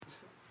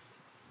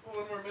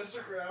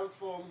Mr. Krabs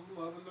falls in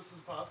love with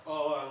Mrs. Puff.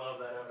 Oh, I love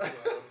that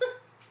episode.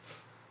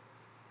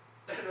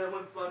 And then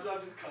when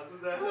SpongeBob just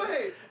cusses at him.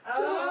 Wait!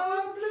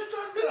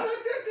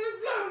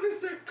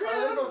 Mr.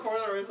 Krabs! Before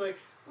that, he's like,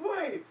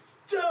 wait!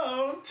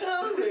 Don't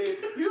tell me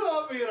you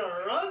want me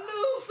to run to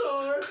the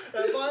store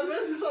and buy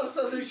Mrs. Puff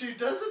something she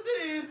doesn't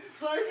need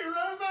so I can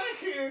run back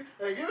here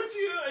and give it to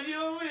you and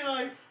you'll be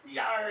like,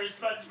 "Yar,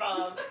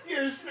 SpongeBob,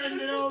 you're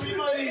spending all my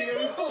money."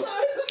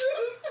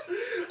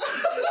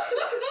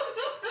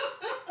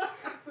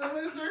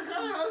 Mr.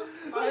 Krabs,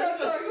 I'm not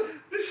talking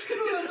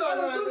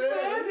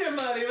your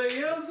money, but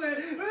you'll say,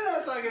 we're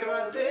not talking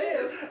about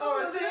this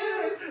or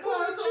this,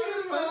 we're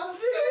talking about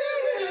this.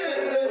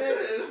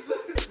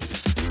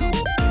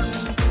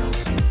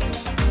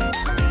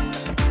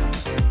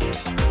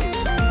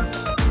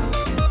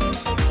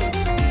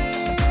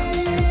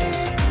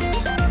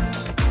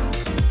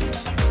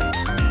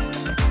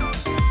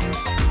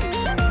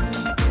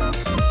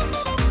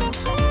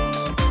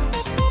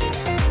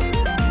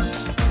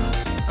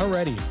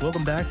 Alrighty,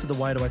 welcome back to the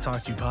Why Do I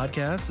Talk to You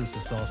podcast. This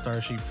is Saul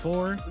Starsheep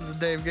 4. This is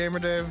Dave Gamer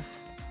Dave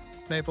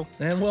Maple.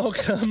 And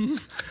welcome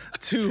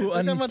to...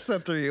 Look how much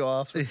that threw you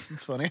off.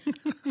 It's funny.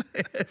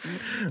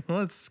 Well,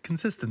 it's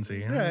consistency.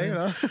 Yeah, you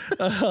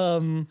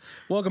know.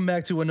 Welcome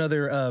back to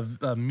another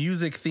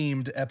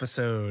music-themed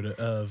episode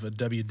of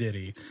W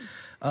Diddy.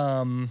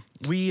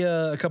 We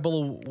a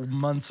couple of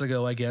months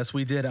ago, I guess,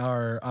 we did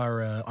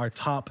our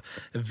top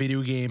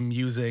video game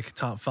music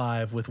top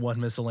 5 with one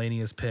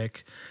miscellaneous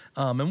pick.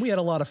 And we had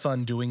a lot of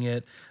fun doing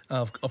it.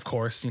 Of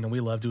course, you know,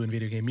 we love doing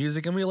video game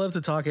music and we love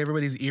to talk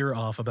everybody's ear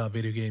off about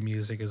video game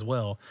music as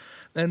well.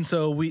 And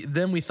so we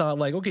thought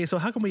like, okay, so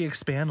how can we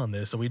expand on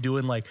this? Are we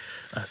doing like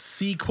a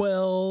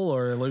sequel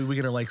or are we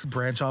going to like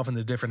branch off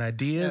into different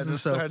ideas? Yeah, and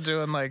so start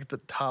doing like the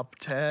top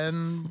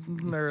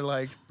 10 or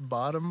like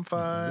bottom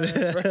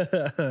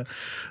 5.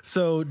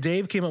 So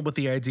Dave came up with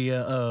the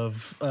idea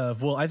of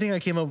well, I think I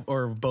came up,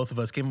 or both of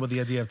us came up with the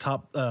idea of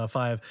top 5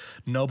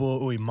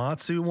 Nobuo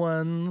Uematsu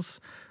ones.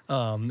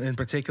 In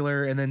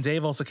particular, and then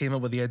Dave also came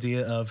up with the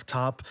idea of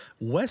top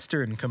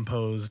Western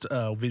composed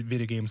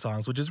video game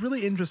songs, which is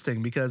really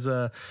interesting because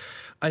I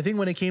think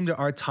when it came to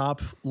our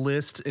top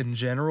list in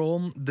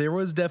general, there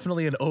was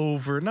definitely an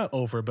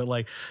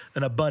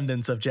an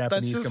abundance of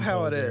Japanese composers. That's just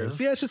how it is.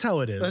 Yeah, it's just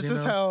how it is. That's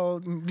just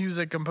how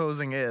music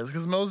composing is,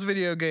 because most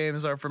video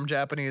games are from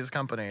Japanese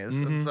companies,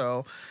 and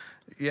so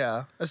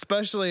yeah,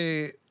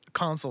 especially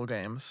console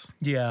games.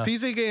 Yeah,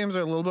 PC games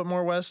are a little bit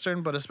more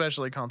Western, but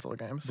especially console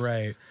games.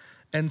 Right.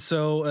 And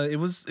so it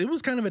was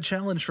kind of a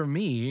challenge for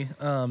me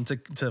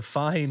to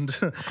find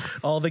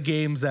all the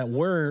games that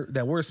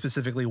were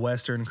specifically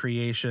Western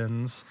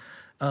creations,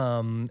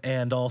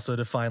 and also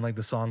to find like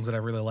the songs that I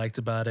really liked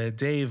about it.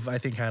 Dave, I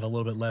think, had a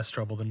little bit less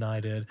trouble than I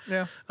did.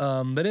 Yeah.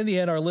 But in the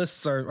end, our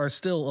lists are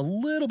still a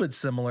little bit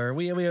similar.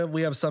 We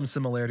have some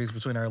similarities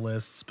between our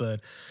lists, but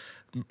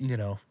you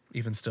know,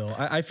 even still,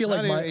 I feel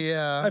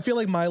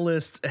like my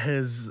list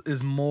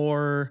is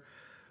more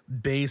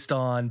based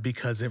on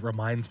because it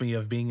reminds me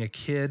of being a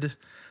kid.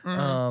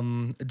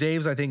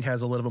 Dave's, I think,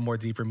 has a little bit more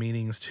deeper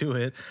meanings to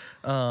it.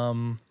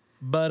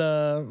 But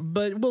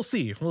we'll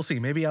see.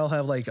 Maybe I'll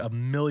have like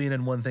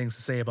 1,000,001 things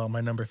to say about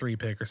my number 3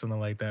 pick or something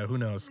like that. Who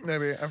knows?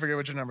 Maybe. I forget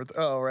what your number.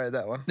 Oh, right,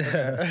 that one.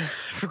 Okay. I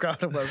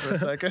forgot what it was for a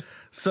second.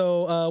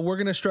 So we're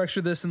gonna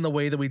structure this in the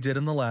way that we did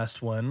in the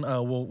last one.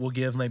 We'll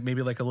give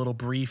maybe a little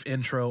brief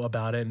intro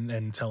about it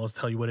and tell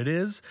you what it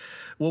is.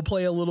 We'll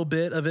play a little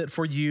bit of it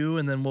for you,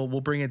 and then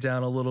we'll bring it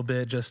down a little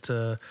bit just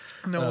to.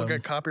 No, we'll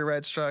get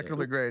copyright struck. It'll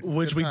be great.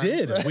 Which we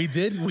did. We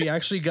did. We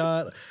actually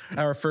got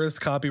our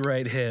first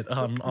copyright hit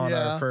on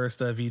our first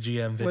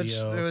VGM video. Which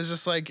it was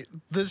just like,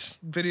 this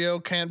video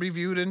can't be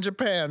viewed in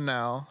Japan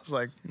now. It's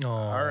like,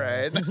 all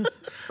right.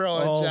 For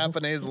all our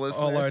Japanese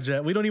listeners.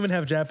 We don't even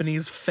have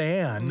Japanese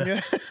fan.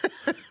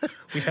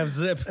 We have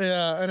Zip.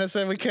 Yeah, and I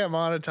said we can't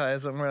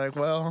monetize them. We're like,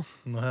 well,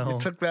 you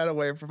took that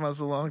away from us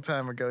a long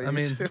time ago. YouTube. I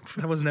mean,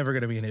 that was never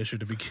going to be an issue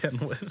to begin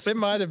with. It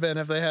might have been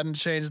if they hadn't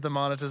changed the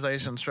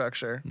monetization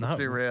structure. Let's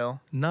be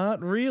real.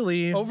 Not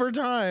really. Over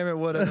time, it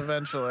would have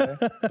eventually.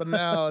 But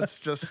now it's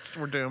just,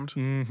 we're doomed.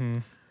 Mm-hmm.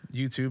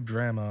 YouTube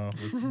drama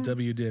with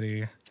W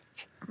Diddy.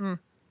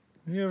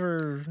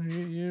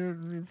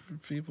 You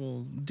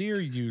people, dear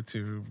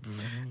YouTube.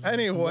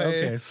 Anyway.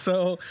 Okay,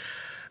 so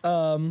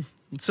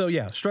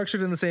yeah,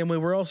 structured in the same way.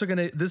 We're also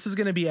this is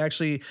gonna be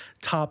actually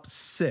top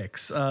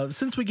 6.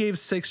 Since we gave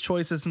 6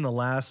 choices in the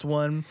last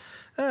one,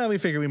 we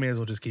figured we may as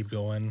well just keep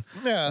going.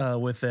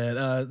 With it.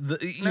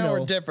 Now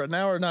we're different.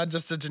 Now we're not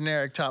just a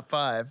generic top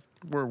 5.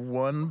 We're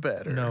one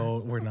better.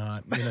 No, we're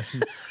not. You know,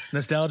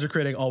 Nostalgia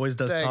Critic always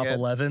does top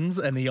 11s,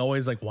 and he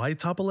always like, why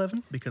top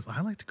 11? Because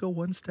I like to go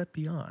one step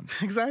beyond.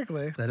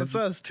 Exactly. That's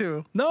us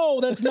too. No,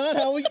 that's not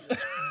how we.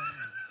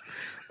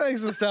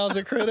 Thanks,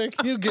 Nostalgia Critic.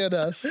 You get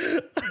us.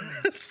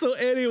 So,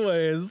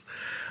 anyways,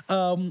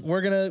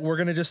 we're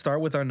gonna just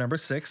start with our number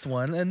 6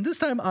 one, and this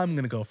time I'm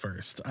gonna go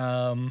first.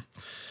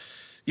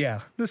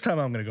 Yeah, this time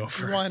I'm gonna go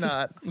first. Why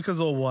not?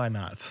 Because why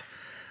not?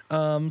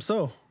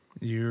 So.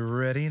 You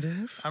ready,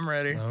 Dave? I'm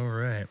ready. All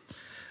right.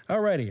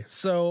 Alrighty.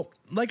 So,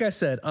 like I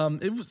said,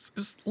 it was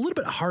a little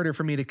bit harder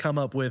for me to come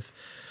up with,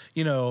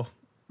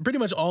 pretty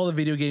much all the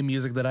video game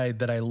music that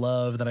I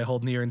love, that I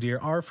hold near and dear,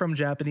 are from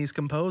Japanese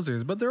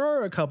composers. But there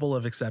are a couple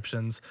of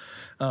exceptions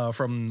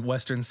from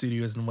Western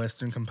studios and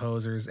Western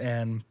composers.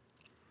 And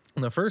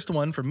the first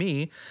one for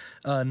me,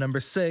 number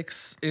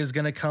 6, is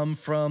going to come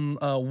from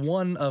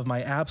one of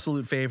my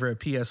absolute favorite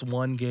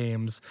PS1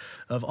 games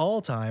of all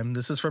time.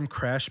 This is from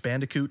Crash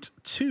Bandicoot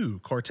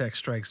 2, Cortex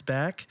Strikes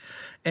Back.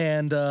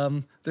 And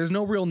there's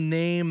no real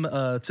name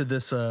to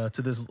this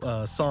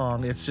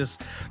song. It's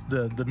just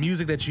the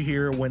music that you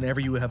hear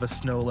whenever you have a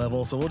snow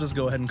level. So we'll just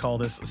go ahead and call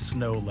this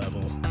Snow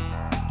Level.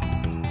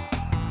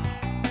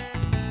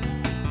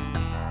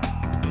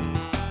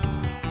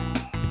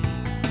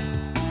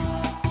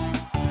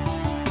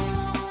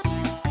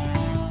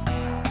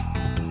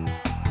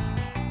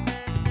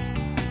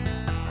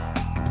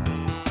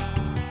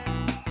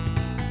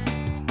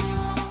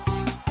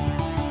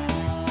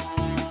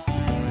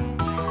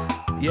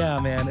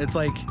 Yeah, man, it's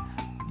like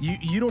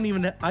you don't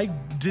even. I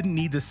didn't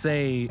need to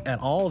say at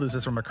all this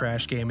is from a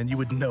Crash game, and you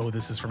would know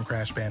this is from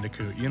Crash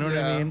Bandicoot. You know what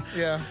I mean?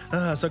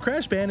 Yeah. So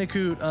Crash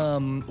Bandicoot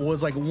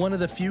was like one of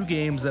the few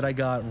games that I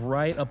got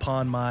right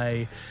upon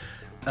my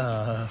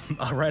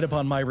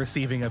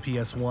receiving a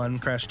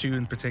PS1. Crash 2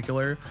 in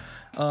particular.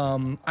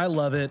 I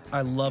love it.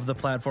 I love the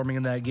platforming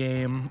in that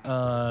game.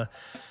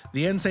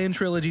 The Insane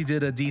trilogy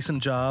did a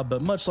decent job,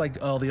 but much like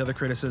all the other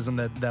criticism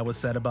that was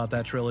said about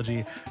that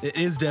trilogy, it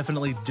is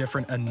definitely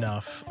different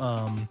enough.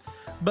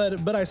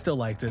 But I still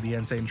liked it, the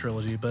Insane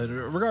trilogy. But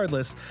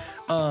regardless,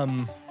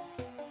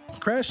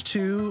 Crash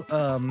 2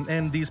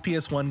 and these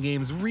PS1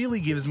 games really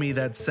gives me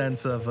that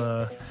sense of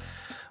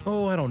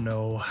I don't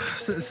know.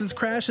 Since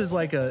Crash is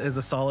like a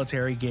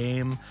solitary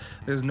game,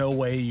 there's no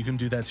way you can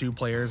do that 2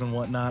 players and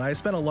whatnot. I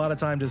spent a lot of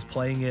time just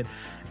playing it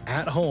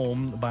at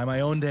home by my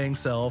own dang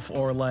self,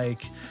 or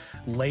like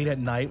late at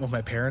night when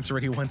my parents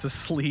already went to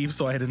sleep,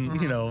 so I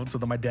didn't, so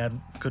that my dad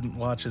couldn't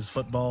watch his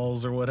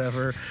footballs or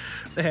whatever.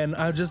 And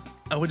I would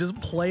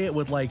just play it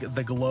with like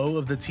the glow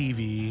of the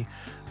TV.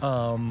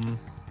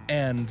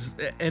 And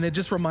it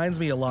just reminds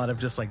me a lot of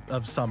just like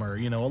of summer.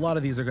 A lot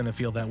of these are going to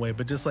feel that way,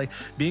 but just like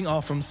being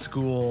off from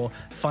school,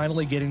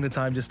 finally getting the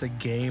time just to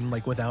game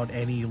like without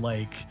any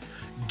like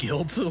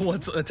guilt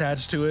what's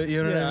attached to it.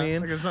 You know what I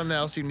mean? Like there's nothing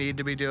else you need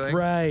to be doing.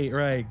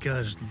 Right.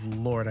 Gosh,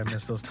 Lord, I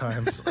miss those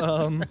times.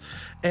 But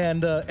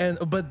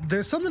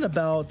there's something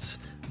about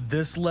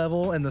this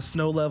level and the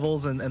snow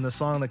levels and the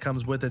song that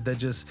comes with it that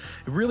just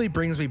really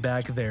brings me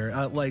back there.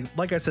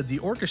 Like I said,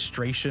 the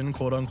orchestration,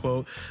 quote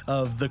unquote,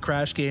 of the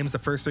Crash games, the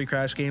first 3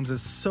 Crash games,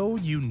 is so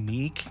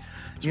unique.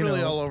 It's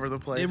really all over the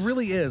place. It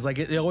really is. Like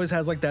it always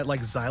has like that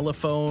like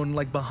xylophone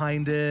like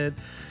behind it.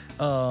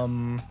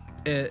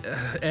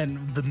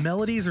 And the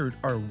melodies are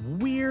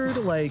weird.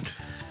 Like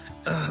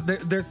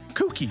they're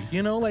kooky,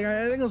 like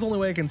I think that's the only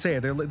way I can say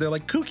it. They're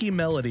like kooky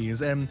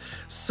melodies and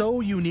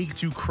so unique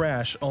to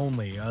Crash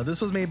only.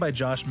 This was made by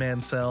Josh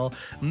Mansell.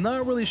 I'm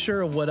not really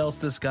sure what else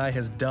this guy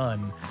has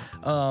done,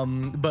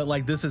 but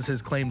like this is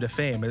his claim to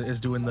fame, is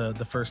doing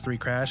the first 3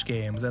 Crash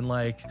games. And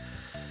like,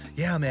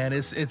 yeah, man,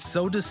 it's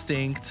so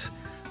distinct.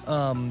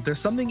 There's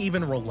something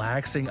even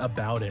relaxing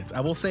about it.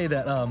 I will say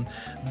that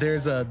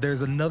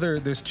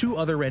there's 2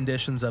 other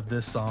renditions of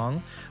this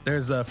song.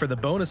 There's for the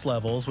bonus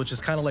levels, which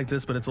is kind of like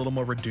this, but it's a little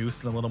more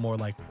reduced and a little more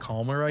like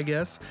calmer, I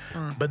guess.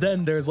 But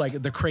then there's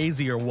like the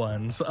crazier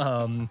ones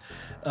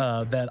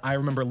that I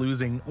remember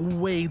losing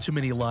way too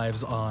many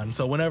lives on.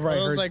 So whenever I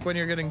heard, like when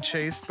you're getting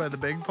chased by the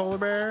big polar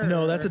bear.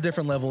 No, that's a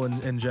different level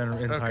in general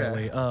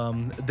entirely.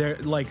 Okay. They're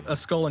like a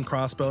skull and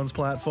crossbones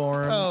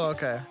platform. Oh,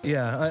 okay.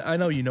 Yeah, I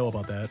know you know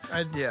about that.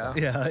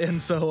 Yeah,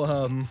 and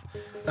so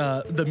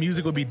the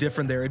music would be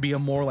different there. It'd be a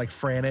more like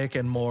frantic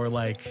and more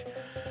like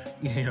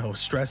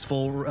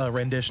stressful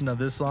rendition of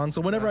this song.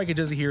 So whenever I could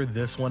just hear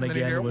this one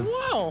again, it was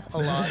wow a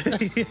lot.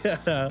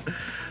 Yeah.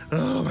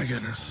 Oh my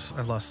goodness,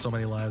 I've lost so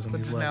many lives on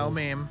these levels.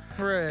 It's now meme.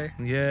 Hooray!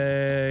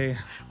 Yay!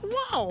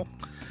 Wow.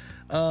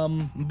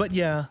 But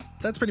yeah,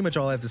 that's pretty much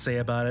all I have to say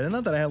about it. And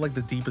not that I have like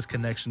the deepest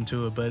connection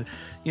to it, but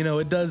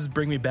it does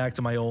bring me back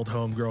to my old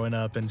home growing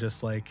up, and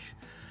just like,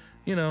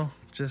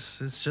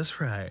 it's just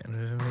right,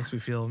 and it makes me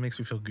feel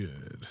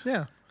good.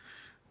 Yeah,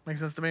 makes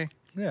sense to me.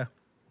 Yeah.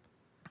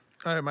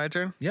 All right, my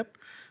turn. Yep.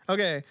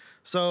 Okay,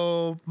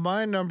 so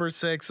my number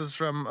 6 is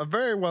from a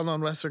very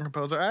well-known Western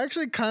composer. I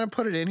actually kind of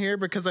put it in here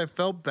because I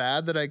felt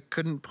bad that I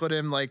couldn't put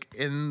him like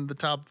in the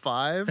top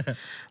 5,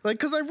 like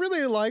because I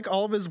really like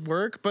all of his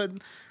work. But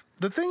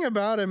the thing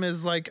about him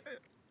is like,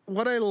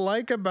 what I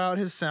like about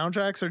his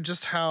soundtracks are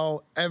just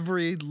how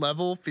every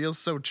level feels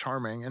so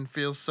charming and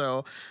feels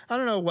so, I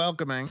don't know,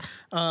 welcoming.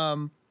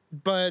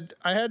 But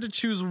I had to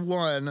choose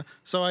one,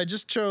 so I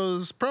just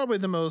chose probably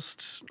the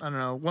most,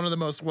 one of the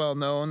most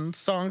well-known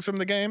songs from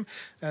the game,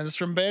 and it's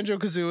from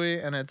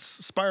Banjo-Kazooie, and it's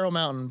Spiral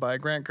Mountain by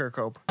Grant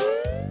Kirkhope.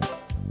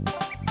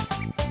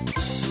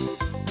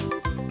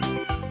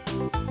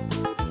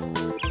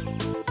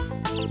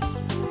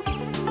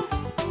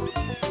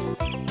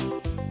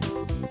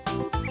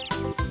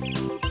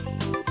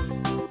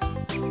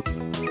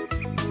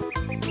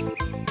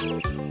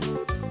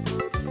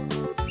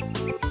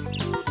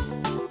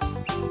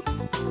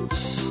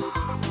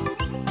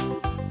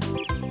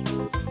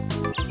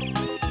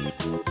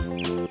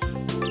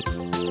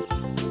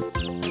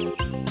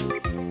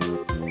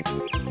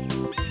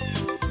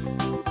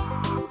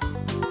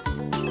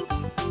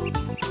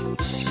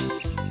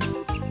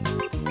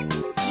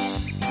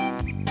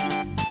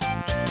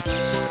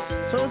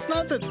 it's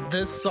not that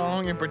this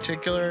song in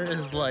particular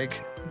is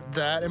like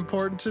that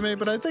important to me,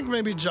 but I think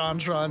maybe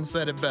JonTron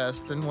said it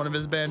best in one of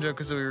his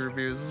Banjo-Kazooie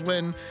reviews. Is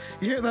when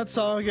you hear that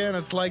song again,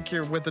 it's like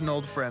you're with an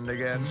old friend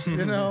again.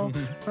 You know,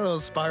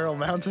 those Spiral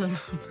Mountains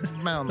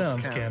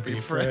can't be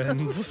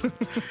friends.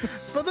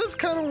 But that's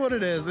kind of what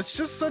it is. It's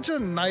just such a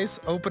nice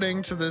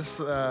opening to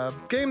this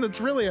game that's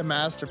really a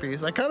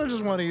masterpiece. I kind of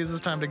just want to use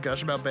this time to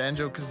gush about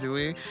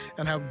Banjo-Kazooie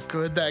and how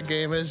good that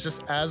game is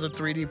just as a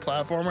 3D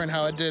platformer and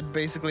how it did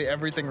basically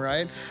everything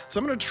right. So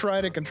I'm going to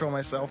try to control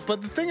myself.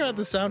 But the thing about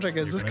the soundtrack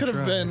is this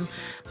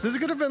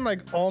could have been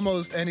like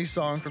almost any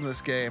song from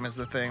this game is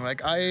the thing.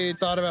 Like I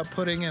thought about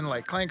putting in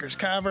like Clanker's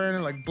Cavern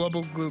and like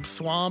Blubble Gloop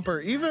Swamp or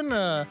even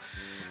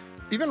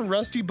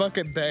Rusty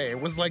Bucket Bay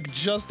was like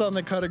just on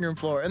the cutting room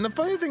floor. And the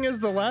funny thing is,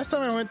 the last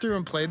time I went through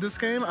and played this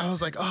game, I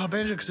was like, oh,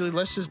 Banjo-Kazooie,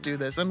 let's just do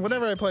this. And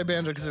whenever I play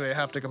Banjo-Kazooie, I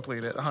have to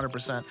complete it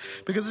 100%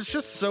 because it's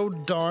just so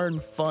darn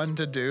fun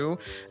to do.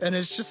 And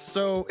it's just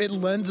so, it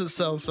lends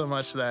itself so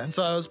much to that. And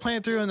so I was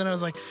playing through and then I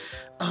was like,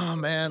 oh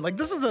man, like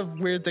this is the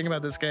weird thing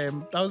about this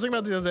game. I was thinking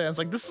about it the other day. I was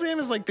like, this game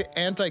is like the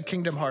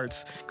anti-Kingdom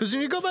Hearts. Because when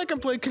you go back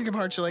and play Kingdom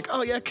Hearts, you're like,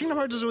 oh yeah, Kingdom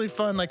Hearts is really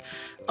fun. Like,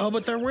 oh,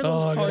 but there were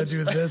those parts.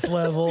 I gotta do this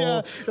level.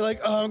 Yeah, you're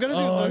like, oh, I'm gonna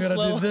do this level. I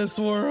gotta do this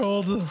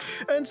world.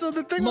 And so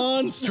the thing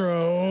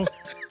Monstro.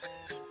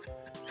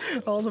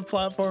 all the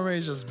platforming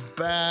is just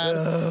bad.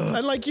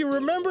 And like you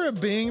remember it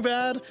being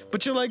bad,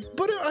 but you're like,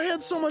 but I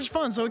had so much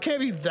fun, so it can't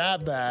be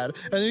that bad.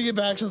 And then you get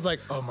back and it's like,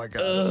 oh my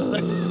god.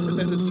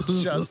 It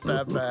is just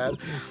that bad.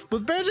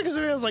 With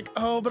Banjo-Kazooie, I was like,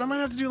 oh, but I might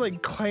have to do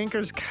like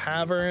Clanker's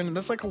Cavern.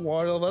 That's like a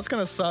water level. That's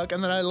gonna suck.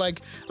 And then I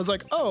was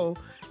like, oh,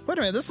 wait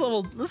a minute, this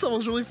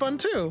level's really fun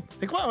too.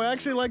 Like, wow, I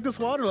actually like this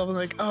water level.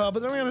 Like, but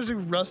then we gotta do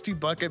Rusty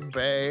Bucket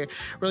Bay,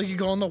 where like you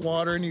go in the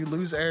water and you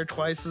lose air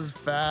twice as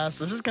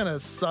fast. It's just gonna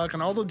suck,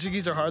 and all the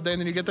jiggies are hard there, and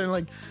then you get there and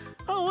like,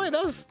 oh wait,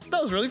 that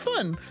was really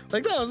fun.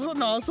 Like that was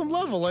an awesome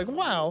level. Like,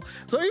 wow.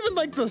 So even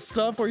like the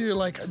stuff where you're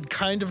like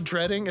kind of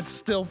dreading, it's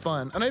still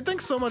fun. And I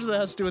think so much of that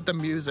has to do with the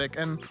music.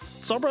 And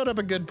Saul brought up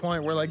a good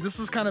point where like this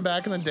is kind of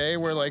back in the day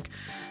where like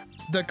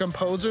the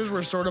composers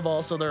were sort of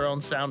also their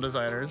own sound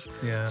designers.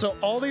 Yeah. So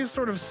all these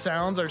sort of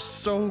sounds are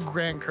so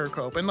Grant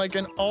Kirkhope. And like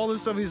in all the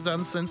stuff he's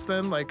done since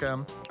then, like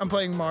I'm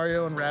playing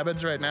Mario and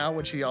Rabbids right now,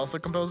 which he also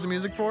composed the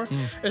music for.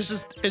 It's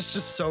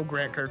just so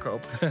Grant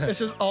Kirkhope. It's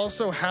just all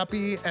so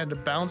happy and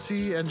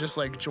bouncy and just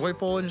like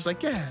joyful and just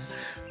like, yeah,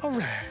 all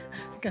right.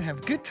 Gonna have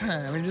a good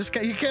time, and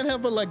you can't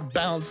help but like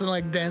bounce and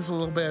like dance a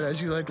little bit as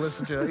you like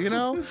listen to it, you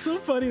know. It's so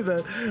funny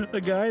that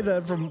a guy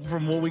that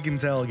from what we can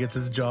tell gets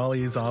his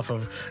jollies off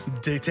of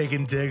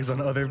taking digs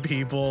on other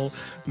people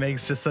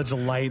makes just such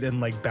light and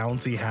like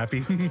bouncy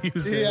happy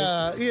music.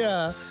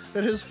 Yeah,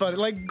 it is funny.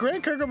 Like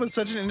Grant Kirkhope was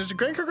such an industry.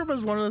 Grant Kirkhope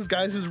is one of those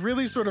guys who's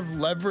really sort of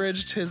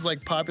leveraged his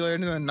like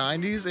popularity in the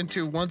 90s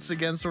into once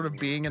again sort of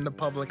being in the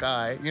public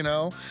eye, you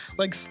know,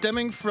 like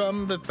stemming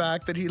from the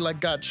fact that he like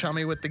got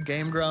chummy with the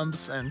Game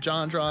Grumps and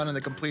JonTron and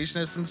the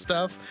Completionists and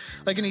stuff.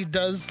 Like, and he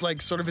does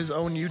like sort of his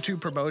own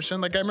YouTube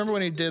promotion. Like I remember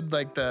when he did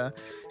like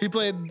he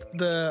played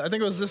I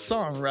think it was this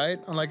song, right,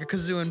 on like a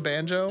kazoo and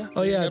banjo.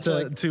 Oh yeah,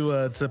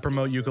 to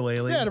promote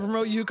ukulele. Yeah, to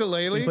promote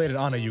ukulele. He played it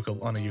on a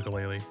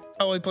ukulele.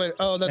 Oh, he played.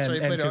 Oh, that's right.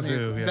 He played kazoo, it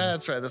on you. yeah.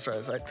 That's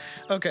right.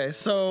 Okay,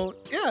 so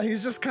yeah,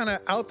 he's just kind of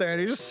out there,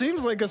 and he just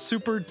seems like a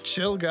super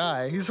chill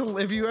guy.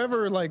 If you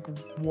ever like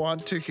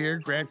want to hear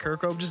Grant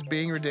Kirkhope just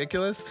being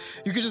ridiculous,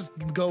 you could just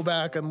go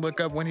back and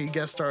look up when he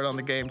guest starred on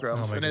the Game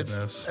Grumps, and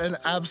goodness. It's an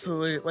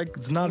absolutely like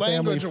It's not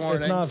family. warning.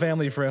 It's not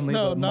family friendly.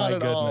 No, but not my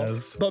at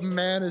goodness. all. But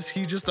man, is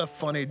he just a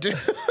funny dude.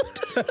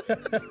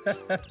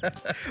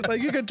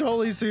 Like you could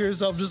totally see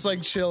yourself just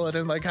like chilling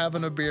and like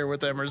having a beer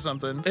with him or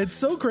something. It's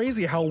so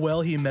crazy how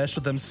well he meshed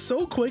with them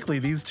so quickly.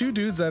 These two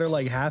dudes that are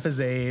like half his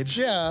age,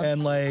 Yeah.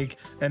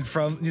 and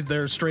from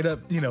they're straight up,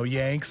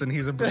 Yanks, and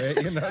he's a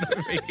Brit. You know what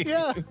I mean?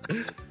 Yeah.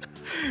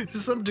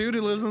 Just some dude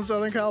who lives in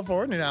Southern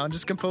California now and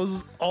just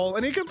composes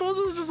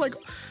just like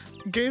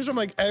games from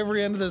like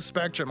every end of the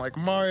spectrum, like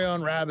Mario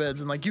and Rabbids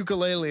and like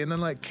ukulele, and then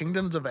like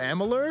Kingdoms of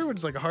Amalur, which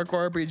is like a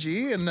hardcore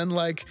RPG, and then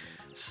like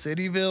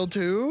Cityville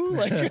 2.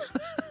 Like,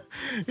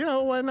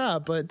 why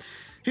not? But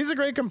he's a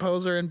great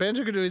composer, and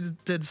Banjo-Kazooie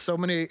did so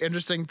many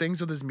interesting things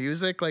with his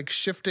music, like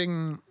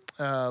shifting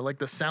like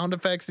the sound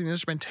effects, the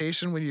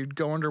instrumentation when you'd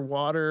go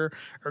underwater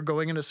or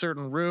going into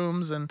certain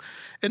rooms. And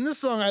in this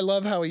song, I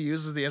love how he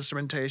uses the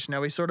instrumentation.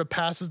 How he sort of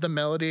passes the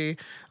melody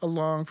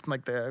along from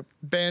like the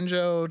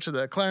banjo to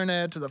the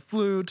clarinet to the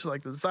flute to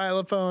like the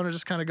xylophone. It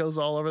just kind of goes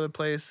all over the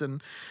place.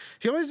 And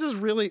he always does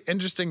really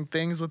interesting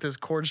things with his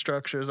chord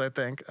structures, I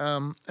think.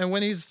 And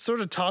when he's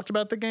sort of talked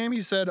about the game,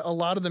 he said a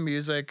lot of the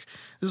music,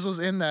 this was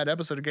in that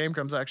episode of Game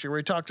Grumps actually, where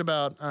he talked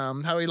about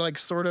how he like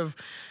sort of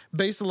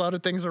based a lot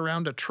of things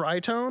around a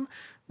tritone.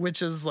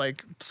 which is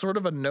like sort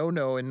of a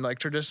no-no in like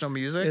traditional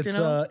music. It's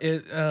you know?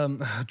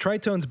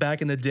 tritones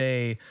back in the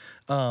day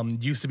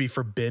used to be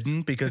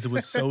forbidden because it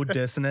was so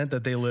dissonant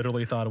that they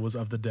literally thought it was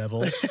of the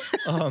devil.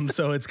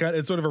 So it's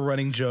sort of a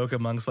running joke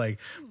amongst like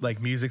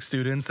music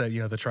students that,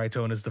 you know, the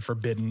tritone is the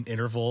forbidden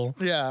interval.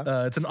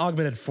 Yeah. It's an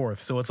augmented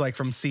fourth, so it's like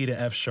from C to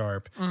F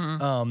sharp.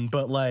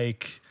 But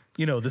like,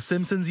 you know, The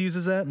Simpsons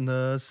uses that, and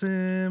The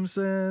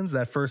Simpsons,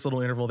 that first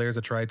little interval there is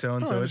a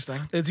tritone. So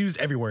it's used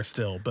everywhere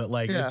still, but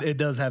like it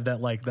does have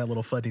that like that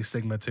little funny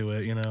stigma to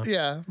it, you know?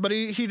 Yeah, but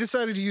he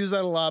decided to use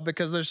that a lot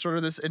because there's sort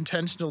of this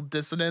intentional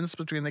dissonance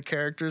between the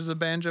characters of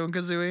Banjo and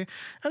Kazooie,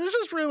 and it's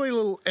just really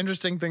little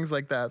interesting things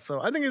like that.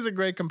 So I think he's a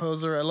great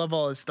composer. I love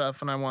all his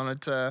stuff, and I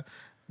wanted to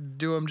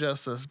do him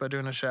justice by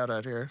doing a shout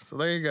out here. So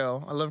there you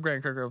go. I love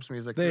Grant Kirkhope's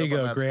music. There you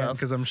go, Grant,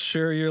 because I'm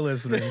sure you're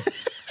listening.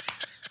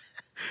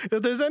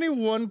 If there's any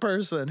one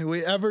person who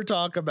we ever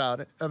talk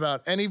about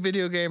any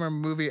video game or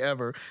movie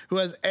ever who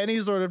has any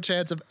sort of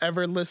chance of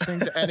ever listening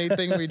to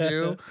anything we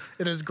do,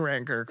 it is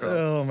Grant Kirkhope.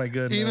 Oh my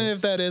goodness! Even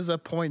if that is a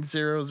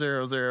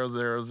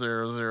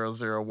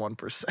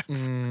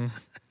 0.0000001%.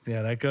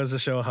 Yeah, that goes to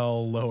show how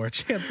low our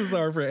chances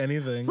are for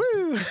anything.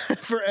 Woo!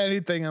 For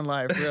anything in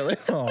life, really.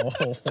 Oh.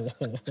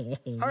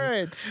 All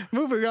right,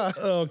 moving on.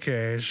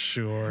 Okay,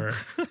 sure.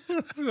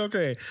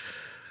 Okay.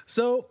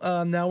 So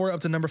now we're up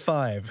to number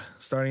 5,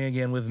 starting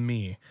again with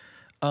me.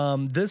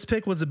 This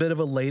pick was a bit of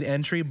a late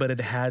entry, but it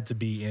had to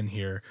be in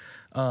here.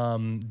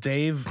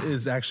 Dave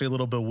is actually a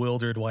little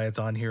bewildered why it's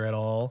on here at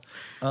all.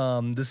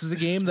 This is a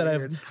game that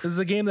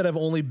I've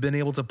only been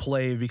able to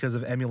play because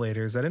of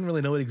emulators. I didn't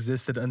really know it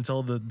existed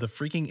until the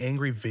freaking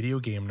Angry Video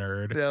Game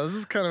Nerd. Yeah, this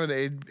is kind of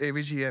an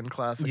AVGN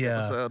classic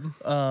episode.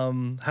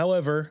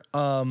 However,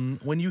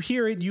 when you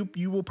hear it,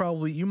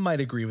 you might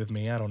agree with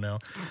me. I don't know.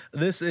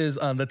 This is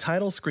the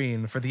title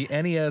screen for the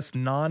NES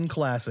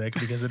non-classic,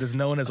 because it is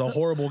known as a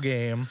horrible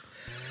game,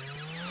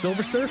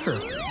 Silver Surfer.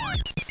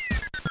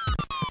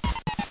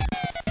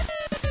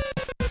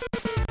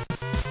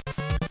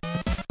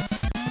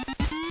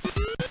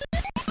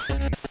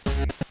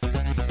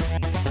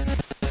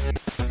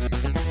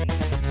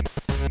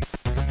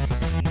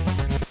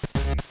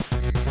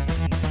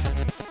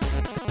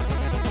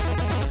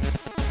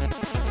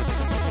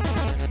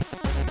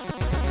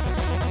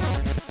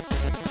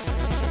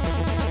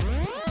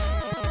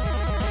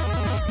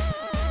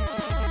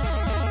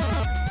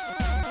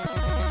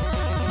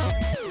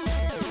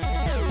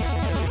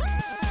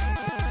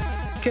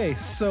 Okay,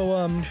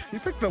 so you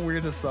picked the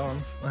weirdest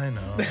songs. I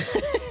know.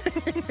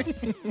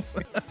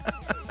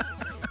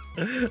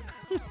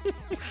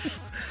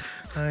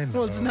 I know.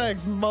 What's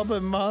next?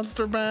 Muppet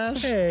Monster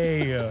Mash?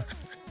 Hey,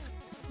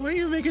 why are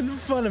you making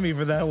fun of me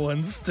for that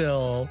one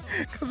still?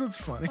 Because it's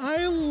funny.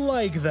 I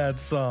like that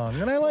song,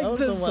 and I like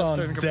this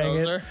song. Dang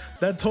it!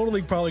 That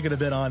totally probably could have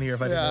been on here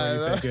if I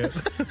didn't let you pick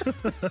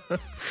it.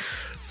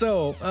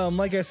 So,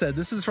 like I said,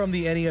 this is from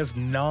the NES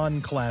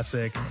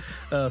non-classic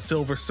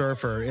Silver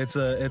Surfer. It's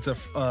a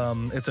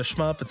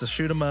shmup. It's a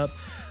shoot 'em up.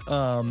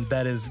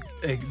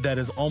 That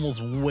is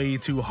almost way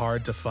too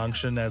hard to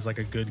function as like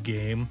a good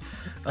game,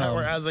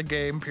 or as a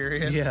game.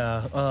 Period.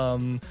 Yeah.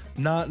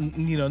 Not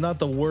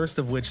the worst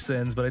of which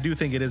sins, but I do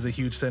think it is a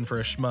huge sin for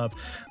a shmup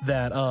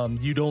that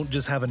you don't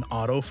just have an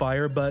auto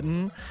fire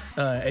button,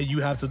 and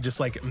you have to just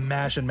like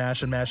mash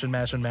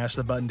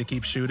the button to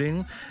keep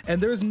shooting.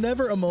 And there's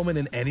never a moment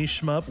in any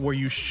shmup where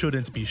you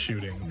shouldn't be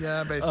shooting.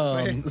 Yeah,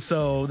 basically.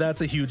 So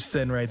that's a huge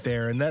sin right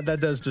there, and that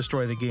does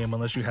destroy the game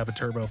unless you have a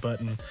turbo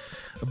button.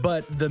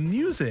 But the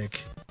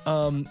music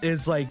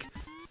is like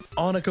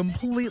on a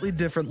completely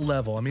different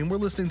level. I mean, we're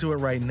listening to it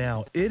right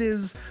now.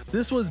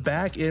 This was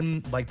back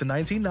in like the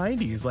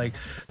 1990s, like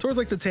towards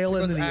like the tail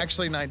end. It was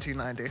actually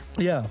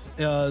 1990. Yeah,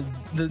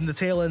 the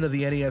tail end of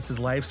the NES's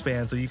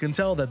lifespan. So you can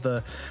tell that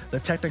the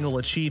technical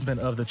achievement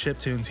of the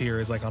chiptunes here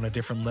is like on a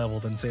different level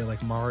than say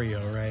like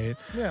Mario, right?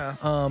 Yeah.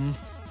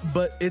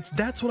 But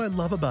that's what I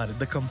love about it.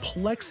 The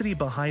complexity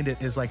behind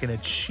it is like an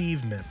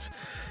achievement.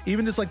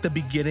 Even just like the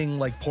beginning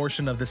like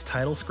portion of this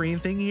title screen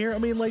thing here. I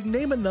mean, like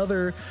name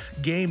another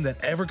game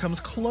that ever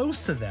comes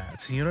close to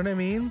that. You know what I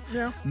mean?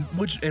 Yeah.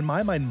 Which in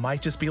my mind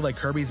might just be like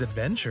Kirby's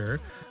Adventure.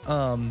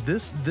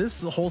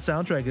 This whole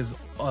soundtrack is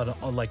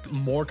like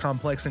more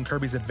complex than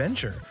Kirby's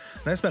Adventure.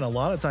 And I spent a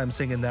lot of time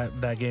singing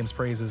that game's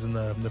praises in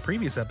the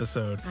previous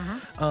episode.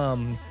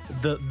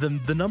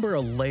 The number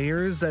of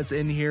layers that's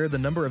in here, the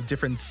number of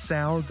different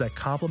sounds that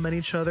complement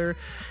each other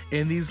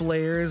in these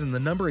layers, and the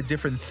number of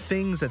different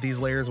things that these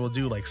layers will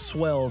do, like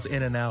swells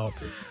in and out,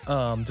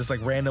 just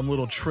like random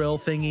little trill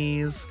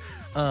thingies,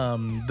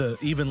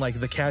 even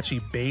like the catchy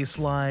bass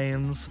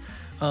lines.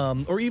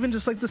 Or even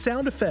just like the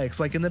sound effects,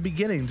 like in the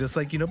beginning, just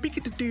like, it's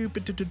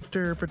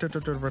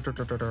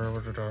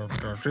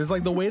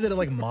like the way that it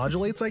like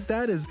modulates like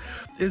that is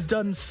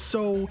done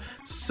so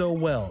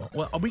well.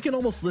 Well, we can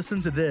almost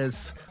listen to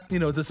this,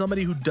 to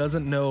somebody who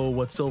doesn't know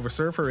what Silver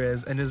Surfer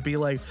is and just be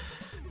like,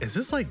 is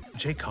this like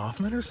Jake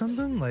Kaufman or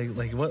something?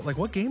 Like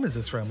what game is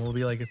this from? We'll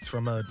be like, it's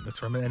from an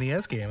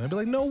NES game. I'd be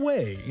like, no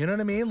way. You know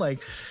what I mean?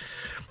 Like,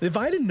 If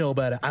I didn't know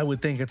about it, I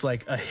would think it's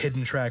like a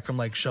hidden track from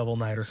like Shovel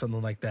Knight or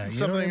something like that. You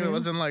know what Something I that mean?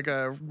 was in like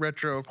a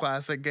retro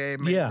classic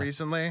game made Yeah.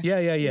 recently. Yeah.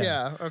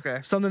 Yeah, okay.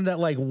 Something that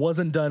like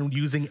wasn't done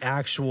using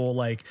actual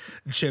like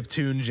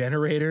chiptune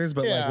generators,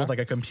 but like Yeah. with like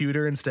a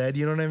computer instead.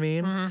 You know what I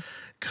mean?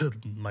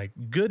 Good, my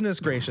goodness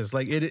gracious!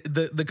 Like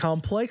the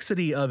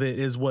complexity of it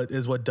is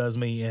what does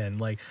me in.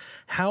 Like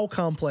how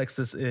complex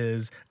this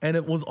is, and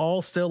it was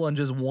all still on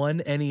just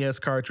one NES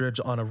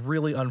cartridge on a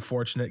really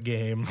unfortunate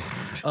game.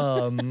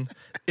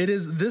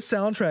 This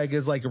soundtrack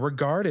is like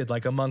regarded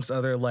like amongst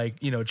other like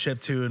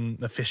chiptune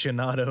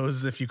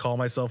aficionados, if you call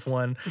myself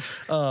one,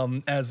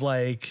 as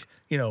like.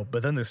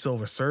 But then there's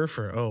Silver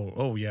Surfer.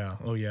 Oh yeah.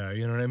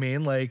 You know what I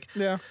mean? Like,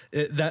 Yeah.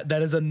 That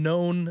is a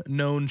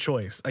known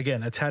choice.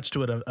 Again, attached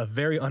to it a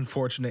very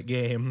unfortunate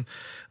game,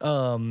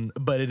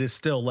 but it is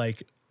still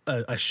like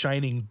a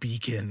shining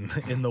beacon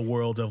in the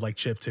world of like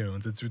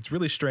chiptunes. It's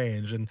really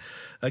strange, and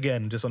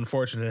again, just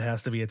unfortunate it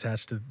has to be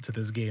attached to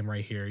this game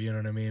right here. You know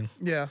what I mean?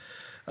 Yeah.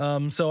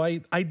 So I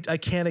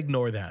can't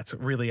ignore that.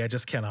 Really, I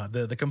just cannot.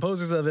 The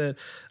composers of it,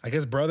 I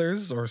guess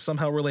brothers or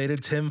somehow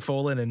related, Tim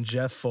Follin and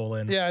Jeff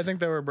Follin. Yeah, I think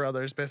they were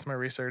brothers based on my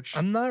research.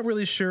 I'm not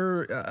really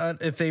sure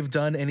if they've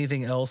done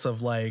anything else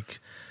of like,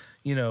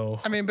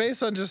 I mean,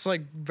 based on just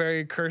like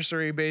very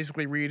cursory,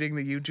 basically reading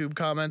the YouTube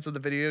comments of the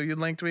video you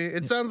linked me,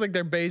 it sounds like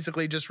they're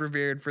basically just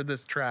revered for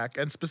this track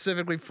and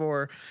specifically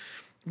for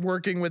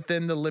working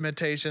within the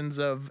limitations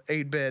of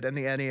 8-bit and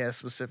the NES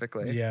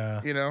specifically.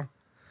 Yeah.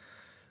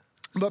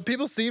 But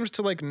people seem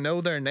to like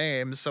know their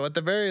names, so at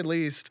the very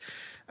least,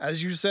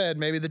 as you said,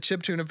 maybe the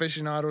chiptune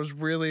aficionados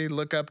really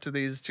look up to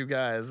these two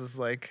guys as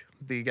like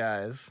the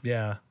guys.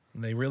 Yeah,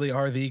 they really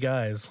are the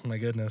guys. My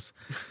goodness.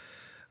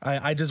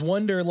 I just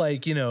wonder,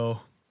 like,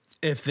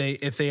 if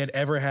they had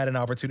ever had an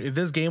opportunity, if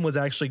this game was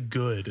actually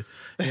good,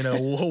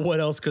 what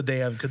else could they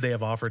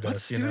have offered What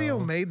us? studio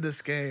made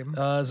this game?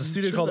 It's a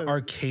studio called that-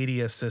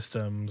 Arcadia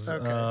Systems.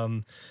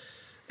 Okay.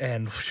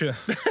 And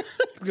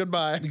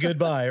Goodbye.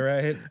 goodbye,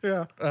 right?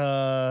 Yeah.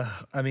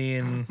 I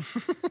mean,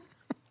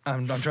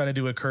 I'm trying to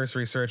do a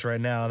cursory search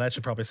right now, and that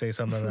should probably say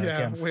something that I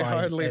Yeah, can't we find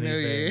hardly knew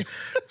anything. ye.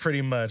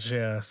 Pretty much,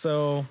 yeah.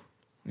 So,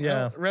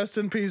 yeah. Well, rest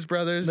in peace,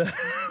 brothers.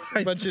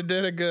 But you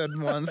did a good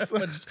once.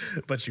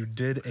 But you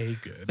did a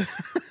good.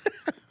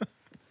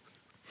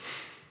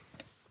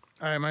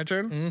 All right, my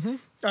turn. Mm-hmm.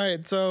 All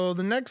right, so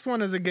the next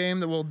one is a game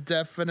that will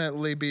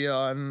definitely be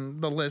on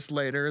the list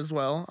later as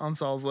well, on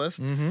Saul's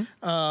list.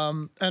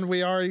 Mm-hmm. And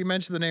we already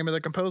mentioned the name of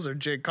the composer,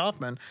 Jake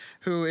Kaufman,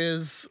 who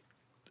is...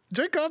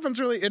 Jake Kaufman's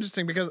really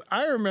interesting because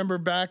I remember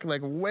back,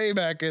 like way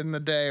back in the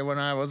day when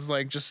I was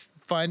like just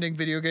finding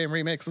video game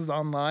remixes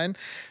online,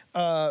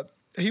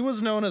 he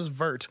was known as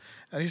Vert.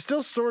 And he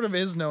still sort of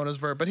is known as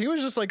Vert, but he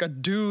was just like a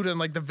dude in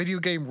like the video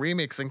game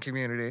remixing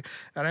community.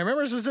 And I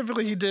remember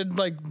specifically he did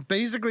like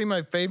basically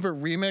my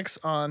favorite remix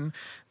on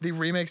the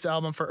remix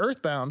album for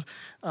Earthbound.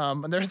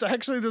 And there's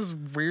actually this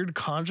weird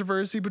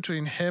controversy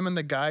between him and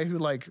the guy who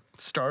like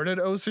started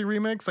OC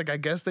Remix. Like I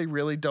guess they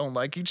really don't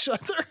like each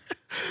other,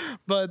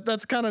 but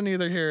that's kind of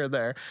neither here or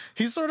there.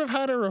 He sort of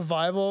had a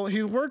revival.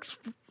 He worked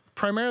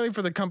primarily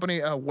for the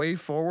company Way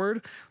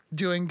Forward,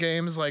 doing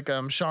games like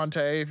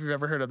Shantae, if you've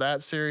ever heard of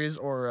that series,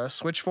 or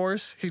Switch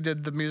Force. He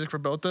did the music for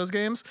both those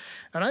games,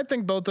 and I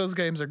think both those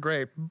games are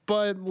great.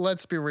 But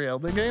let's be real,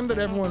 the game that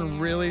everyone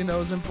really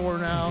knows him for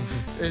now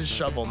is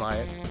Shovel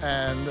Knight,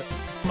 and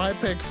my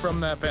pick from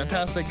that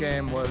fantastic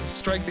game was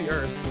Strike the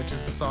Earth, which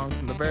is the song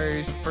from the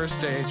very first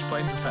stage,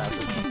 Plains of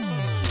Passage.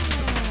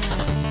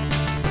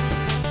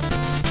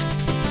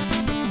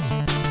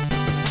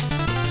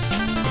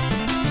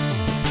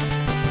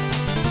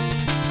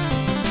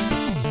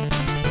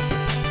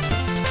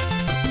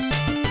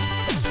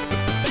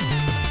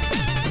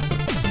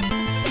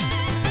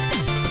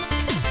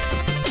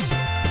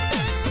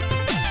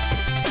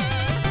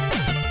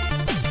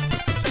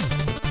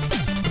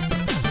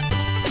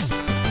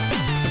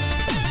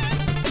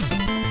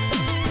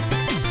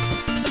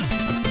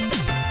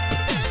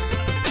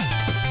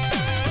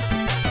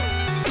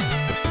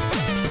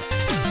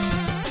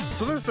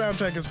 So this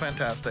soundtrack is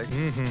fantastic,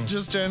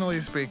 just generally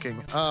speaking.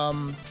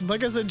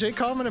 Like I said, Jake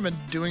Kaufman had been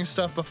doing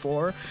stuff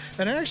before,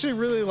 and I actually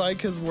really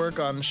like his work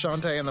on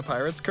Shantae and the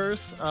Pirate's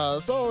Curse.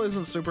 Saul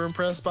isn't super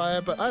impressed by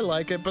it, but I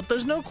like it. But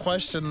there's no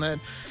question that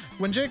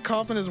when Jake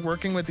Kaufman is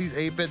working with these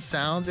 8-bit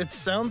sounds, it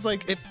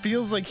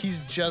feels like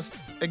he's just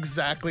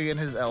exactly in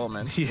his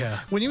element. Yeah.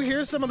 When you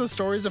hear some of the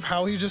stories of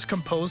how he just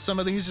composed some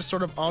of these just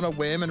sort of on a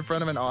whim in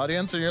front of an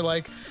audience, and you're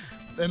like,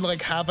 in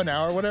like half an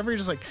hour or whatever, you're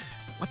just like,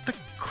 what the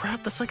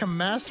crap? That's like a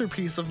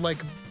masterpiece of like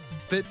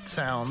bit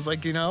sounds,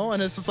 like,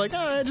 and it's just like,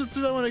 I just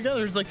threw that one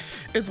together. It's like,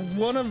 it's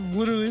one of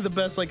literally the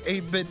best like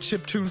 8-bit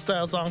chiptune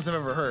style songs I've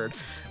ever heard.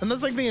 And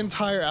that's like the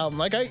entire album.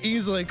 Like I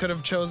easily could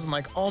have chosen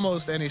like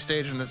almost any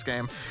stage in this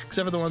game,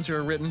 except for the ones who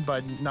are written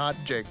by not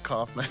Jake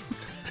Kaufman.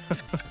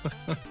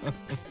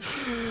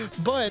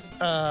 But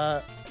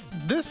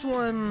this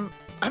one,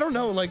 I don't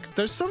know, like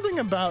there's something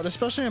about,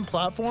 especially in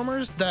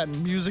platformers, that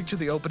music to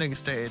the opening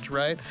stage,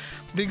 right?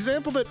 The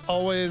example that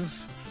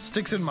always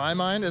sticks in my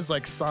mind is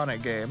like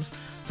Sonic games.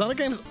 Sonic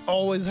games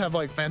always have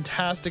like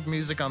fantastic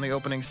music on the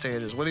opening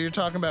stages. Whether you're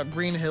talking about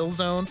Green Hill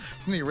Zone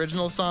from the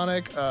original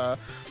Sonic,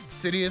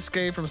 City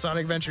Escape from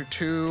Sonic Adventure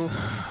 2.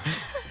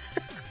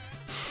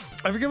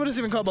 I forget what it's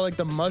even called, but like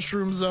the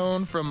Mushroom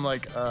Zone from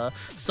like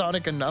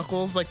Sonic and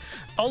Knuckles. Like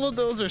all of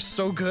those are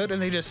so good,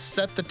 and they just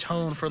set the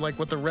tone for like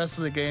what the rest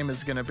of the game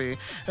is gonna be.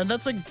 And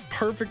that's like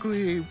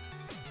perfectly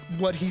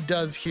what he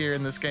does here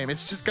in this game.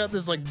 It's just got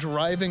this like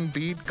driving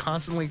beat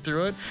constantly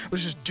through it,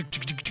 which is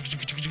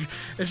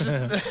it's just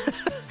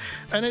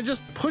and it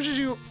just pushes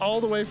you all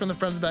the way from the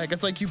front to the back.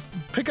 It's like you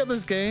pick up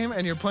this game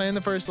and you're playing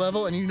the first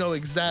level and you know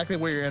exactly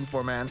what you're in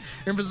for, man.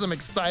 You're in for some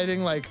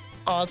exciting, like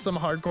awesome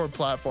hardcore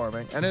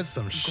platforming, and it's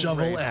Some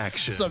shovel great.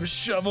 action. Some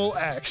shovel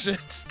action.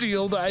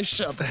 Steel die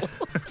shovel.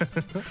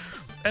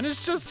 And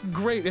it's just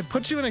great. It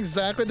puts you in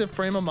exactly the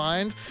frame of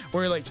mind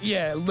where you're like,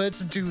 yeah,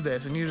 let's do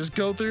this. And you just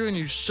go through and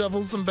you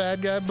shovel some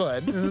bad guy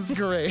butt. And it's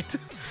great.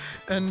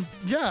 And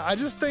yeah, I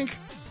just think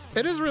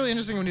it is really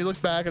interesting when you look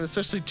back at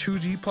especially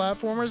 2D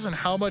platformers and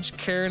how much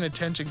care and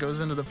attention goes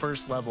into the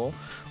first level.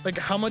 Like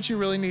how much you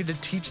really need to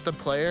teach the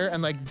player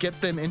and like get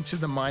them into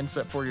the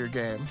mindset for your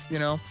game, you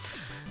know?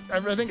 I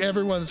think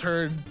everyone's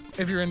heard,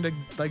 if you're into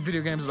like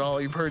video games at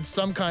all, you've heard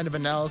some kind of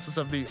analysis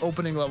of the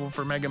opening level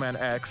for Mega Man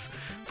X,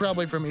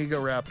 probably from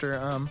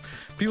Egoraptor.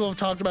 People have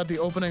talked about the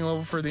opening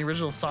level for the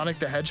original Sonic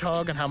the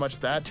Hedgehog and how much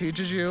that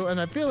teaches you,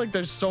 and I feel like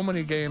there's so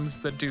many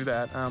games that do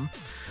that.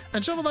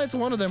 And Shovel Knight's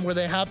one of them where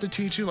they have to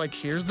teach you, like,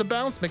 here's the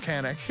bounce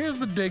mechanic, here's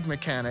the dig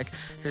mechanic,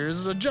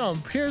 here's a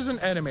jump, here's an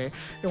enemy,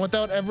 and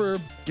without ever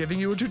giving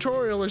you a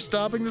tutorial or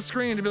stopping the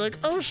screen to be like,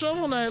 oh,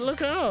 Shovel Knight,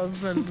 look out.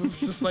 And it's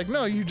just like,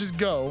 no, you just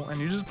go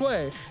and you just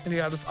play, and you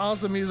have this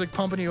awesome music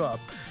pumping you up.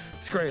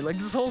 It's great. Like,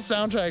 this whole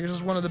soundtrack is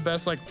just one of the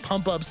best, like,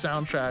 pump-up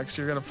soundtracks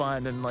you're gonna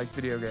find in, like,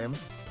 video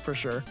games, for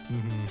sure.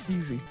 Mm-hmm.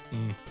 Easy.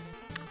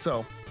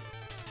 So,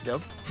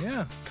 yep.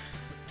 Yeah.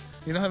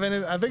 You don't have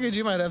any? I figured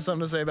you might have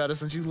something to say about it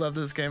since you love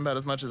this game about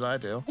as much as I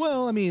do.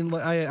 Well, I mean,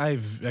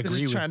 I've You're agree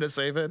just with. trying to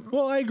save it.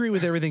 Well, I agree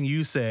with everything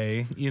you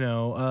say. You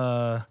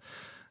know,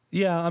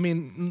 yeah. I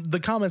mean, the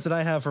comments that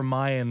I have for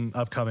Mayan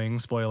upcoming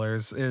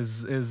spoilers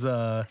is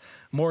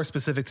more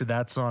specific to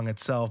that song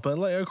itself. But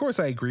like, of course,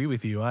 I agree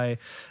with you. I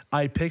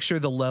picture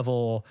the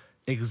level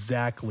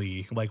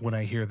exactly like when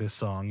I hear this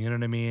song. You know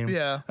what I mean?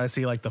 Yeah. I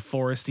see like the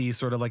foresty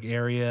sort of like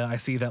area. I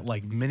see that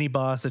like mini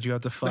boss that you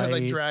have to fight,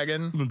 Like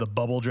dragon. the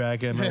bubble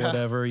dragon or Yeah.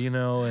 whatever. You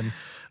know, and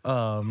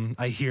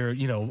I hear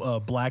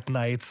Black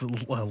Knight's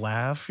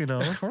laugh. You know.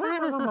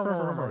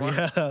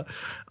 Yeah.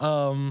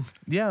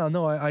 Yeah,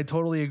 no, I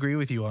totally agree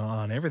with you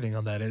on everything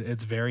on that.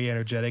 It's very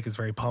energetic. It's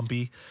very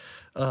pumpy.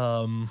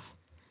 And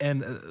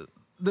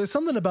there's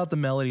something about the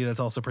melody that's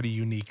also pretty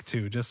unique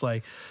too. Just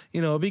like,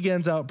 it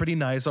begins out pretty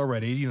nice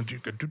already, and then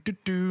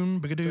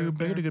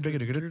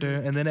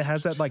it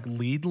has that like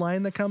lead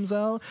line that comes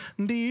out.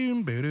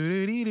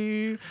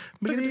 There's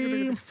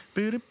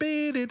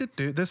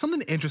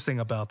something interesting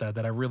about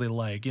that I really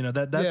like.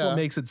 That's what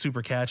makes it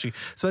super catchy,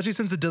 especially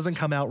since it doesn't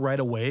come out right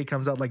away. It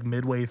comes out like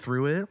midway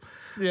through it.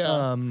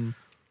 Yeah.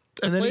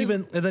 And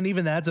then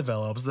even that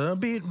develops the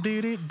beat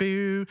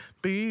boo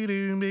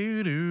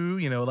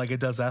like it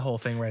does that whole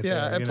thing right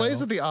there. Yeah, it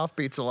plays with the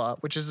offbeats a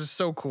lot, which is just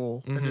so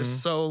cool and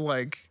just so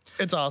like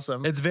it's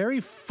awesome. It's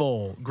very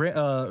full.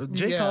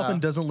 Jake Kaufman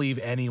doesn't leave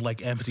any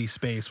like empty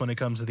space when it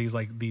comes to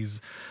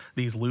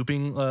these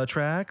looping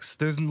tracks.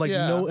 There's like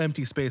no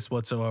empty space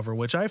whatsoever,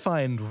 which I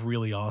find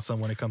really awesome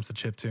when it comes to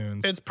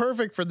chiptunes. It's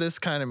perfect for this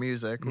kind of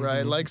music,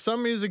 right? Like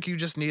some music you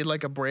just need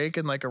like a break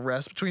and like a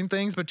rest between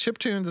things, but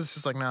chiptunes it's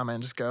just like, nah,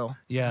 man, just go.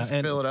 Yeah, just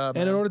and fill it up.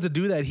 And man. in order to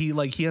do that, he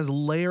has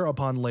layer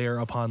upon layer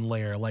upon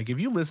layer. Like if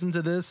you listen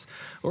to this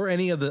or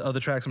any of the other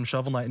tracks from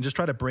Shovel Knight and just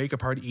try to break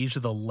apart each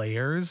of the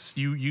layers,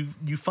 you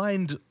find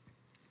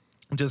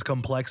just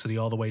complexity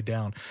all the way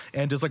down,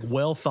 and just like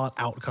well thought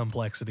out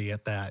complexity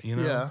at that.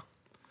 Yeah,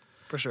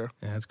 for sure.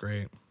 Yeah, that's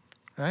great.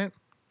 All right.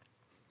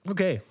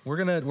 Okay, we're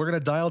gonna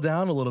dial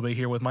down a little bit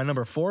here with my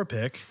number 4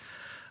 pick.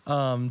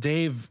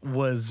 Dave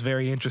was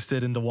very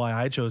interested into why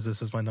I chose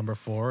this as my number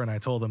 4, and I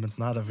told him it's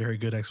not a very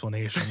good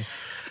explanation.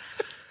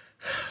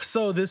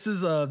 So this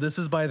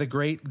is by the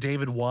great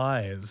David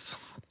Wise,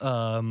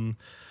 from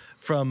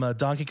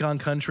Donkey Kong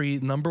Country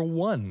number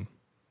 1,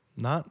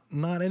 not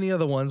any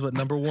other ones, but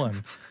number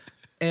 1.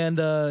 And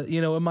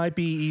it might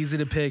be easy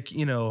to pick,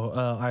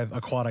 I have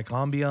Aquatic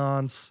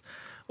Ambiance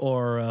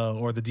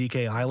or the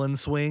DK Island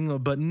Swing,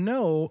 but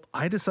no,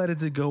 I decided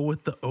to go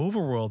with the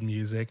overworld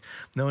music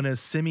known as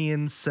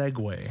Simian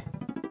Segway.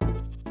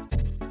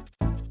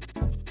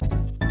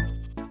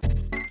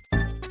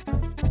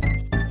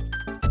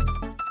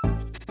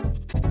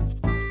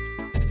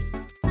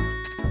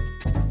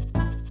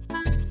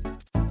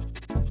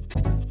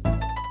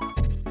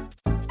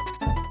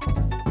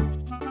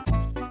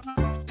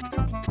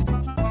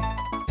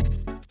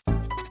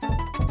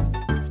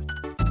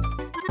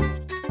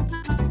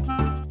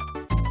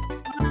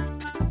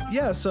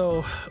 Yeah,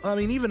 so I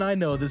mean, even I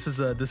know this is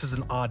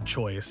an odd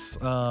choice.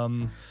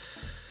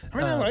 I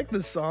mean, I like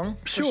this song.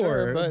 for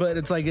Sure, but but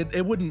it's like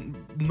it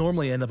wouldn't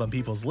normally end up on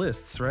people's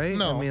lists, right?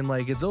 No. I mean,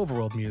 like it's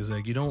overworld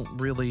music. You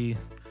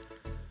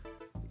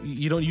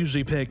don't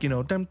usually pick,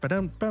 dum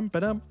ba-dum bum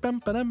ba-dum bum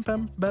ba-dum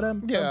bum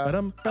ba-dum yeah.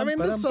 ba-dum I mean,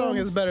 bum this song bum.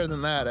 is better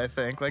than that, I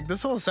think. Like,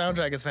 this whole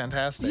soundtrack is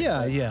fantastic.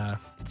 Yeah, yeah.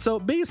 So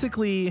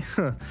basically,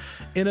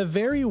 in a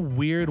very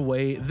weird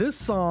way, this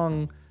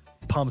song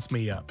pumps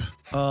me up.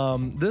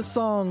 This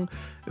song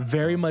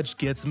very much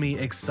gets me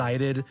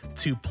excited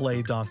to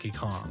play Donkey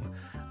Kong.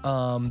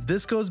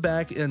 This goes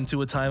back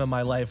into a time of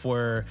my life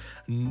where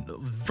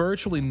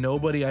virtually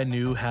nobody I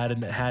knew had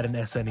an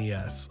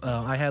SNES.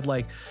 I had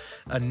like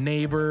a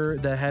neighbor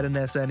that had an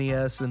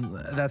SNES, and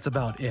that's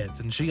about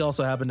it. And she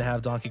also happened to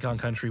have Donkey Kong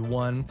Country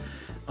 1.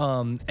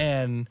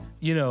 And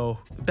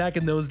back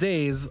in those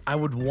days, I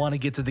would want to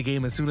get to the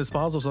game as soon as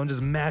possible, so I'm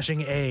just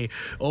mashing A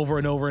over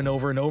and over and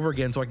over and over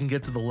again so I can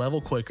get to the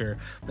level quicker.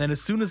 And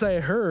as soon as I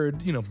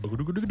heard,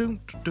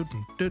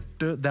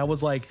 that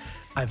was like,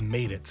 I've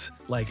made it.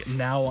 Like,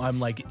 now I'm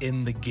like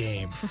in the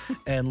game.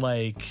 And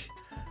like,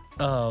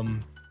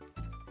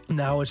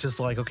 now it's just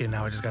like, okay,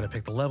 now I just got to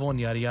pick the level and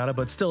yada yada.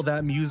 But still,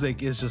 that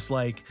music is just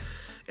like,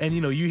 and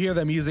you hear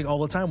that music all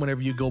the time whenever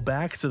you go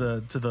back to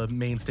the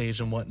main stage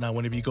and whatnot.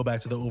 Whenever you go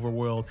back to the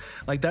overworld,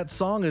 like that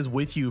song is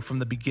with you from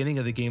the beginning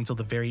of the game till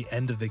the very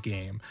end of the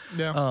game.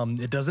 Yeah.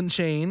 It doesn't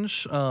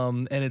change.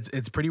 And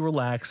it's pretty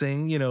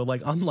relaxing.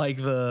 Like unlike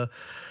the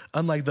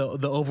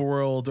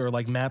overworld or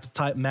like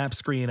map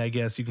screen, I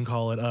guess you can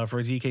call it,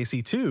 for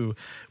DKC 2,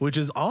 which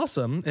is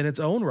awesome in its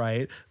own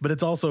right, but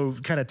it's also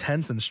kind of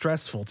tense and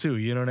stressful too.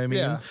 You know what I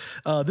mean?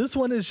 Yeah. This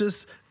one is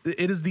just,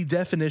 it is the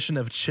definition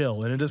of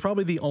chill, and it is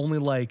probably the only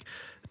like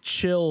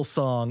chill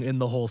song in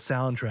the whole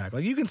soundtrack.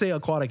 Like, you can say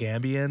Aquatic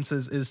Ambience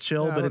is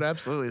chill, I but would it's,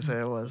 absolutely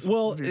say it was.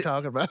 Well, what are you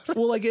talking about?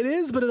 well, like it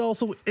is, but it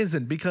also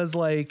isn't, because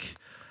like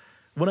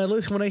when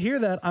I hear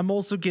that, I'm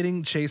also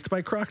getting chased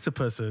by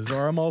croctopuses,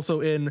 or I'm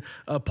also in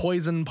a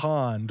poison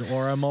pond,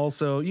 or I'm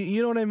also,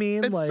 you know what I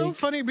mean? It's like, so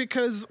funny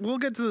because we'll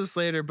get to this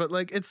later, but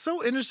like it's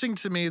so interesting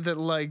to me that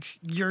like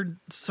you're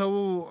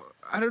so,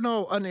 I don't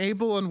know,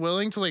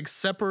 unwilling to like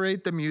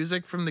separate the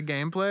music from the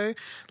gameplay.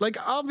 Like,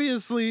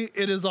 obviously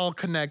it is all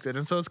connected,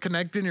 and so it's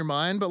connected in your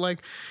mind, but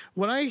like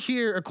when I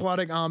hear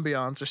Aquatic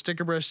Ambiance or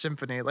Sticker Brush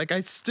Symphony, like I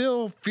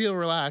still feel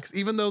relaxed,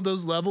 even though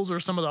those levels are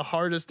some of the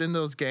hardest in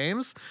those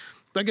games.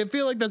 Like, I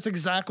feel like that's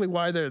exactly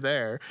why they're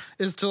there,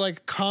 is to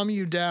like calm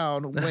you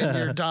down when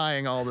you're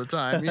dying all the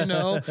time,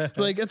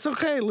 Like, it's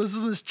okay,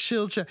 listen to this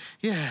chill chat.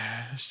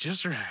 Yeah, it's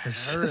just right.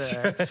 All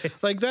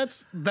right. Like,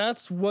 that's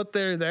what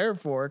they're there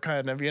for,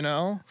 kind of,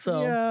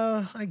 So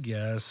yeah, I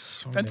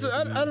guess. and so,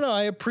 I don't know,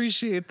 I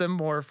appreciate them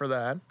more for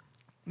that.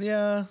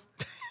 Yeah.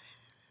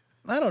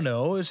 I don't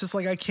know. It's just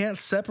like I can't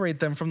separate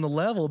them from the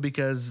level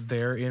because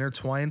they're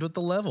intertwined with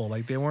the level.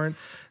 Like, they weren't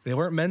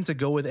meant to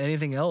go with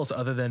anything else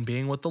other than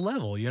being with the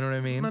level. You know what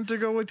I mean? Meant to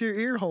go with your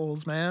ear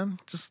holes, man.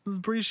 Just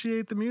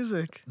appreciate the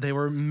music. They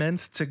were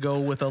meant to go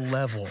with a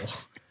level.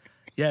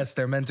 Yes,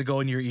 they're meant to go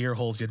in your ear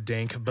holes, you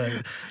dink. But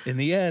in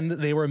the end,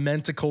 they were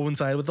meant to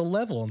coincide with the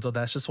level. And so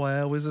that's just why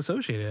I always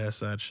associate it as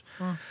such.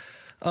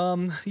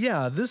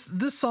 Yeah,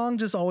 this song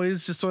just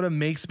always just sort of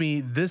makes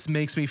me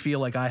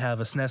feel like I have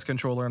a SNES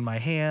controller in my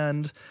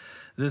hand.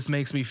 This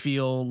makes me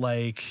feel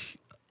like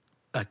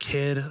a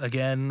kid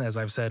again, as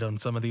I've said on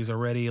some of these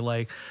already.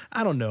 Like,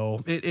 I don't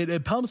know,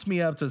 it pumps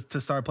me up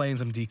to start playing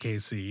some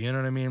DKC. You know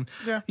what I mean?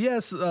 Yeah.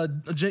 Yes,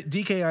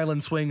 DK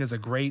Island Swing is a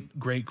great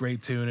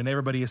tune, and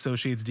everybody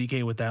associates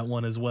DK with that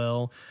one as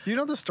well. Do you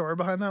know the story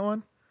behind that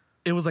one?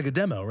 It was like a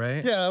demo,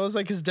 right? Yeah, that was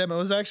like his demo. It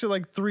was actually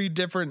like 3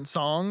 different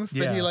songs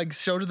that he Yeah. like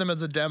showed to them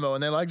as a demo,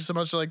 and they liked it so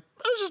much, they're like,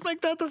 let's just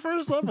make that the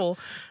first level.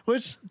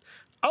 Which,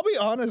 I'll be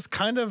honest,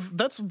 kind of,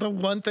 that's the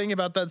one thing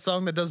about that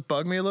song that does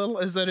bug me a little,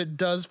 is that it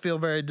does feel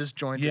very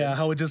disjointed. Yeah,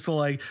 how it just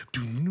like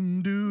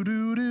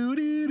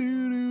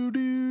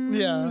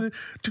Yeah.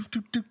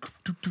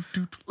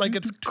 Like,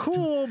 it's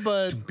cool,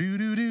 but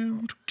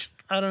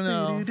I don't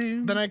know.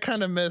 Then I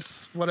kind of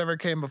miss whatever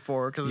came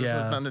before because it just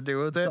has nothing to do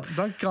with it.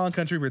 Donkey Kong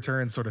Country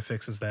Returns sort of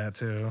fixes that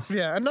too.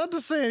 Yeah, and not to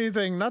say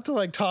anything, not to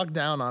like talk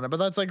down on it, but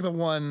that's like the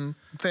one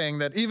thing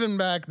that even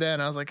back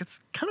then I was like, it's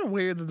kind of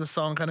weird that the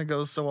song kind of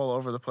goes so all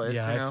over the place.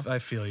 Yeah, I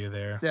feel you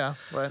there. Yeah,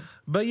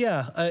 But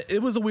yeah,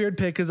 it was a weird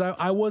pick because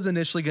I was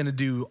initially going to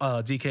do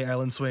DK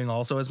Island Swing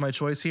also as my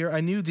choice here.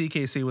 I knew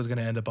DKC was going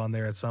to end up on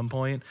there at some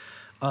point.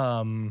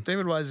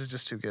 David Wise is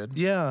just too good.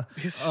 Yeah.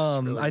 He's just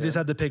really I just good.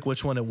 had to pick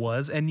which one it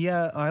was. And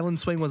yeah, Island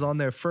Swing was on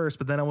there first,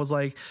 but then I was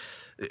like,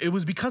 it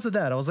was because of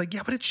that. I was like,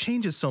 yeah, but it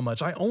changes so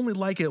much. I only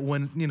like it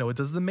when, it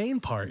does the main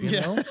part,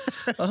 you know?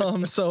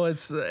 So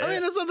it's... I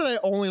mean, it's not that I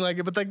only like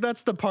it, but like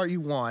that's the part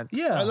you want.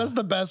 Yeah. Right? That's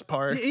the best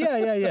part.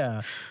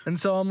 yeah. And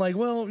so I'm like,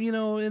 well,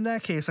 in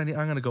that case, I'm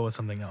going to go with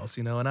something else,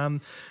 and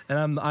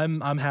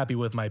I'm happy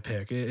with my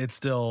pick. It's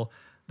still...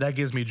 That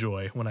gives me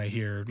joy when I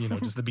hear,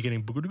 just the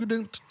beginning,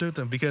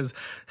 because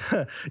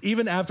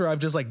even after I've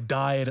just like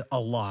died a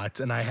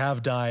lot, and I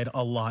have died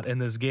a lot in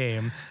this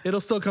game, it'll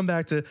still come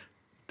back to,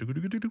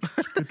 and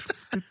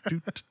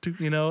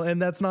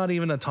that's not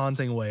even a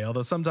taunting way.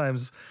 Although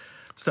sometimes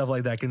stuff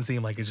like that can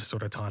seem like it's just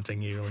sort of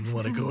taunting you and you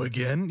want to go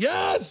again.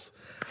 Yes!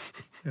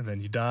 And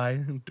then you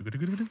die.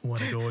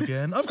 Want to go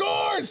again? Of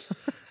course!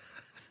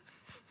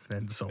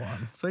 And so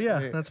on. So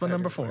yeah, that's my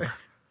number 4.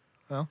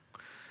 Well,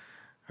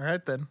 all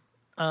right then.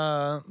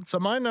 So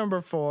my number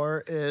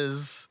 4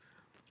 is,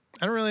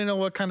 I don't really know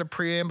what kind of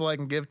preamble I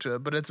can give to it,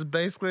 but it's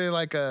basically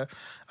like a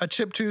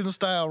chiptune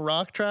style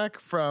rock track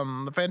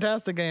from the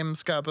fantastic game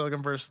Scott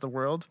Pilgrim vs. the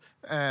World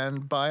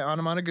and by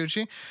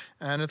Anamanaguchi,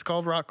 and it's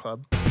called Rock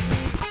Club.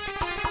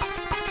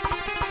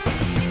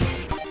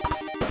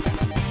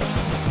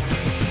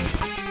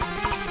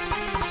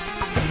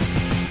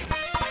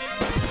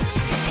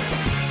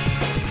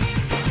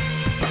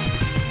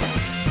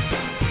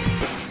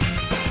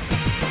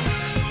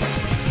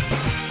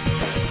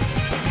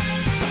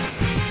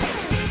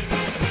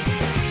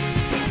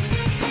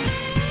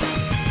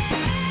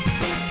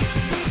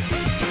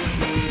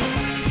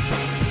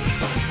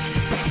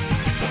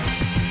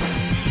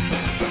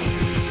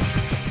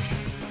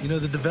 You know,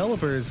 the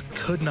developers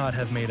could not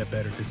have made a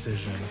better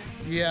decision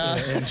Yeah.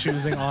 in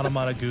choosing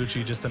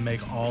Anamanaguchi just to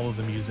make all of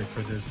the music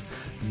for this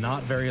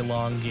not very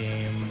long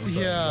game. But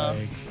Yeah.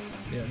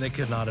 yeah, they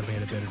could not have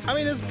made a better decision. I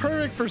mean, it's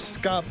perfect for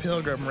Scott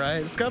Pilgrim,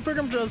 right? Scott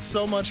Pilgrim does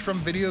so much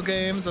from video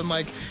games, and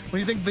like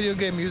when you think video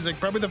game music,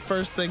 probably the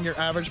first thing your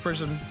average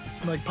person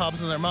like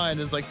pops in their mind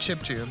is like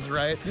chiptunes,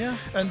 right? Yeah.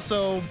 And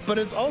so, but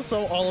it's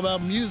also all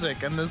about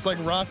music and this like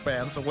rock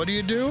band. So what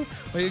do?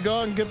 Well, you go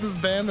out and get this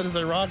band that is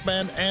a rock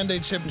band and a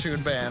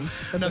chiptune band,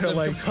 and then They're they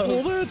like,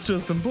 compose. well, that's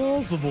just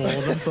impossible.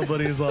 And then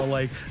somebody's all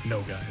like,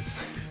 no, guys,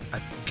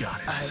 I've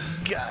got it.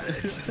 I got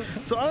it.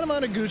 So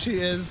Anamanaguchi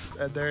is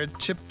they're a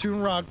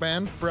chiptune rock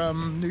band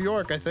from New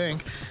York, I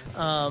think,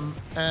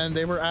 and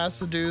they were asked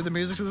to do the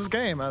music to this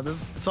game.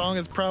 This song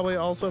is probably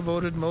also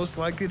voted most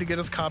likely to get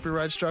us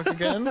copyright struck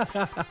again,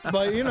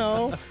 but you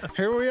know,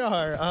 here we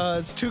are.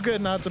 It's too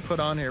good not to put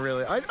on here,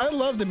 really. I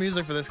love the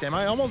music for this game.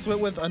 I almost went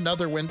with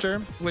Another Winter,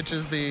 which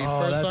is the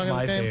first that's song of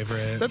my the game.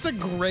 favorite. That's a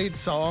great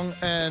song,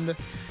 and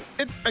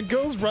it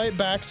goes right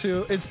back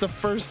to it's the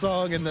first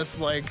song in this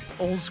like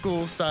old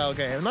school style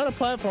game. Not a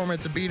platformer,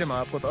 it's a beat 'em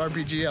up with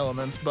RPG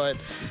elements, but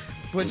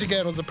which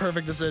again was a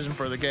perfect decision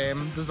for the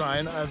game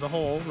design as a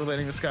whole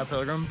relating to Scott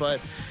Pilgrim. But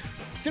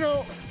you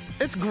know,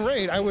 it's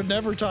great. I would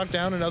never talk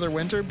down Another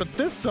Winter, but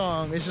this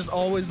song is just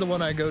always the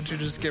one I go to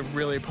just get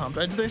really pumped.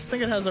 I just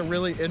think it has a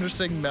really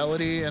interesting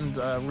melody and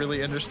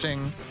really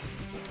interesting,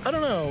 I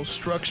don't know,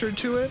 structure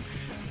to it.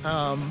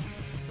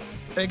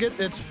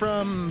 It's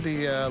from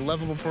the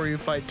level before you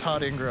fight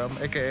Todd Ingram,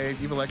 aka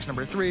Evil X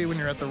number 3, when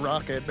you're at the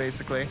Rocket,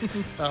 basically,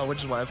 which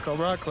is why it's called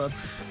Rock Club.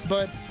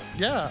 But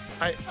yeah,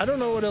 I don't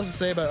know what else to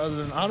say about it other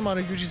than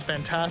Anamanaguchi's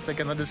fantastic,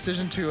 and the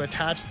decision to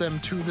attach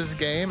them to this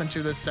game and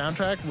to this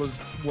soundtrack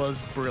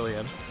was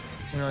brilliant.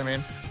 You know what I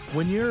mean?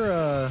 When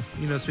you're,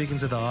 speaking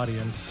to the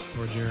audience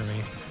or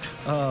Jeremy,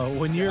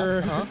 when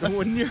you're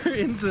when you're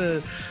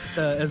into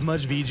as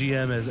much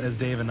VGM as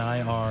Dave and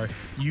I are,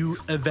 you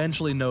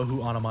eventually know who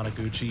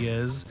Anamanaguchi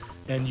is,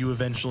 and you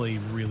eventually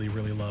really,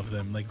 really love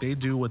them. Like they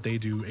do what they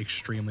do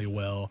extremely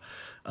well.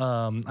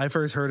 I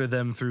first heard of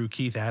them through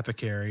Keith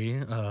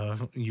Apicary,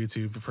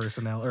 YouTube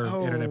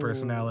internet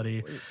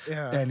personality,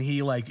 yeah. and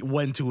he like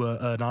went to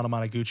an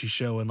Anamanaguchi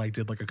show and like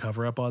did like a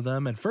cover up on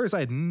them. At first, I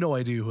had no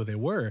idea who they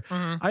were.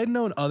 I had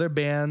known other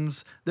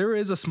bands. There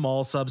is a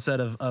small subset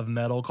of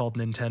metal called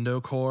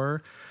Nintendo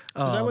Core.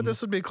 Is that what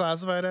this would be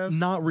classified as?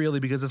 Not really,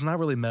 because it's not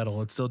really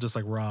metal. It's still just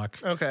like rock.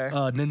 Okay.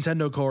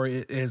 Nintendo Core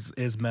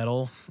is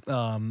metal.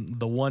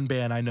 The one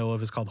band I know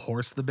of is called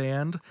Horse the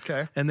Band.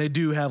 Okay. And they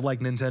do have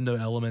like Nintendo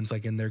elements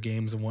like in their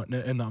games and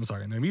in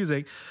their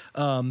music.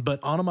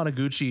 But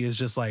Anamanaguchi is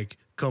just like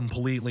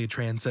completely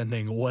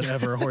transcending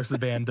whatever Horse the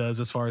Band does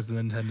as far as the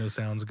Nintendo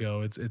sounds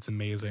go. It's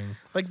amazing.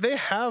 Like they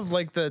have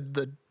like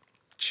the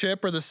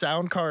chip or the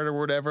sound card or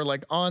whatever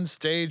like on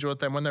stage with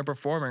them when they're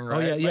performing,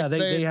 right? Oh yeah,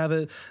 Like,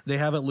 they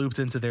have it looped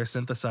into their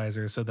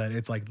synthesizer so that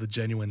it's like the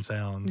genuine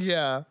sounds.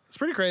 Yeah, it's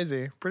pretty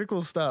crazy, pretty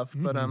cool stuff.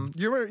 But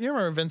you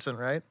remember Vincent,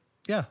 right?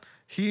 Yeah.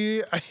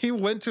 He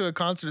went to a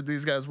concert with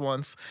these guys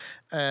once,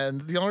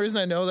 and the only reason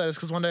I know that is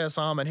because one day I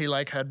saw him and he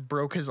like had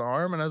broke his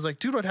arm, and I was like,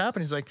 dude, what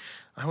happened? He's like,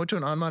 I went to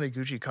an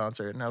Anamanaguchi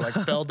concert and I like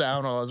fell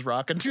down while I was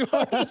rocking too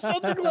hard,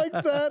 something like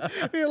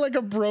that. He had like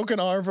a broken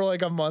arm for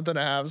like a month and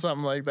a half,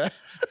 something like that.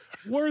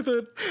 Worth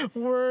it.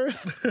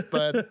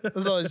 But I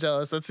was always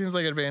jealous. That seems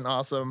like it'd be an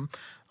awesome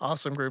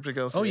group to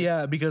go see. Oh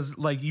yeah, because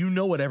like you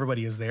know what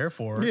everybody is there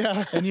for.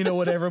 Yeah. And you know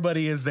what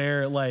everybody is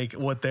there, like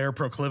what their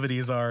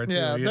proclivities are too.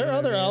 Yeah, you know their what I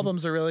other mean?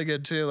 albums are really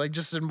good too. Like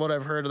just in what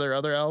I've heard of their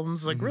other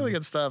albums, like really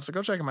good stuff. So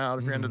go check them out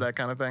if you're into that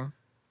kind of thing.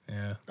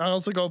 Yeah. And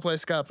also go play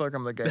Scott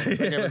Pilgrim the game. The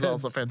game is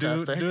also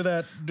fantastic. Do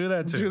that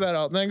too. Do that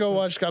all. Then go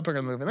watch Scott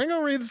Pilgrim the movie. Then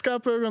go read the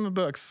Scott Pilgrim the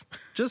books.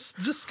 Just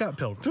Scott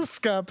Pilgrim. Just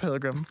Scott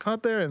Pilgrim. Go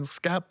out there and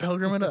Scott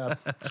Pilgrim it up.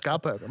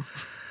 Scott Pilgrim.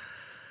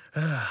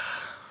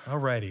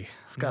 Alrighty.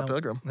 Scott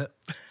Pilgrim.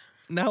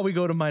 Now we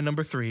go to my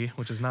number 3,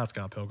 which is not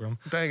Scott Pilgrim.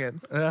 Dang it.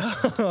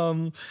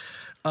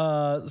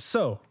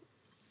 So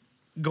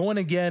going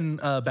again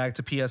back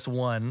to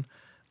PS1,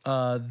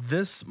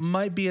 This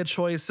might be a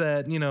choice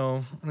that, you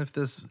know, if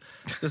this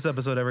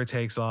episode ever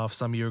takes off,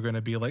 some of you are going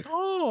to be like,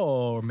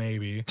 oh, or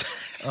maybe.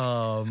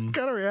 Kind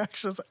of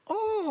reactions.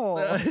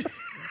 Oh.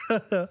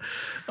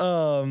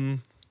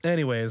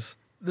 Anyways,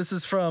 this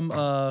is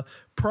from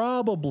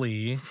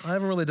probably, I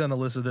haven't really done a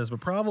list of this, but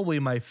probably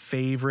my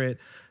favorite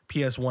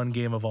PS1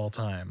 game of all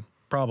time.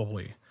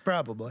 Probably.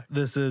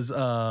 This is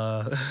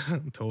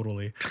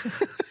totally.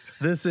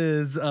 This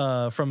is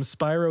from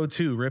Spyro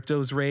 2,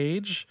 Ripto's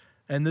Rage,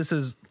 and this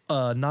is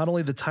not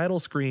only the title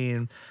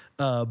screen,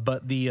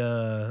 but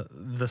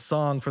the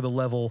song for the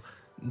level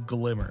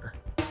Glimmer.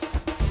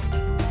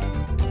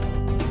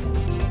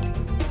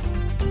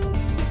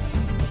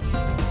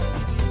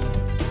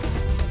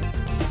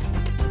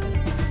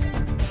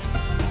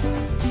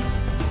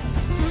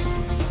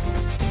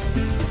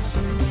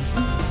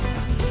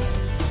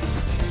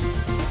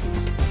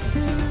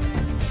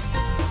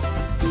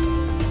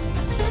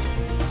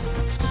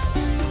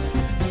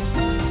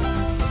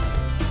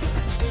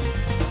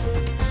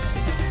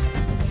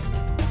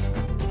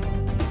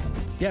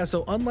 Yeah,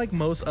 so unlike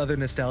most other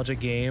nostalgic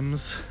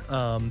games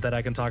that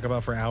I can talk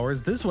about for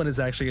hours, this one is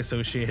actually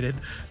associated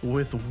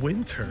with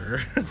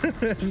winter,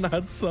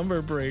 not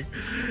summer break,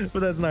 but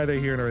that's neither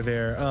here nor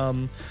there.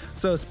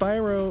 So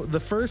Spyro, the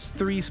first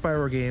 3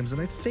 Spyro games,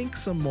 and I think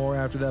some more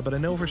after that, but I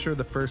know for sure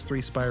the first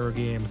 3 Spyro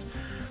games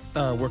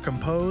were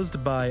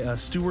composed by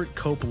Stuart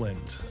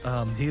Copeland.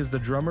 He is the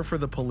drummer for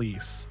The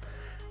Police.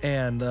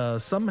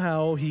 And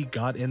somehow he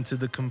got into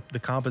the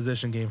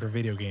composition game for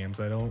video games.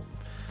 I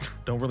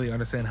don't really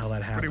understand how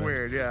that happened. Pretty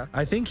weird, yeah.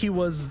 I think he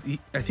was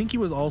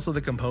also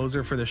the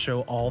composer for the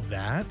show All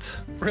That.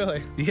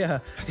 Really? Yeah.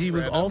 He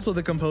was random. also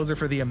the composer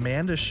for the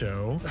Amanda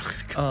Show.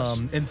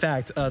 In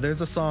fact,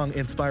 there's a song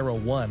in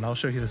Spyro 1, I'll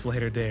show you this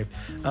later, Dave,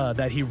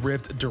 that he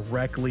ripped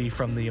directly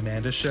from the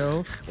Amanda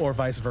Show, or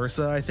vice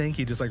versa, I think.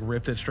 He just like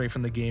ripped it straight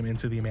from the game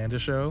into the Amanda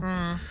Show.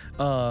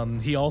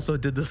 He also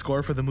did the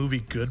score for the movie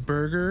Good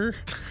Burger.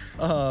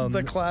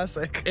 The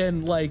classic.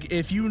 And like,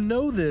 if you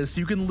know this,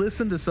 you can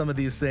listen to some of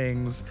these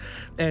things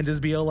and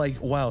just be like,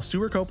 wow,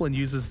 Stuart Copeland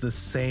uses the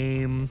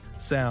same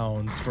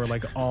sounds for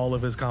like all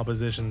of his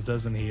compositions,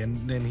 doesn't he?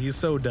 And he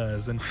so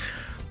does. And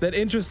that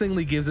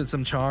interestingly gives it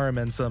some charm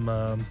and some,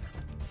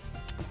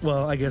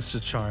 well, I guess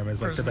just charm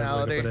is like the best way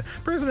to put it.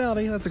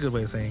 Personality, that's a good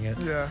way of saying it.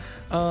 Yeah.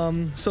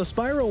 So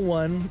Spyro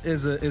 1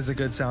 is a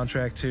good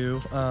soundtrack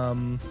too.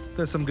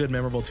 There's some good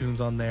memorable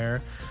tunes on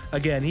there.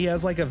 Again, he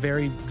has like a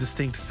very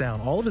distinct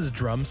sound. All of his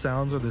drum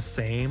sounds are the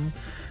same,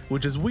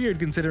 which is weird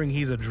considering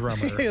he's a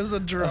drummer. He is a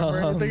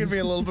drummer. I think it'd be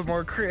a little bit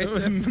more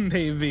creative.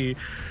 Maybe.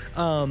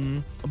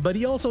 But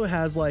he also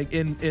has like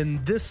in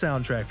this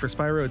soundtrack for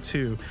Spyro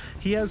 2,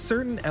 he has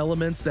certain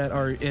elements that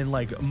are in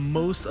like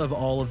most of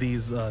all of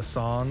these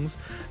songs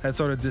that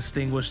sort of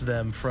distinguish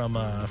them from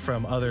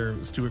other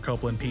Stuart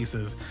Copeland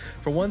pieces.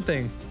 For one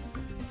thing,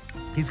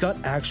 he's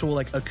got actual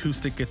like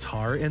acoustic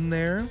guitar in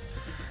there.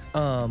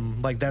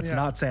 Like that's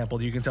not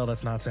sampled. You can tell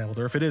that's not sampled,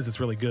 or if it is,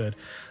 it's really good.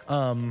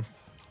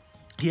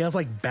 He has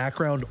like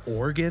background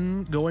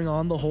organ going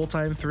on the whole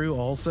time through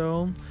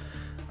also.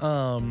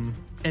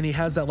 And he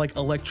has that like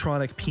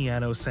electronic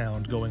piano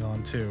sound going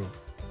on too.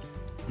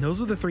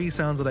 Those are the 3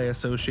 sounds that I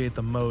associate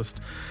the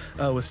most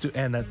with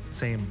and that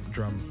same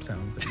drum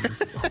sound that he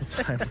uses all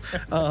the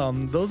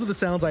time. Those are the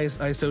sounds I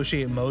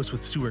associate most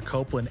with Stuart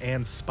Copeland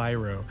and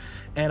Spyro.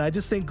 And I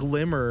just think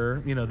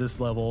Glimmer, you know,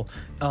 this level,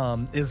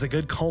 is a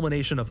good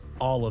culmination of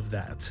all of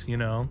that, you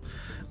know?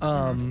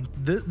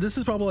 This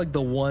is probably like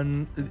the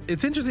one.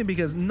 It's interesting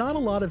because not a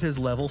lot of his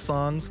level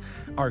songs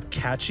are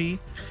catchy.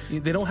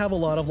 They don't have a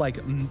lot of like.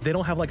 They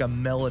don't have like a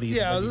melody.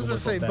 Yeah, I was just gonna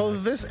say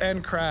both this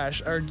and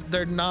Crash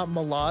they're not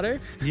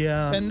melodic.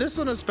 Yeah, and this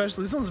one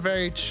especially. This one's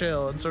very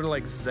chill and sort of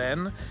like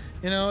zen.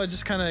 You know, it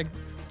just kind of.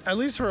 At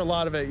least for a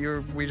lot of it,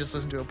 we just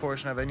listened to a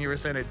portion of it, and you were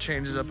saying it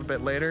changes up a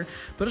bit later,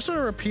 but it sort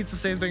of repeats the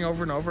same thing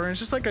over and over, and it's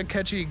just like a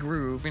catchy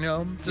groove, you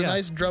know. It's a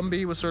nice drum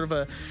beat with sort of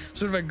a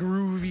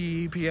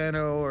groovy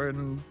piano or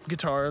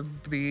guitar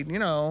beat, you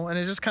know, and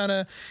it just kind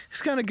of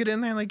get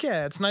in there and like,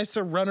 yeah, it's nice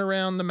to run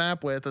around the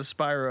map with a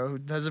Spyro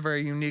who has a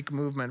very unique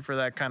movement for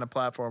that kind of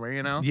platformer,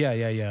 you know.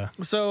 Yeah.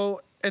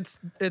 So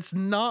it's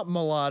not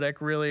melodic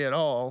really at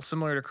all,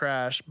 similar to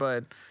Crash,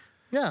 but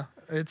yeah.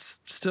 It's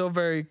still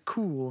very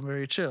cool,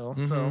 very chill.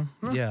 Mm-hmm. So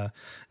yeah,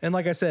 and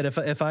like I said,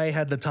 if I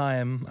had the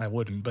time, I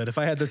wouldn't. But if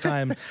I had the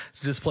time to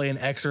just play an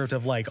excerpt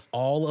of like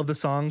all of the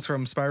songs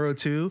from Spyro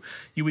 2,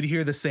 you would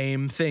hear the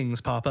same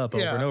things pop up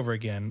over and over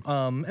again.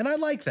 And I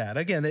like that.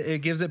 Again,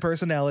 it gives it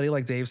personality,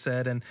 like Dave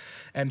said,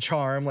 and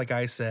charm, like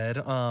I said.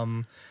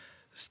 And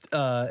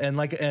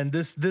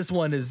this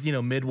one is, you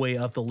know, midway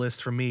up the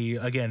list for me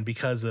again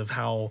because of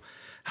how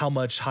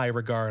much high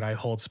regard I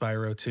hold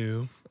Spyro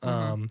 2.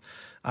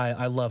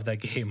 I love that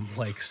game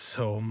like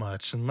so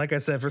much. And like I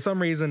said, for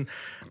some reason,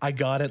 I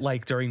got it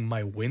like during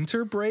my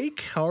winter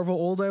break, however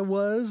old I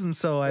was. And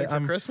so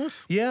I'm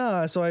Christmas?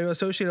 Yeah. So I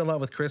associate a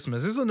lot with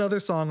Christmas. There's another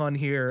song on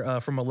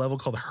here from a level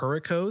called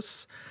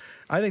Hurricos.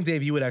 I think,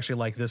 Dave, you would actually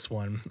like this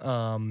one.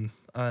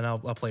 And I'll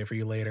play it for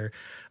you later.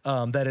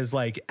 That is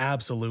like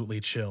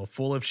absolutely chill,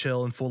 full of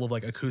chill and full of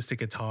like acoustic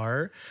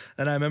guitar.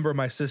 And I remember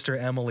my sister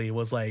Emily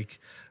was like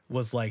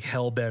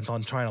hell bent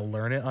on trying to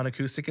learn it on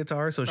acoustic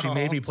guitar. So she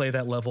made me play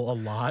that level a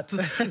lot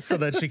so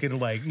that she could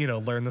like,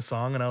 learn the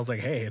song. And I was like,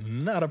 hey,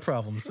 not a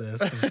problem,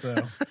 sis. And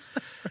so,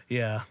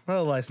 yeah.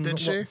 Well, Did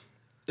she?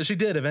 She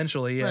did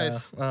eventually, yeah.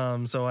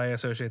 Nice. So I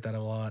associate that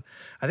a lot.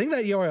 I think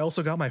that year I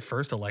also got my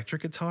first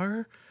electric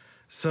guitar.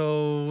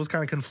 So was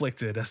kind of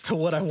conflicted as to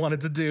what I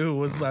wanted to do,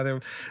 was either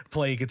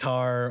play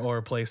guitar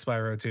or play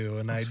Spyro 2.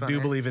 And That's I funny.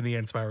 do believe in the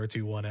end Spyro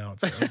 2 won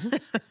out. So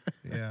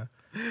yeah.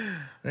 Yeah,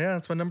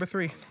 that's my number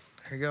 3. There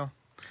you go.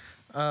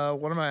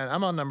 What am I on?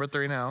 I'm on number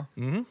 3 now.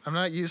 Mm-hmm.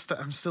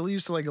 I'm still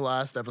used to like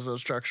last episode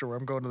structure where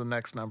I'm going to the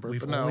next number. We've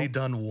but no. only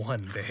done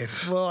one,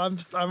 Dave. Well,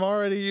 I'm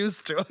already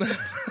used to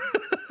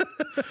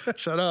it.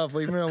 Shut up.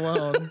 Leave me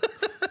alone.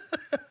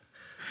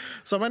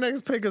 So my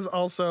next pick is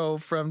also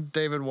from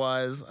David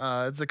Wise.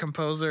 It's a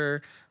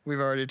composer we've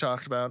already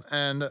talked about.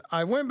 And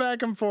I went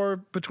back and forth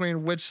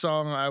between which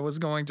song I was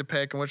going to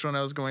pick and which one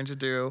I was going to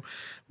do.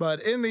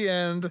 But in the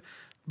end,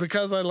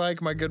 because I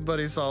like my good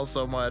buddy Saul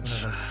so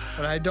much,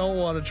 and I don't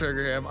want to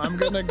trigger him, I'm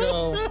gonna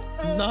go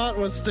not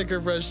with Sticker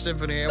Brush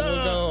Symphony, and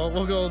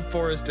we'll go with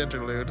Forest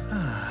Interlude.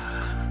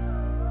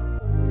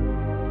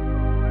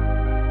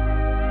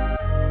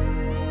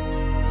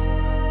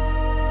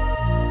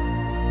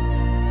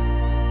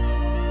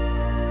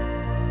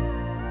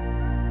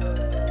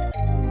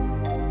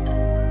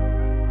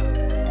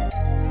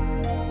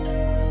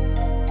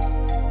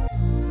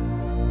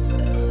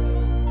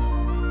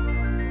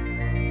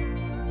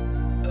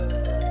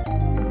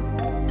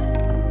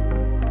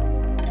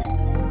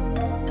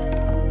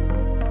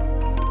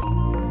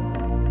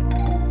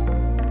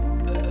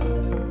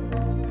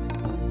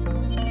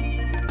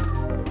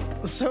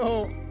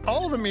 So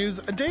all the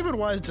music, David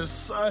Wise does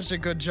such a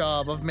good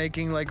job of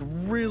making like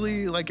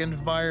really like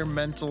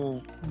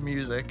environmental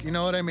music. You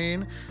know what I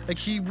mean? Like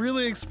he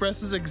really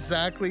expresses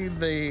exactly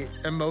the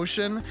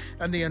emotion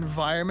and the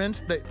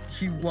environment that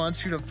he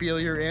wants you to feel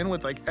you're in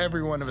with like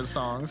every one of his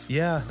songs.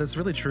 Yeah, that's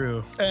really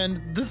true. And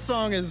this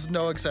song is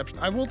no exception.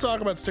 I will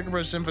talk about Sticker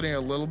Brush Symphony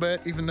a little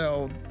bit, even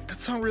though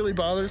that song really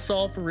bothers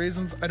Saul for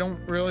reasons I don't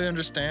really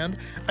understand.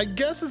 I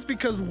guess it's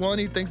because, one,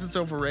 he thinks it's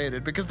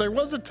overrated, because there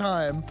was a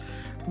time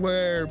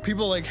where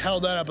people like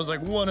held that up as like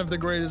one of the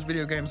greatest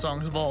video game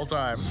songs of all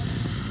time.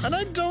 And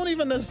I don't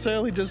even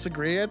necessarily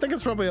disagree. I think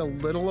it's probably a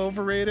little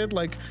overrated.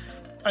 Like,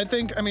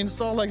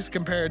 Saul likes to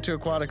compare it to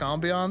Aquatic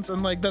Ambiance,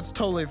 and like that's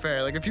totally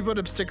fair. Like if you put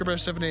up Sticker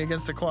Brush Symphony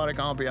against Aquatic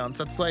Ambiance,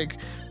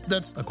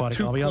 that's Aquatic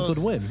too Ambiance close.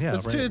 would win. Yeah,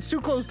 it's right. It's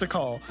too close to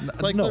call.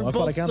 Like no, they're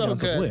both Aquatic so Ambiance would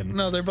good. win.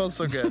 No, they're both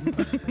so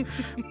good.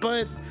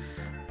 But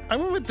I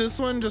went with this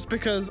one just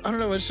because, I don't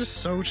know, it's just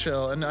so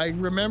chill, and I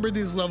remember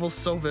these levels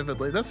so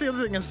vividly. That's the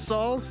other thing, is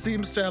Saul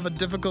seems to have a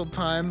difficult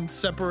time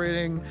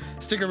separating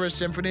Sticker Brush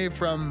Symphony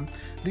from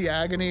the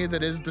agony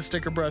that is the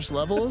Sticker Brush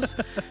levels.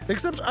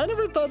 Except I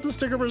never thought the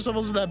Sticker Brush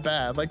levels were that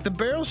bad. Like, the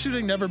barrel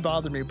shooting never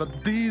bothered me,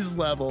 but these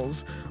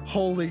levels,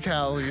 holy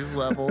cow, these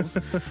levels.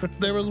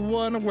 There was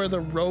one where the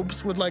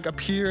ropes would, like,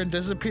 appear and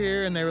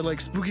disappear, and they were, like,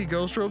 spooky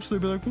ghost ropes.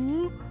 They'd be like,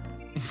 ooh.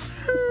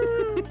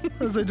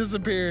 As they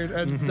disappeared,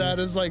 and that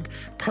is like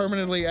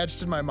permanently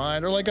etched in my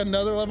mind. Or like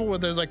another level where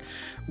there's like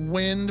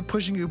wind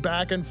pushing you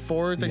back and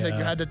forth, and like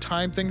you had to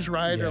time things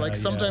right, or like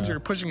sometimes you're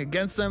pushing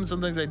against them,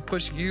 sometimes they'd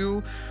push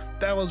you.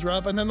 That was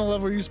rough. And then the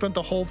level where you spent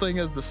the whole thing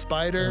as the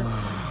spider,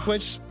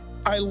 which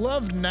I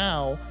loved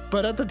now,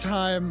 but at the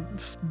time,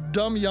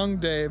 dumb young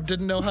Dave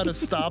didn't know how to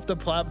stop the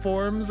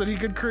platforms that he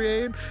could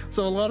create.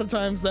 So a lot of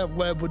times that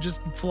web would just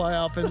fly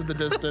off into the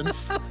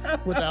distance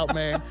without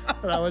me.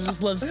 And I was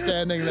just left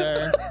standing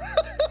there.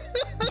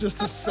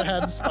 Just a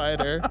sad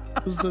spider.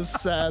 Just a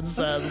sad,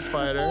 sad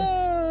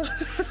spider.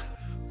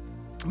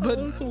 But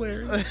That's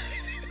hilarious.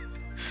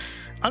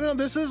 I don't know,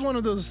 this is one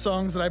of those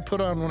songs that I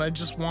put on when I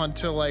just want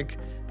to like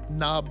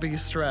not be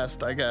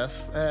stressed, I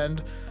guess.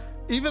 And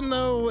even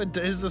though it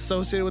is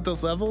associated with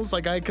those levels,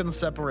 like I can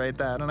separate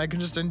that and I can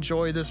just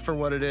enjoy this for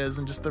what it is,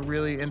 and just the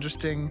really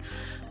interesting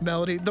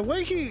melody. The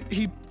way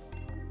he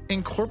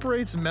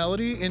incorporates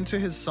melody into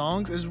his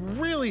songs is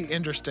really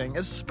interesting,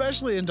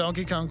 especially in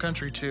Donkey Kong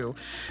Country 2,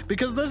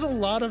 because there's a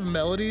lot of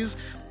melodies.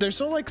 They're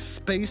so like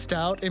spaced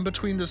out in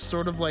between this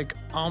sort of like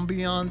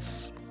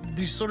ambiance,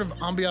 these sort of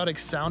ambiotic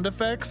sound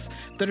effects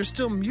that are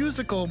still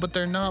musical, but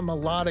they're not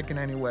melodic in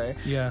any way.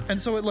 Yeah.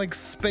 And so it like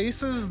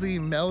spaces the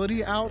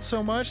melody out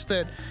so much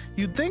that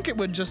you'd think it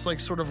would just like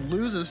sort of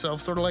lose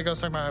itself, sort of like I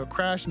was talking about how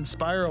Crash and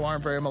Spyro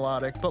aren't very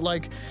melodic, but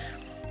like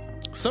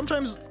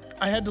sometimes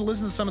I had to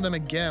listen to some of them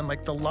again,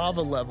 like the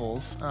lava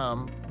levels,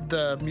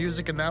 the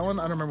music in that one.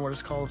 I don't remember what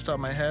it's called off the top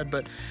of my head,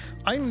 but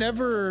I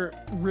never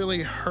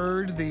really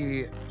heard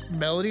the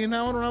melody in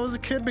that one when I was a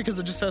kid, because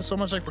it just has so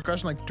much like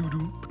percussion, like doo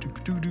doo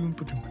doo doo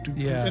doo.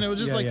 Yeah. And it was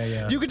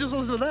just you could just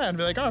listen to that and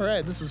be like, all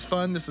right, this is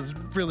fun, this is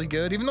really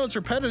good. Even though it's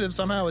repetitive,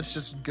 somehow it's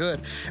just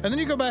good. And then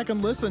you go back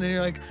and listen and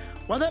you're like,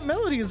 wow, that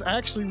melody is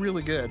actually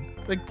really good.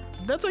 Like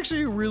that's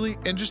actually a really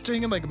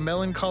interesting and like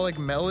melancholic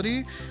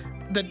melody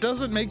that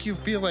doesn't make you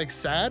feel like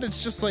sad.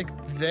 It's just like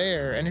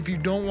there, and if you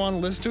don't want to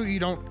listen to it, you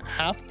don't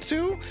have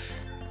to.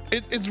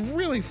 It's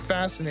really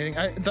fascinating.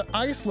 The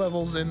ice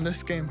levels in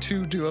this game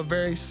too do a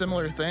very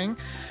similar thing.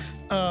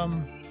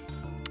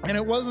 And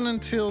it wasn't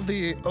until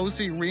the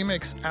OC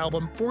Remix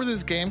album for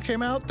this game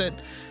came out that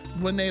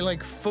when they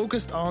like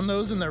focused on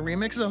those in their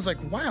remixes, I was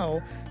like,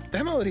 wow,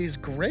 that melody is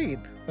great.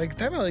 Like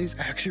that melody is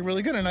actually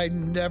really good. And I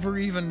never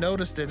even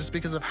noticed it just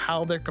because of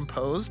how they're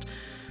composed.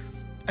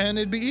 And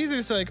it'd be easy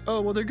to say like, oh,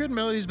 well, they're good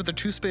melodies, but they're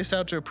too spaced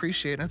out to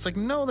appreciate. And it's like,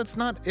 no, that's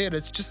not it.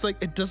 It's just like,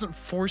 it doesn't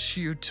force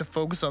you to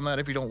focus on that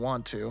if you don't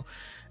want to.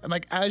 And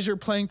like, as you're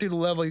playing through the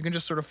level, you can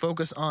just sort of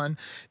focus on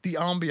the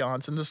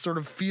ambiance and the sort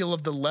of feel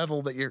of the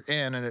level that you're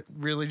in. And it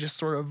really just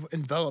sort of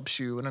envelops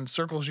you and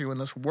encircles you in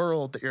this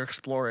world that you're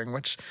exploring,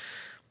 which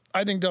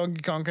I think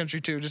Donkey Kong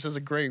Country 2 just does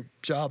a great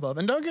job of.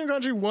 And Donkey Kong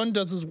Country 1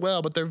 does as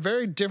well, but they're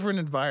very different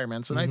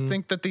environments. And I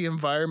think that the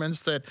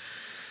environments that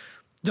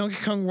Donkey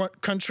Kong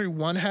Country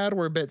 1 had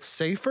were a bit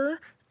safer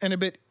and a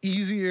bit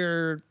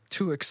easier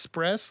to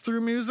express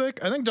through music.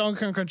 I think Donkey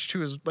Kong Country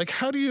 2 is like,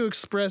 how do you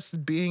express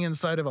being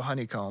inside of a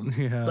honeycomb?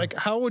 Yeah. Like,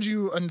 how would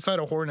you inside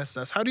a hornet's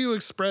nest? How do you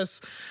express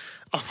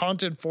a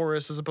haunted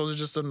forest as opposed to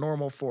just a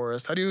normal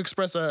forest? How do you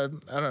express I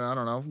don't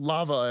know,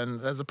 lava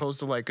and as opposed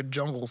to like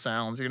jungle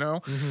sounds, you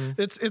know?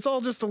 It's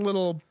all just a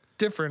little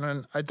different,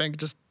 and I think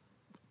just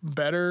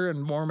better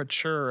and more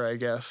mature, I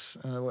guess,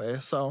 in a way.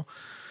 So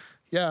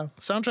yeah,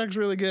 soundtrack's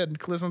really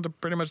good. Listen to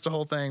pretty much the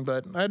whole thing,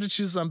 but I had to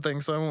choose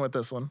something, so I went with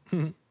this one.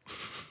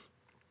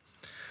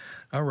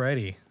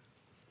 Alrighty.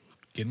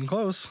 Getting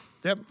close.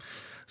 Yep.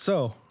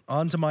 So,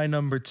 on to my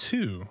number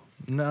 2.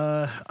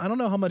 I don't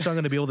know how much I'm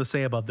going to be able to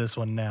say about this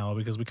one now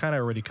because we kind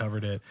of already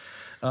covered it.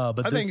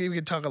 But I think you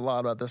could talk a lot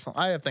about this song.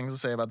 I have things to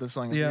say about this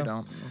song if you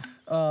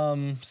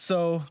don't.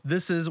 So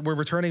we're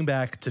returning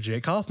back to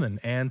Jake Kaufman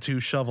and to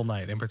Shovel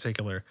Knight in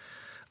particular.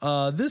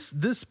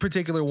 This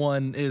particular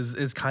one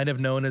is kind of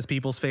known as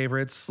people's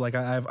favorites. Like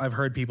I've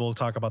heard people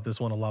talk about this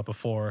one a lot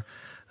before,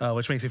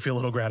 which makes me feel a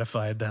little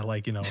gratified that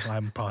like, you know,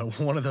 I'm probably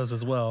one of those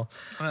as well.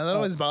 That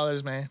always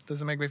bothers me.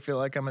 Doesn't make me feel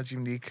like I'm as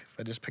unique if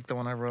I just pick the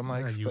one everyone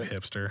likes. You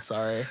hipster.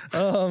 Sorry.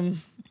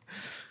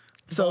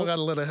 So I got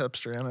a little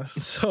hipster in us.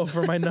 So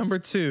for my number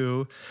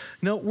 2,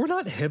 no, we're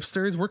not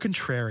hipsters. We're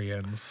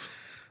contrarians.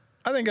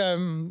 I think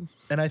And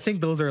I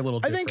think those are a little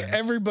different. I think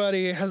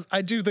everybody has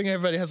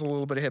a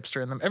little bit of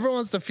hipster in them. Everyone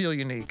wants to feel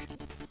unique.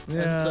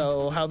 Yeah. And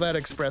so how that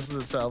expresses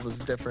itself is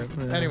different.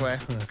 Anyway.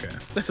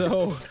 Okay.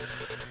 So,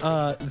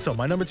 so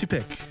my number 2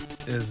 pick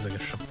is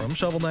from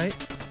Shovel Knight,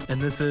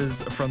 and this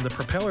is from the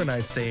Propeller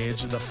Knight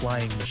stage, The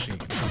Flying Machine.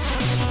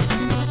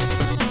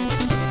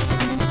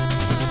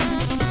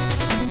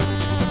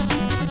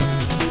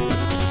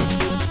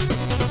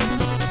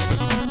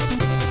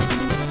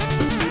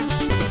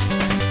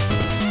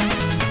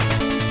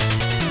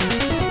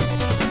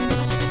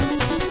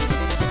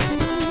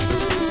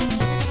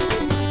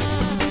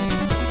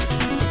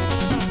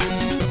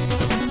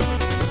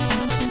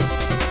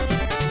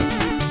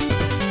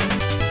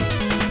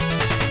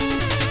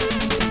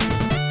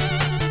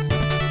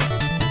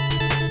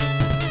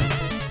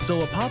 So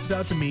what pops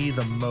out to me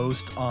the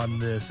most on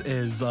this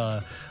is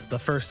the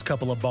first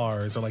couple of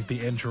bars, or like the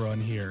intro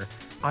in here.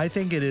 I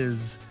think it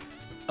is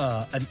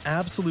an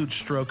absolute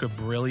stroke of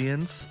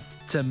brilliance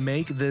to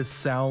make this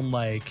sound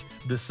like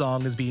the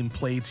song is being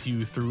played to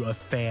you through a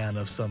fan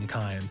of some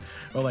kind,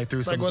 or like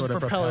through some with sort of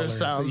propeller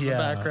sounds in the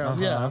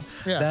background. Yeah.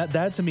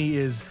 That to me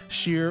is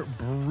sheer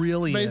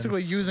brilliance.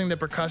 Basically using the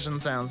percussion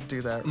sounds to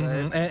do that,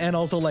 right? And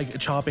also like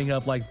chopping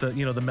up like the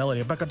the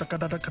melody.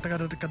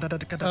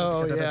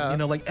 Oh, yeah. You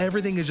know, like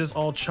everything is just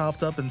all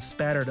chopped up and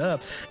spattered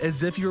up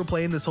as if you were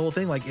playing this whole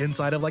thing like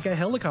inside of like a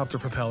helicopter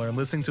propeller and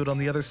listening to it on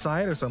the other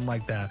side or something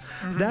like that.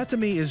 That to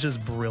me is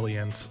just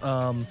brilliance.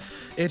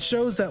 It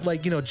shows that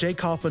like, Jake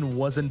Kaufman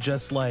wasn't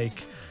just like,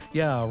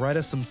 yeah, write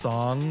us some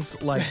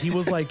songs. Like he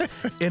was like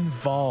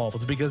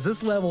involved, because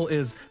this level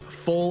is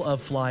full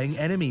of flying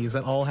enemies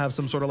that all have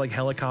some sort of like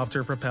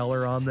helicopter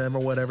propeller on them or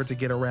whatever to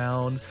get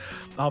around.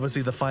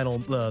 Obviously the final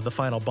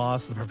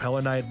boss, the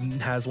Propeller Knight,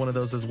 has one of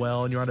those as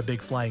well, and you're on a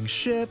big flying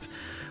ship.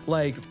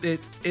 Like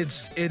it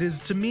is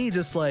to me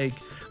just like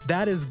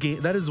that is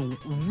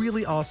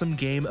really awesome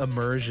game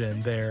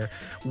immersion there,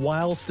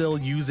 while still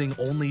using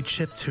only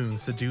chip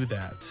tunes to do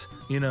that.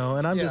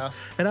 And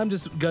I'm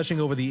just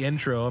gushing over the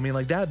intro. I mean,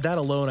 like that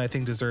alone I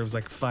think deserves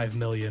like 5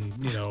 million,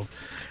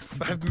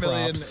 5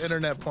 million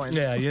internet points.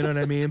 Yeah, you know what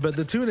I mean? But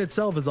the tune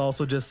itself is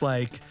also just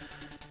like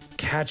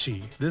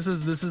catchy. This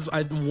is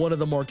one of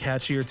the more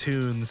catchier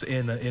tunes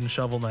in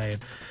Shovel Knight,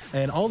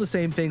 and all the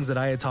same things that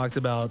I had talked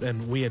about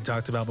and we had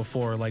talked about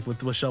before, like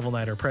with Shovel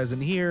Knight, are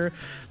present here.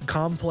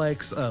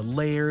 Complex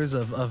layers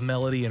of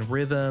melody and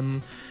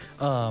rhythm.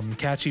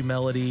 catchy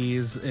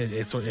melodies.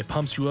 It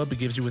pumps you up. It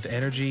gives you with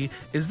energy.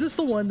 Is this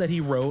the one that he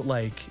wrote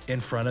like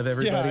in front of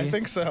everybody? Yeah, I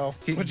think so.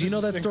 Do you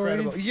know that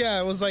story?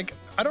 Yeah, it was like,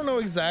 I don't know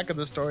exactly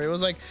the story. It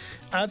was like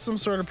at some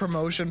sort of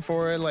promotion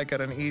for it, like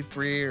at an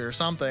E3 or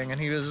something, and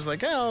he was just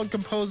like, yeah, I'll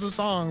compose a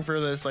song for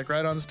this, like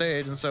right on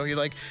stage. And so he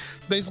like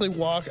basically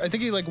walked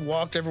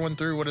everyone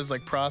through what his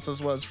like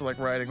process was for like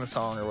writing the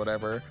song or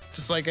whatever.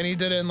 Just like, and he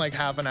did it in like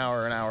half an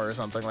hour or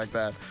something like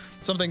that.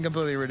 Something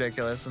completely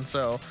ridiculous. And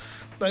so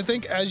I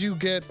think as you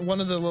get, one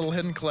of the little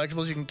hidden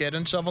collectibles you can get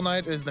in Shovel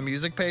Knight is the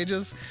music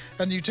pages,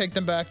 and you take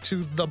them back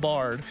to the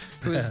Bard,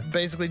 who is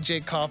basically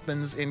Jake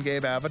Kaufman's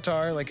in-game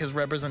avatar, like his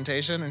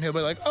representation, and he'll be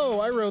like, oh,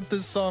 I wrote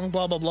this song,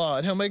 blah, blah, blah,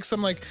 and he'll make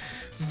some like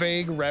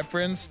vague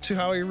reference to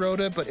how he wrote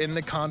it, but in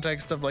the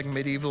context of like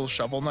medieval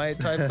Shovel Knight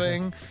type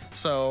thing.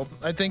 So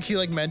I think he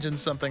like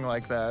mentions something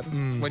like that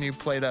when you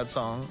play that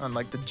song on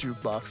like the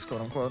jukebox,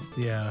 quote unquote.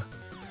 Yeah.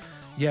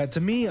 Yeah,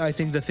 to me, I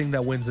think the thing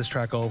that wins this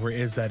track over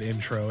is that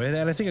intro.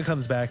 And I think it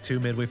comes back to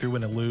midway through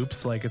when it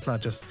loops. Like, it's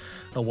not just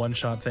a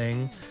one-shot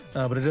thing,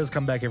 but it does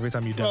come back every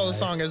time you die. Well, the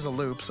song is a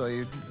loop, so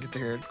you get to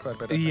hear it quite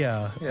a bit.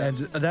 Yeah, and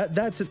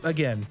that's,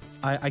 again,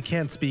 I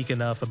can't speak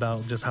enough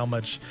about just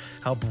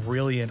how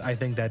brilliant I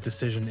think that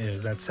decision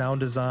is. That sound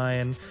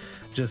design,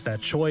 just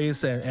that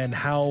choice, and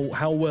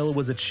how well it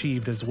was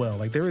achieved as well.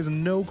 Like, there is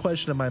no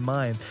question in my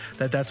mind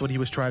that that's what he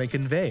was trying to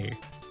convey.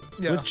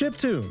 Yeah. With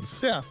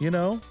chiptunes. Yeah. You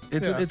know?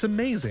 It's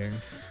amazing.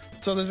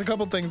 So there's a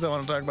couple things I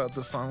want to talk about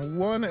this song.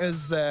 One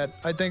is that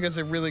I think it's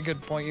a really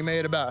good point you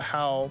made about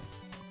how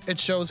it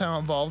shows how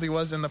involved he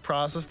was in the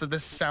process, that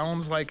this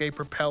sounds like a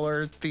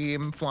propeller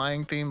theme,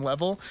 flying theme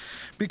level.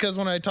 Because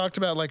when I talked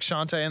about like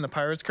Shantae and the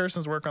Pirate's Curse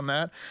and his work on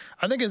that,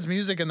 I think his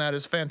music in that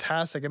is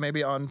fantastic and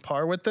maybe on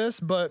par with this.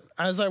 But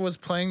as I was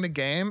playing the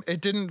game,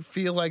 it didn't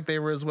feel like they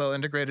were as well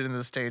integrated in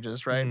the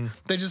stages, right?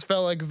 They just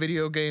felt like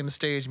video game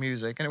stage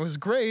music. And it was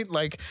great.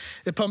 Like,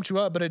 it pumped you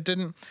up, but it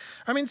didn't.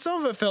 I mean,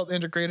 some of it felt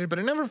integrated, but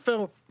it never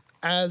felt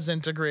as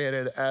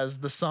integrated as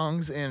the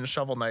songs in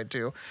Shovel Knight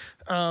do.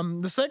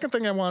 The second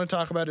thing I want to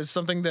talk about is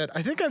something that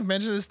I think I've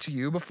mentioned this to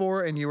you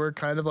before, and you were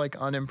kind of like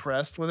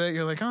unimpressed with it.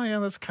 You're like, oh yeah,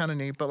 that's kind of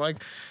neat. But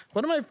like,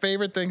 one of my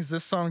favorite things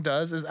this song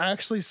does is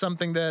actually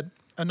something that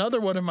another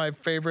one of my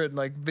favorite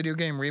like video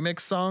game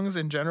remix songs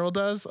in general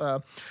does.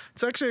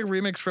 It's actually a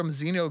remix from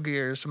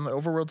Xenogears, from the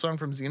Overworld song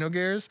from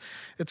Xenogears.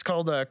 It's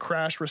called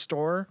Crash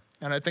Restore.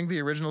 And I think the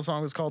original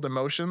song was called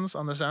Emotions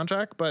on the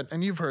soundtrack.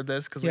 And you've heard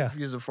this because we've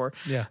used it before.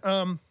 Yeah.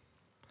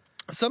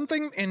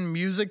 Something in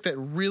music that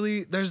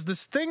really, there's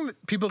this thing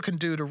that people can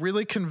do to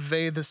really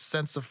convey this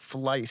sense of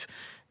flight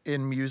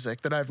in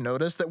music that I've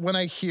noticed, that when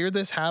I hear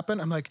this happen,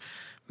 I'm like,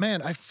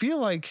 man, I feel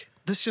like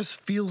this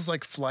just feels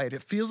like flight.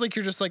 It feels like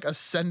you're just like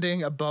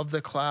ascending above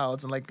the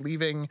clouds and like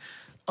leaving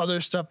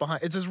other stuff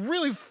behind. It's this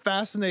really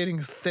fascinating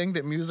thing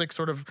that music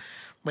sort of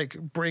like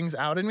brings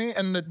out in me.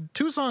 And the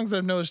two songs that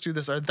I've noticed do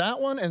this are that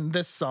one and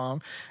this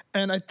song.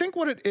 And I think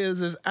what it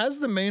is as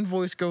the main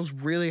voice goes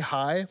really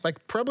high,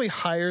 like probably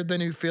higher than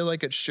you feel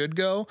like it should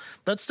go.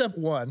 That's step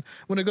one.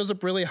 When it goes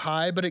up really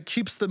high, but it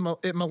keeps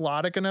it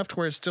melodic enough to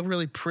where it's still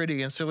really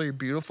pretty and still really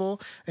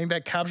beautiful. I think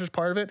that captures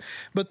part of it.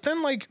 But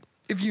then like,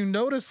 if you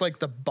notice like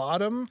the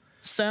bottom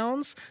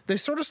sounds, they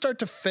sort of start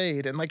to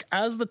fade. And like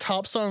as the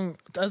top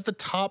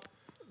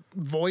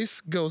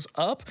voice goes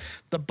up,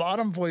 the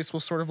bottom voice will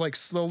sort of like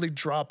slowly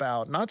drop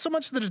out. Not so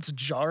much that it's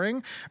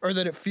jarring or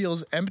that it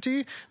feels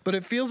empty, but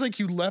it feels like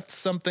you left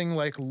something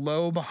like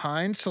low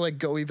behind to like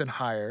go even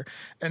higher.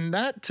 And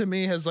that to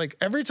me has like,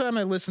 every time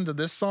I listen to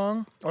this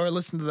song or I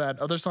listen to that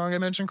other song I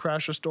mentioned,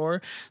 Crash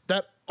Restore,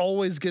 that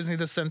always gives me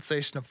the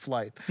sensation of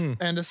flight.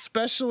 And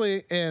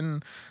especially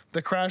in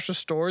the Crash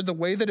Restored, the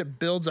way that it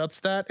builds up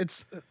to that,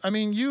 it's, I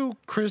mean, you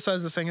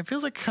criticized it saying it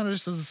feels like kind of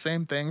just does the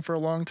same thing for a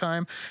long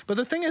time. But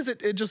the thing is,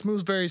 it just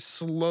moves very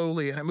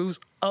slowly and it moves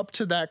up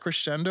to that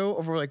crescendo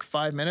over like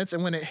 5 minutes.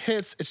 And when it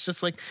hits, it's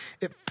just like,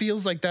 it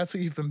feels like that's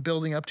what you've been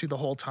building up to the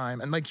whole time.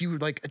 And like you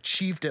like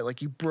achieved it,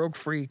 like you broke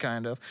free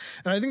kind of.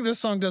 And I think this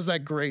song does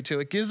that great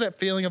too. It gives that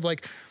feeling of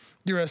like,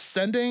 you're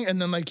ascending and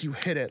then like you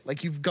hit it,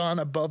 like you've gone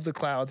above the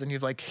clouds and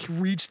you've like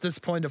reached this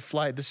point of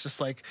flight that's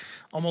just like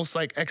almost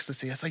like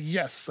ecstasy. It's like,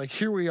 yes, like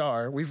here we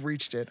are, we've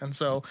reached it. And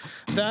so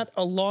that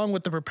along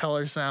with the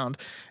propeller sound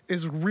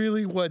is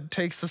really what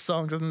takes the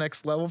song to the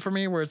next level for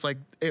me, where it's like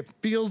it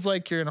feels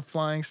like you're in a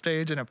flying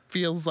stage and it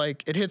feels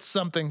like it hits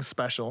something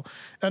special.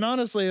 And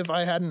honestly, if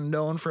I hadn't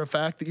known for a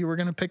fact that you were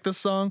going to pick this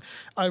song,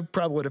 I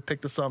probably would have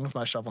picked the song as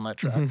my Shovel Knight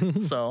track.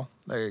 So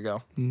there you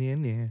go.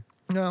 Yeah.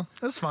 No,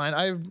 that's fine.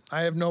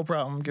 I have no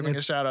problem giving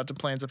a shout out to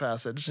Plains of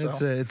Passage.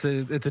 So.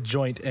 It's a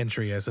joint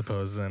entry, I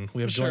suppose. Then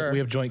we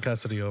have joint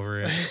custody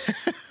over it.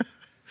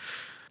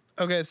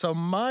 Okay, so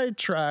my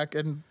track,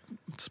 and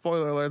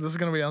spoiler alert, this is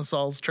gonna be on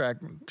Saul's track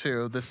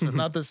too. This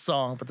not this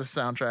song, but the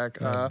soundtrack.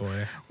 Oh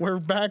boy, we're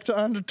back to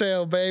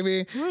Undertale,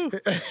 baby.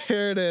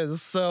 Here it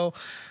is. So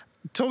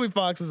Toby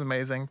Fox is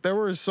amazing. There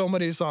were so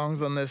many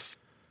songs on this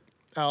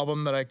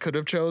album that I could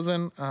have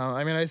chosen.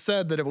 I mean, I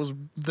said that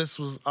this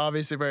was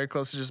obviously very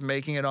close to just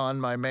making it on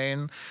my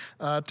main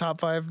top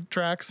 5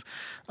 tracks,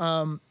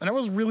 and I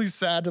was really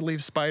sad to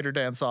leave Spider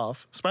Dance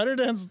off. Spider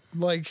Dance,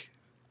 like,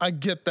 I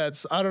get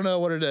that. I don't know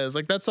what it is.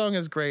 Like, that song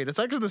is great. It's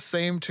actually the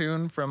same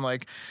tune from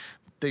like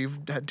they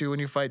do when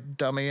you fight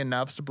Dummy and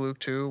Naps to Blue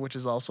 2, which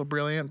is also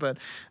brilliant. But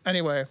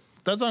anyway,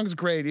 that song's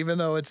great, even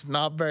though it's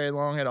not very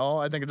long at all.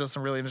 I think it does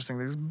some really interesting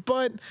things,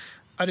 but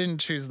I didn't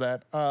choose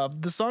that.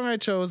 The song I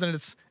chose, and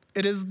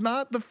it is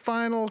not the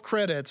final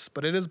credits,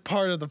 but it is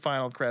part of the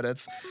final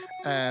credits,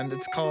 and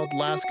it's called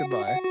Last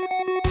Goodbye.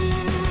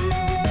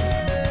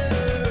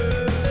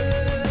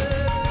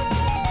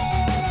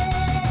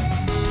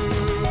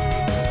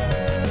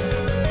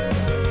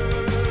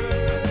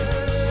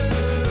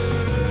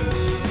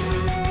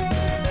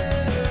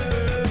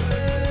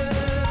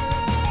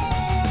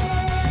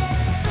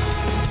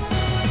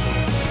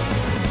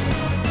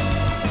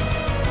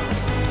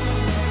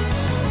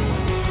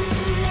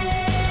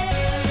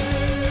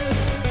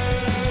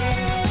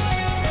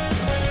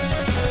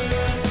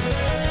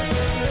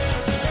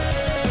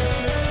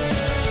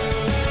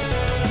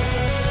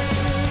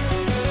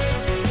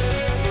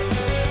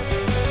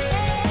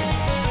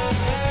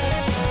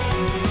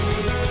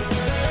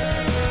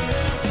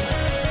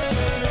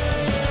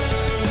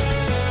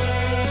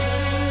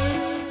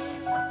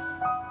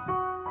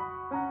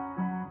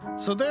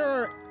 So there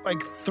are like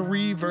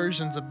 3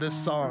 versions of this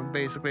song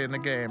basically in the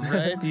game,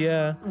 right?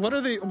 Yeah. What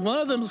are they? One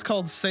of them is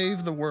called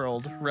Save the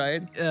World,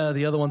 right?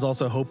 The other one's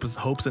also Hopes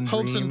and Dreams.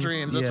 Hopes and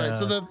Dreams, that's yeah. right.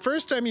 So the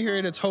first time you hear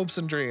it, it's Hopes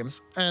and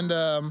Dreams. And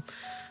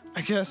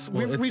I guess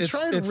we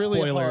tried it's really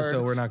spoilers, hard.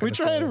 so we're not gonna we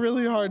tried say it.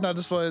 really hard not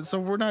to spoil it, so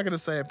we're not going to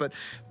say it. But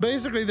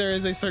basically, there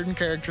is a certain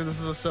character this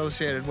is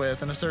associated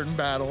with in a certain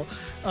battle.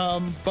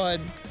 But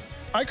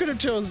I could have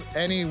chose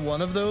any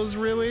one of those,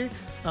 really.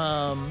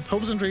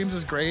 Hopes and Dreams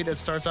is great. It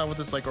starts out with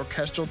this like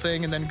orchestral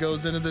thing and then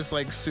goes into this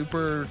like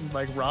super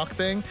like rock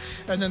thing,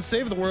 and then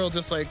Save the World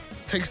just like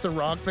takes the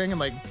rock thing and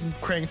like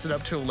cranks it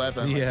up to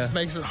 11. Like, Yeah. just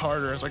makes it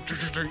harder. It's like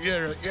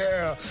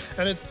yeah,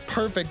 and it's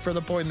perfect for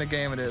the point in the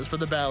game it is for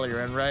the battle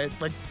you're in, right?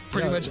 Like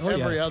pretty Yeah, much oh,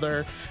 yeah. every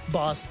other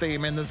boss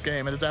theme in this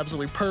game, and it's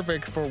absolutely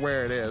perfect for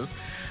where it is.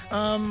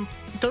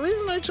 The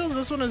reason I chose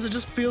this one is it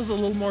just feels a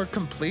little more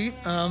complete.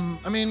 I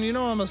mean, you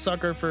know, I'm a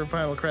sucker for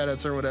final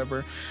credits or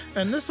whatever,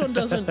 and this one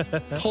doesn't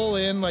pull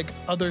in like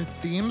other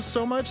themes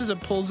so much as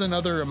it pulls in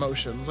other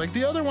emotions. Like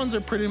the other ones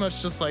are pretty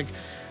much just like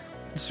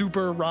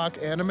super rock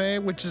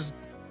anime, which is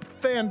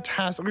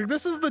fantastic. Like,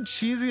 this is the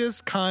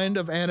cheesiest kind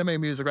of anime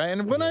music, right?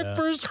 And when I Yeah.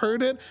 first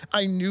heard it,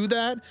 I knew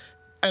that.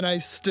 And I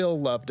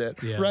still loved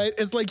it, Yeah. right?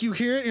 It's like you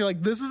hear it and you're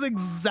like, this is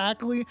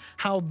exactly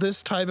how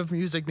this type of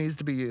music needs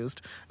to be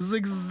used. This is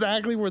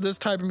exactly where this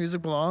type of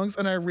music belongs.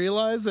 And I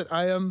realize that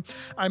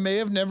I may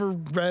have never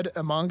read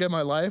a manga in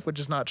my life, which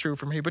is not true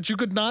for me, but you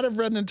could not have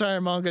read an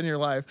entire manga in your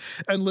life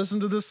and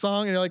listened to this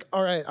song and you're like,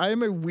 all right, I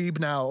am a weeb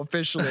now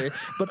officially,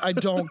 but I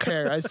don't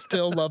care. I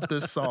still love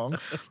this song.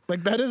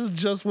 Like that is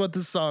just what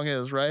this song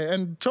is, right?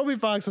 And Toby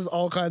Fox has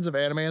all kinds of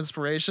anime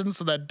inspiration,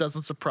 so that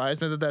doesn't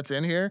surprise me that that's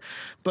in here.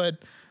 But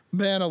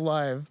man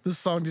alive, this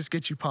song just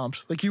gets you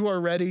pumped. Like you are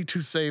ready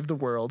to save the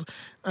world.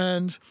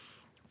 And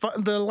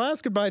the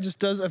Last Goodbye just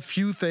does a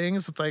few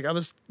things. With like I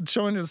was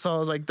showing it, so I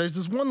was like, there's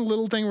this one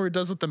little thing where it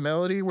does with the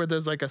melody, where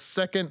there's like a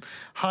second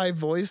high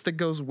voice that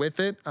goes with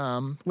it,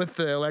 with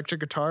the electric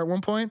guitar at one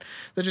point,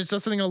 that just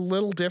does something a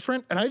little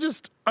different. And I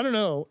don't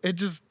know, it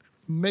just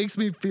makes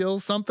me feel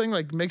something,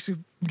 like makes me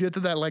get to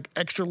that like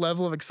extra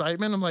level of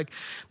excitement. I'm like,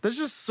 that's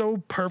just so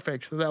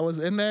perfect that was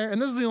in there.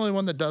 And this is the only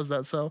one that does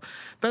that. So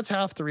that's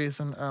half the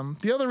reason.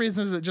 The other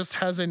reason is it just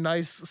has a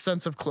nice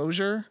sense of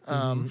closure.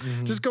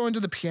 Just going to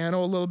the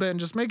piano a little bit and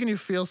just making you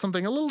feel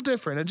something a little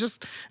different. It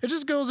just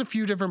goes a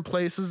few different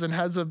places and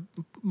has a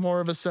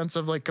more of a sense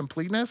of like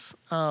completeness.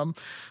 But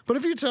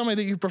if you tell me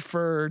that you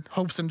prefer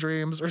Hopes and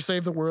Dreams or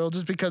Save the World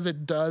just because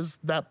it does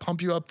that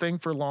pump you up thing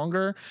for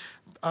longer,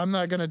 I'm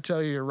not going to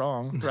tell you you're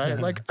wrong, right?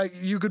 Like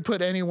you could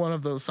put any one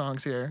of those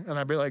songs here and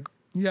I'd be like,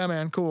 yeah,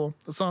 man, cool.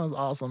 The song is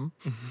awesome.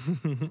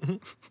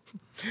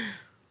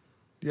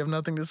 You have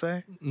nothing to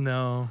say?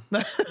 No,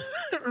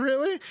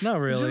 Really? not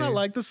really. Did you not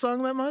like the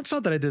song that much? It's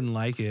not that I didn't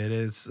like it.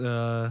 It's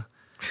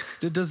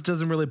it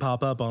doesn't really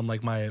pop up on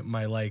like my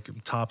like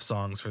top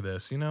songs for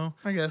this, you know?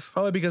 I guess.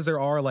 Probably because there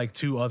are like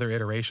 2 other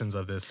iterations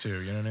of this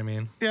too, you know what I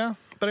mean? Yeah.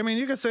 But I mean,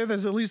 you could say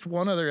there's at least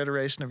one other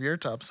iteration of your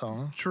top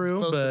song. True,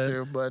 Close but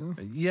to 2,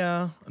 but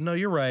yeah, no,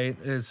 you're right.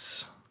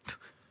 It's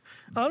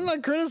I'm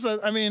not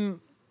criticizing. I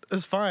mean,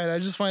 it's fine. I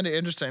just find it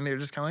interesting. They're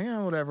just kind of like,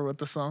 yeah, whatever with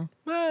the song.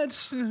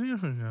 but you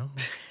know.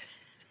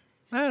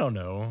 I don't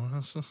know.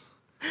 It's just-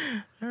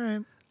 All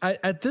right.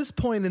 At this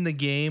point in the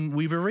game,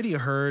 we've already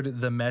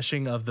heard the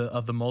meshing of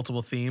the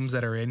multiple themes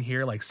that are in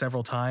here like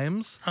several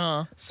times.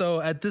 Huh.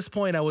 So at this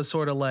point, I was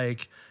sort of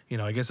like,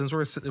 I guess since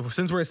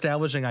we're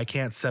establishing I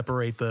can't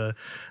separate the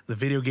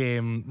video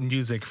game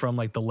music from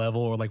like the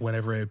level or like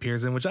whenever it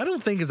appears in, which I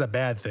don't think is a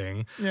bad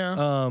thing.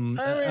 Yeah.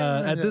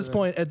 At this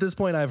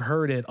point, I've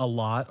heard it a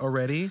lot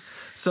already.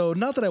 So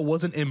not that I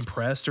wasn't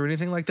impressed or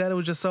anything like that. It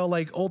was just so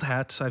like old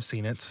hat. I've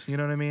seen it. You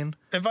know what I mean?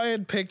 If I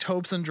had picked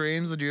Hopes and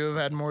Dreams, would you have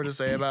had more to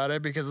say about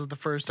it because it's the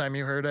first time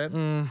you heard it?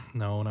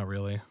 No, not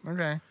really.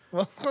 Okay.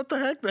 Well, what the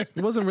heck then?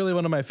 It wasn't really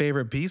one of my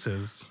favorite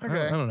pieces.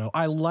 Okay. I don't know.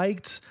 I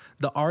liked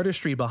the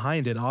artistry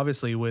behind it,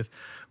 obviously, with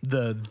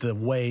the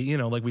way,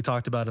 like we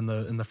talked about in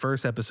the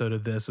first episode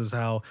of this, is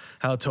how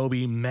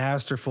Toby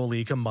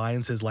masterfully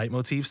combines his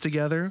leitmotifs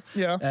together.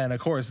 Yeah. And of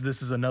course,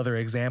 this is another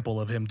example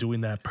of him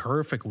doing that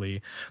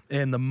perfectly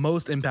in the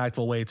most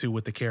impactful way too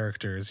with the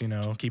characters,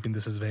 keeping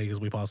this as vague as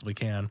we possibly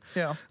can.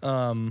 Yeah.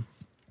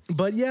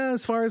 But yeah,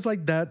 as far as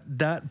like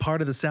that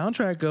part of the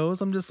soundtrack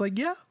goes, I'm just like,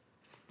 yeah.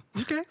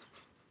 Okay.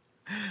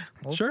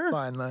 Well, sure.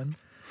 Fine then.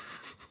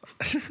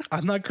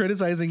 I'm not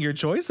criticizing your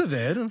choice of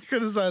it.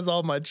 Criticize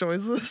all my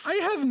choices. I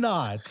have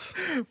not.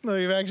 No,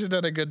 you've actually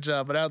done a good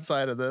job, but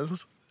outside of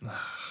this,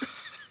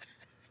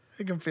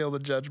 I can feel the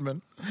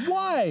judgment.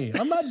 Why?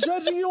 I'm not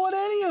judging you on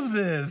any of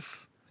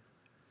this.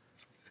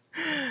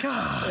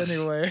 Gosh.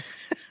 Anyway.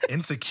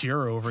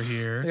 Insecure over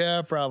here.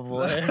 Yeah,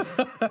 probably.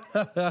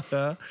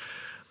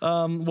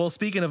 Well,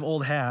 speaking of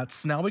old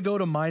hats, now we go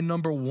to my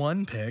number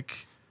 1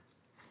 pick.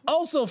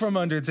 Also from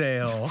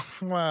Undertale.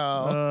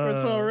 Wow.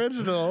 We're so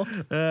original.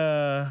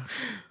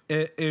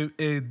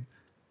 It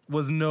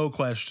was no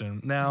question.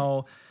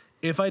 Now,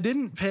 if I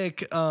didn't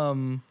pick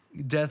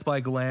Death by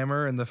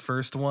Glamour in the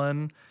first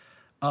one,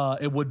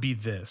 it would be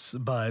this.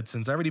 But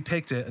since I already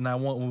picked it, and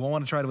we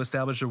want to try to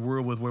establish a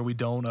rule with where we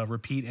don't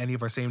repeat any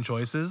of our same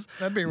choices.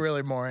 That'd be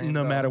really boring.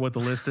 No matter what the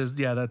list is.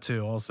 Yeah, that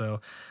too.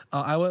 Also,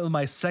 I went with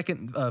my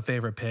second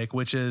favorite pick,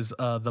 which is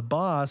the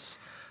boss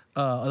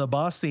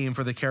theme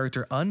for the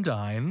character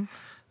Undyne.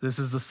 This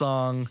is the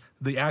song,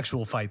 the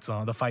actual fight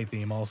song, the fight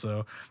theme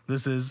also.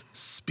 This is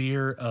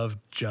Spear of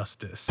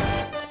Justice.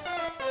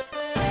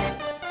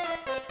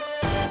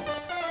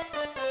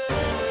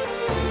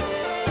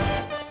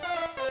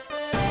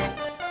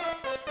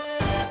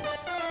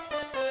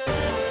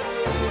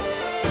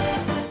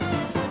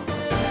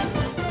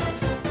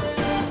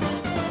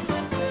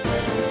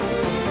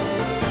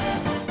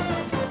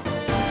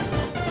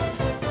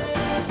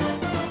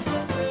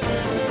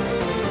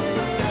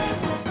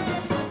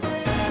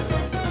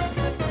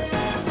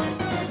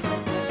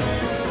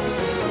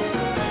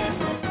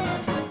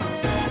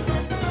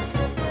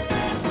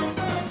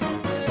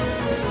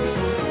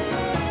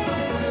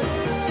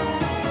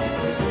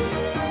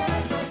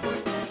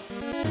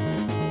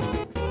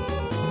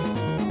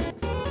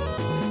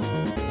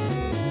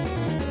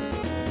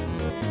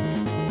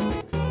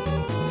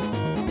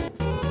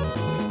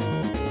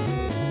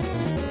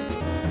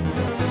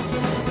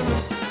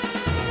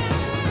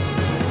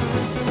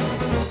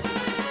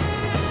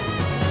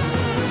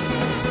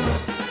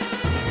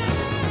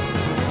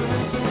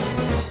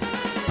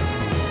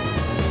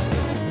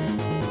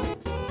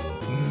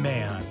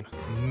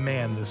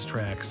 This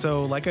track.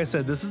 So like I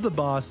said, this is the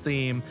boss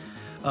theme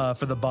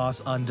for the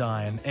boss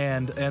Undyne,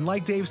 and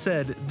like Dave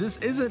said, this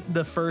isn't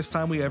the first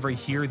time we ever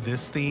hear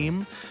this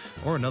theme,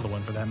 or another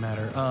one for that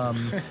matter.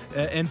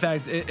 In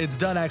fact, it's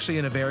done actually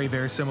in a very,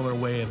 very similar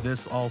way of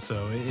this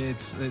also.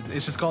 It's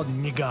just called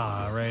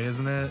Nga, right,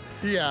 isn't it?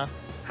 Yeah.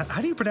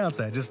 How do you pronounce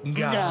that? Just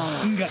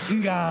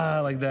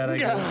Nga, like that, I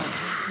guess.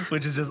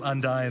 Which is just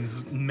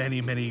Undyne's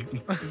many, many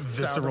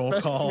visceral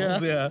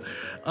calls. Yeah.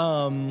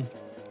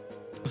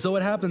 So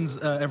what happens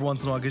every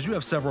once in a while, because you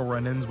have several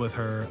run-ins with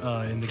her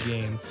in the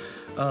game.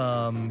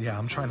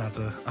 I'm trying not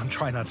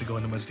to go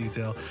into much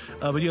detail,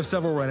 but you have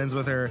several run-ins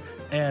with her,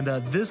 and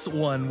this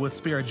one with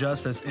Spear of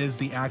Justice is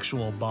the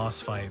actual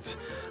boss fight.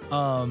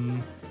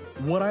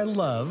 What I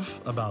love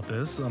about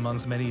this,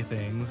 amongst many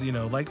things,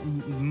 like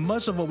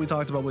much of what we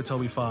talked about with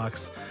Toby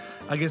Fox,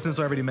 I guess since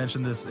I already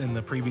mentioned this in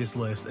the previous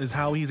list, is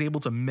how he's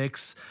able to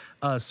mix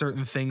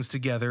certain things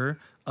together.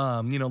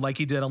 Like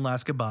he did on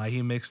Last Goodbye,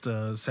 he mixed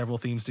several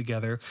themes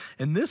together.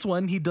 In this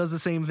one, he does the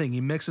same thing.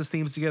 He mixes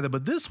themes together,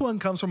 but this one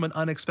comes from an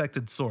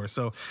unexpected source.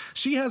 So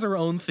she has her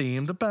own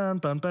theme. That's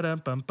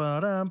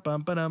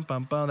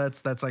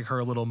like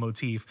her little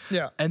motif.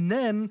 Yeah. And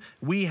then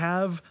we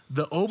have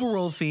the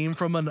overall theme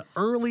from an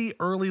early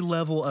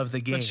level of the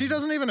game. But she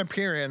doesn't even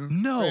appear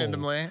in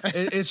randomly.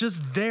 It's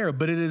just there,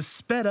 but it is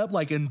sped up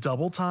like in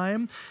double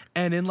time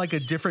and in like a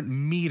different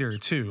meter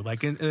too.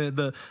 Like in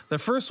the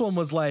first one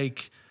was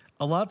like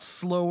a lot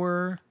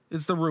slower.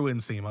 It's the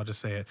Ruins theme. I'll just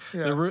say it.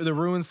 Yeah. The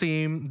Ruins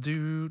theme.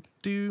 It's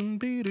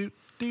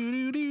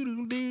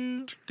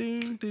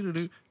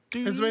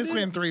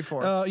basically in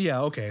 3/4.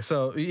 Yeah. Okay.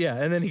 So yeah,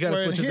 and then he kind of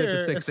switches it to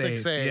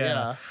 6/8.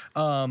 Yeah.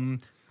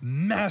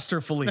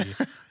 Masterfully.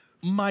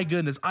 My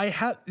goodness, I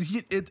have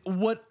it.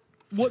 What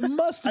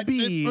must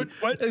be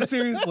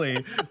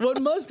seriously?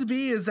 What must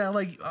be is that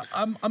like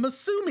I'm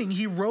assuming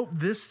he wrote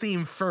this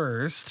theme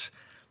first.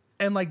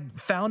 and like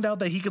found out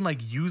that he can like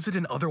use it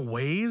in other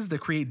ways to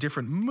create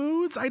different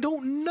moods. I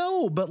don't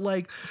know, but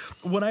like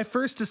when I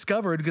first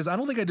discovered, because I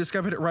don't think I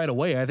discovered it right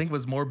away. I think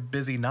was more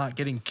busy not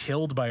getting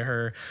killed by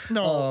her.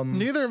 No,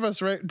 neither of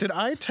us. Right? Did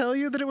I tell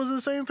you that it was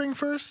the same thing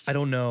first? I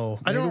don't know.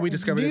 I don't. Maybe we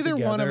discovered neither it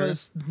together. one of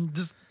us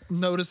just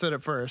noticed it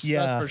at first.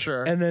 Yeah, that's for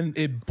sure. And then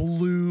it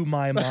blew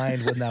my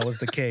mind when that was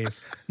the case.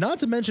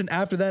 Not to mention,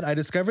 after that, I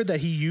discovered that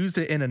he used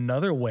it in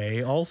another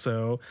way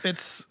also.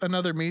 It's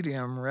another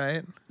medium,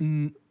 right?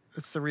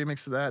 It's the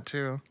remix of that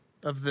too,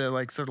 of the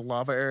like sort of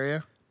lava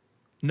area.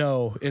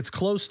 No, it's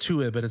close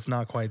to it, but it's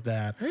not quite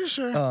that. Are you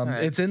sure? All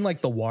right. It's in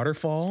like the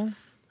waterfall.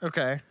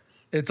 Okay.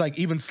 It's like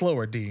even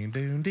slower. Ding,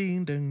 ding,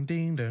 ding, ding,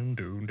 ding, ding,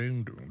 ding,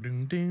 ding,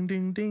 ding, ding,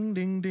 ding, ding,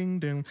 ding, ding,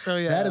 ding. Oh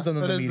yeah, that is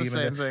another that is medium, the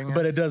same thing. Yeah.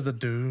 but it does the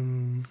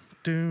doom,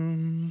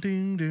 doom,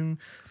 ding, doom,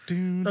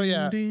 doom. Oh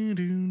yeah, ding,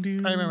 doom,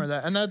 doom. I remember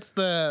that, and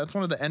that's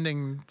one of the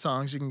ending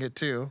songs you can get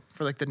too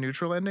for like the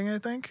neutral ending, I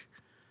think.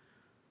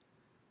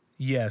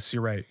 Yes,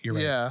 you're right. You're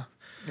right. Yeah,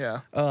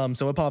 yeah.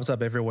 So it pops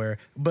up everywhere.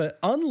 But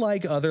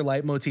unlike other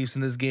leitmotifs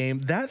in this game,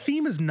 that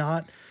theme is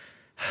not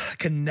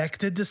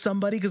connected to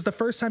somebody, because the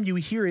first time you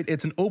hear it,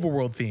 it's an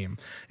overworld theme.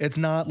 It's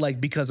not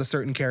like because a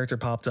certain character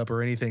popped up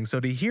or anything. So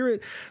to hear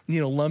it,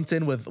 lumped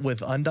in with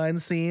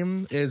Undyne's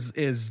theme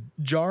is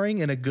jarring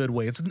in a good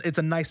way. It's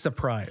a nice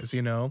surprise,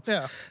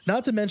 Yeah.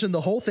 Not to mention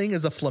the whole thing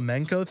is a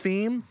flamenco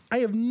theme. I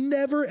have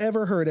never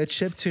ever heard a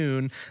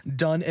chiptune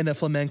done in a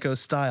flamenco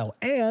style,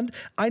 and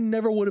I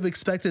never would have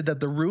expected that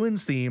the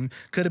Ruins theme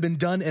could have been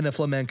done in a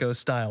flamenco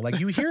style. Like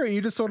you hear it, and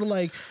you just sort of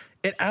like.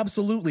 It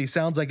absolutely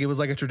sounds like it was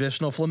like a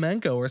traditional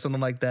flamenco or something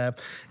like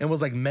that, and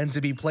was like meant to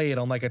be played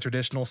on like a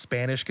traditional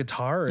Spanish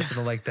guitar or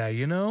something like that,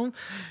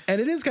 And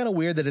it is kind of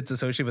weird that it's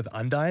associated with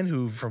Undyne,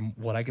 who, from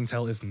what I can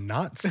tell, is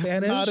not Spanish.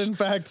 It's not in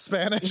fact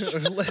Spanish.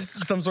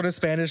 Some sort of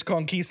Spanish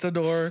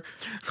conquistador,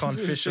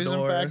 conquistador. She's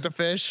in fact a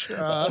fish.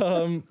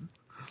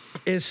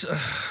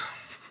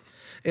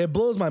 It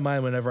blows my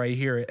mind whenever I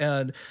hear it.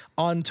 And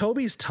on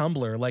Toby's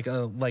Tumblr, like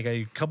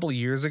a couple of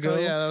years ago, Oh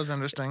yeah, that was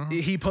interesting.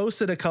 he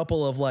posted a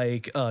couple of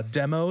like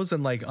demos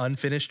and like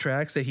unfinished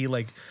tracks that he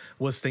like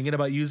was thinking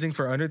about using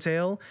for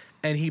Undertale,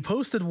 and he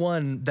posted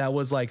one that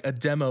was like a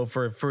demo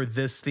for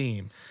this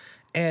theme,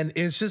 and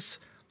it's just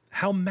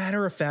how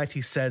matter of fact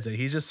he says it.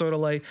 He's just sort of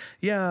like,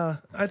 yeah,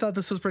 I thought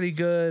this was pretty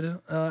good.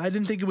 I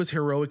didn't think it was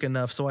heroic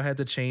enough, so I had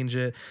to change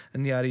it,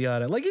 and yada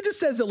yada. Like he just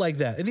says it like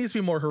that. It needs to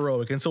be more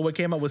heroic. And so what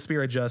came out was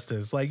Spirit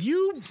Justice. Like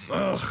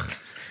ugh.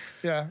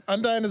 Yeah,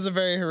 Undyne is a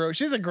very heroic.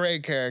 She's a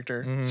great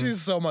character. Mm-hmm. She's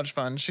so much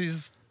fun.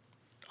 She's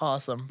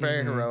awesome.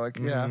 Very heroic.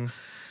 Mm-hmm. Yeah.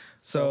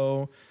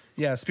 So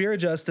yeah, Spirit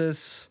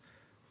Justice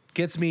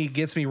gets me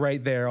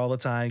right there all the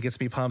time. Gets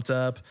me pumped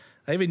up.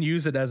 I even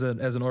use it as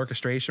an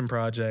orchestration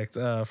project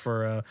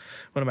for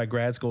one of my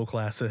grad school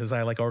classes.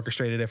 I like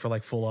orchestrated it for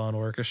like full on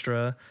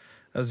orchestra.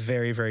 I was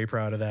very, very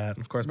proud of that.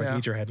 Of course, my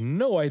teacher had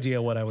no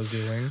idea what I was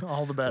doing.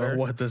 All the better. Or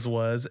what this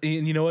was.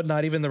 And you know what?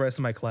 Not even the rest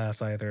of my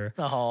class either.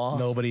 Aww.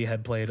 Nobody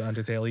had played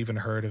Undertale, even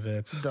heard of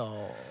it.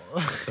 No.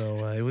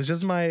 So it was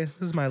just this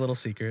is my little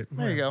secret.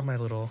 There you go. My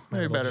little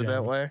Maybe little better gem.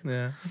 that way.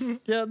 Yeah.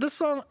 Yeah, this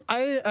song,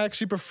 I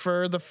actually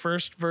prefer the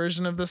first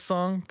version of this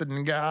song, the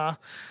Nga.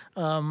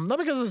 Not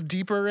because it's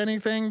deeper or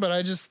anything, but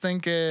I just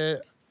think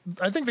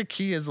I think the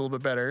key is a little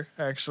bit better,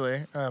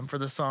 actually, for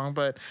this song.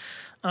 But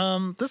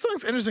this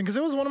song's interesting because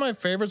it was one of my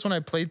favorites when I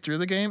played through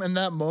the game, and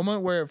that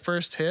moment where it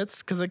first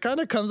hits, because it kind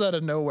of comes out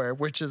of nowhere,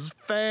 which is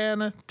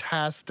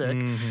fantastic,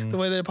 the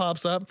way that it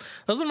pops up.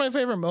 Those are my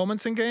favorite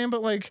moments in game,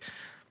 but like,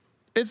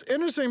 it's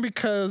interesting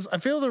because I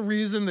feel the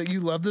reason that you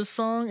love this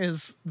song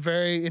is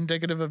very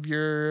indicative of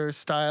your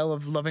style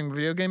of loving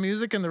video game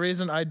music, and the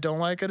reason I don't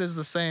like it is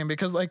the same,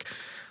 because like,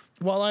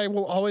 while I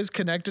will always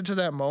connect it to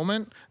that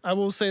moment, I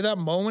will say that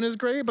moment is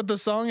great, but the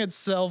song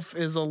itself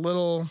is a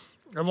little...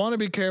 I want to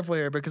be careful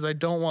here because I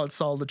don't want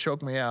Saul to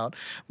choke me out,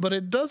 but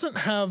it doesn't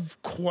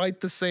have quite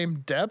the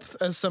same depth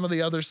as some of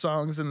the other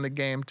songs in the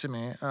game to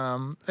me.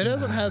 It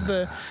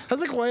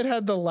hasn't quite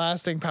had the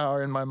lasting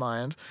power in my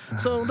mind.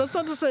 So that's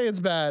not to say it's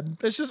bad.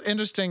 It's just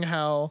interesting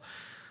how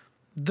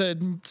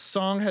the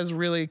song has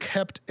really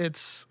kept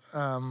its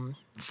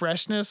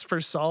freshness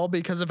for Saul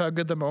because of how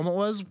good the moment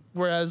was.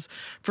 Whereas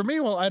for me,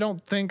 well, I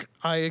don't think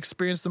I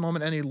experienced the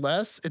moment any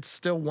less. It's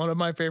still one of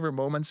my favorite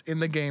moments in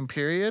the game,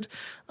 period.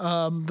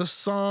 The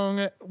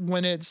song,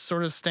 when it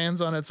sort of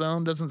stands on its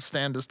own, doesn't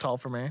stand as tall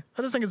for me.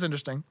 I just think it's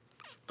interesting.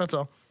 That's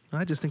all.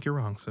 I just think you're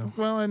wrong. So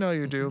well, I know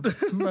you do.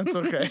 That's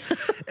okay.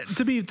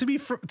 To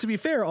be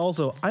fair,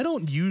 also, I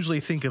don't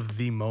usually think of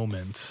the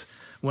moment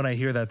when I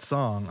hear that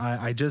song.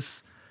 I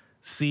just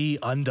see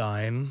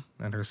Undyne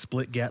and her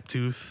split gap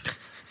tooth,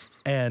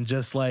 and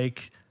just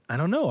like, I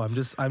don't know.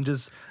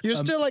 You're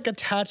still like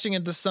attaching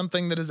it to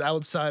something that is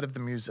outside of the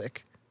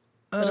music.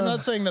 And I'm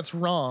not saying that's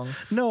wrong.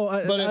 No,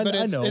 but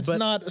it's but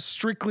not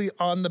strictly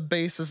on the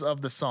basis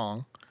of the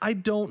song. I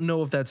don't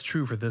know if that's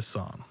true for this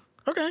song.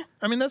 Okay.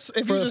 I mean, that's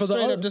if you just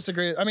straight up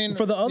disagree. I mean,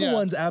 for the other yeah.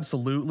 ones,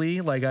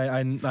 absolutely. Like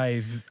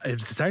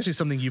it's actually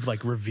something you've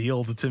like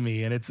revealed to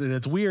me, and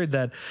it's weird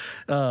that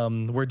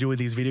we're doing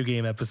these video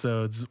game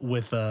episodes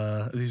with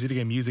these video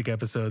game music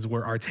episodes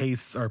where our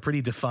tastes are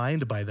pretty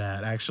defined by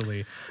that.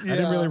 Actually, I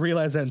didn't really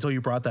realize that until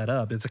you brought that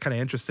up. It's kind of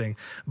interesting.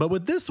 But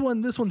with this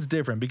one's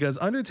different because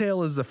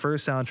Undertale is the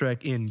first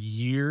soundtrack in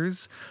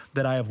years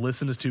that I have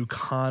listened to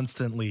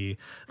constantly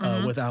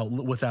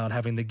without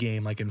having the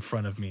game like in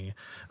front of me.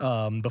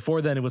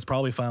 Before then, it was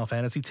probably Final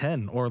Fantasy X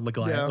or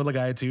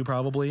Legaia 2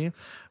 probably.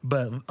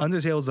 But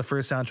Undertale is the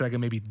first soundtrack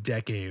in maybe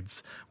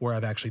decades where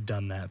I've actually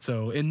done that.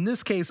 So in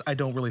this case, I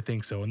don't really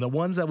think so. And the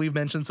ones that we've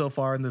mentioned so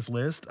far in this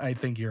list, I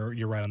think you're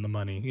right on the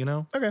money, you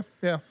know? Okay,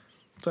 yeah.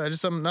 So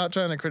I'm not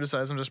trying to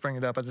criticize. I'm just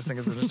bringing it up. I just think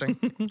it's interesting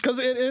because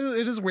it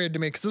is weird to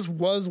me because this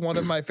was one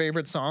of my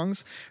favorite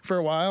songs for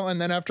a while, and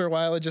then after a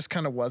while, it just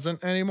kind of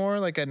wasn't anymore.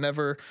 Like I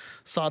never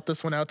sought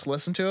this one out to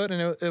listen to it,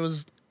 and it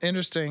was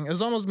interesting. It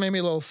was almost made me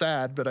a little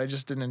sad, but I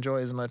just didn't enjoy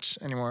it as much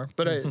anymore.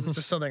 But it's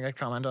just something I'd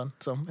comment on.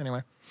 So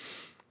anyway.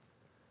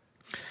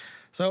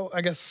 So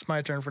I guess it's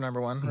my turn for number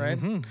one, right?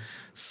 Mm-hmm.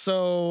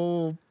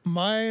 So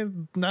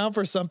now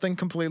for something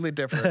completely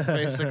different,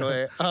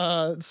 basically.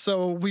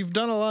 So we've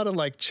done a lot of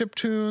like chip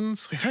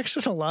tunes. We've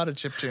actually done a lot of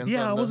chip tunes.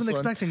 Yeah, I wasn't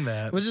expecting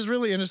that. Which is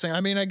really interesting.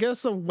 I mean, I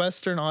guess the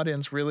Western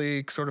audience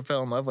really sort of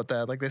fell in love with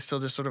that. Like they still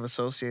just sort of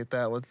associate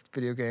that with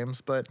video games.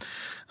 But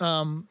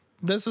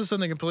this is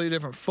something completely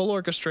different, full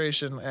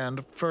orchestration.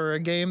 And for a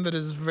game that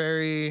is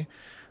very,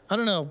 I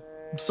don't know,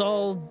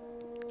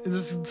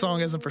 this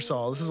song isn't for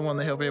Saul. This is one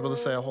that he'll be able to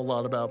say a whole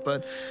lot about.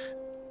 But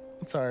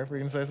sorry, were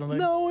you gonna say something?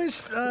 No,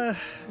 it's. I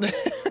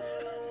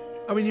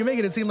mean, you're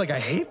making it seem like I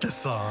hate this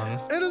song.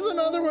 It is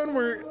another one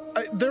where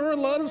there were a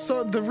lot of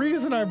songs. The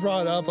reason I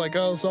brought up like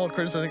Saul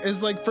criticizing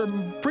is like for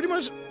pretty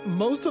much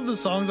most of the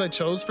songs I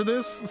chose for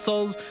this.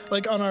 Saul's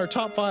like on our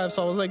top 5.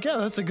 Saul was like, "Yeah,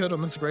 that's a good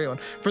one. That's a great one."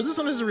 For this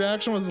one, his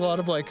reaction was a lot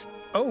of like,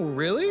 "Oh,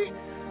 really?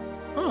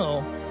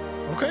 Oh,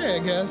 okay, I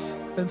guess."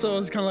 And so it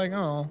was kind of like,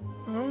 "Oh,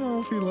 I don't know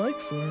if he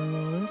likes it or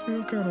not. I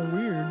feel kind of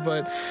weird."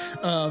 But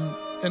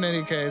in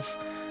any case,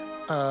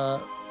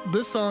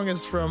 this song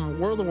is from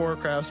World of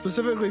Warcraft,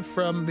 specifically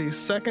from the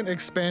second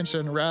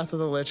expansion, Wrath of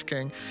the Lich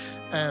King.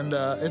 And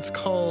it's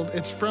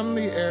from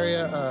the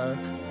area,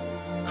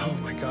 oh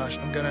my gosh,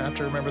 I'm going to have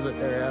to remember the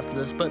area after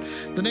this. But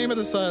the name of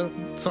the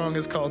song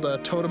is called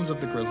Totems of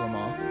the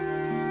Grizzlemaw.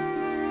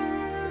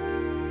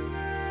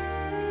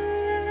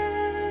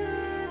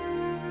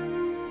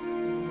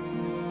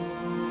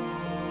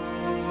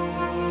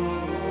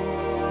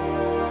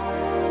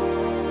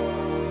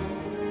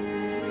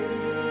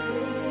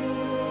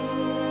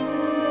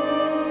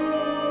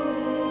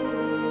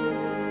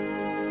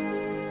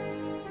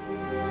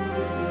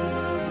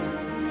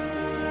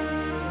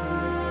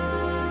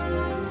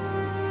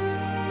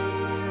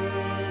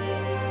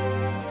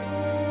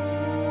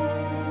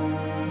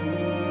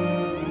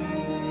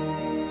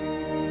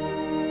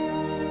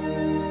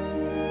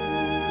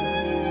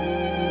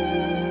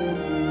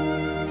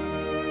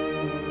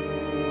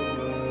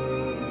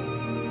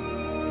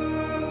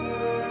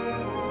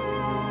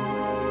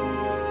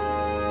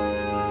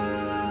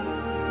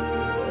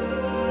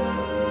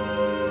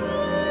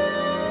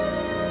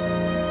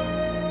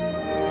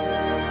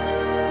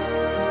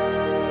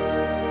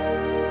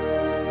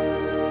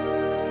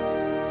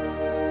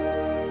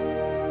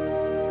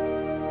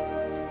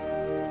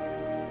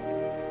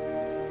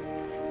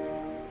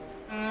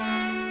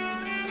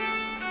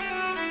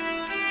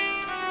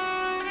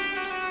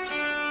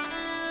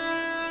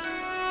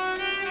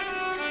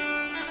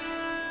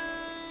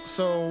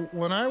 So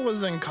when I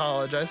was in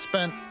college, I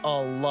spent a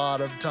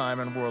lot of time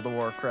in World of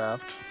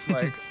Warcraft.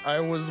 Like I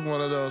was one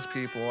of those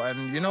people,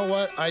 and you know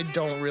what? I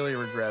don't really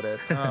regret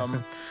it.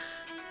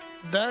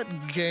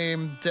 That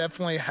game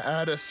definitely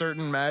had a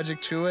certain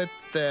magic to it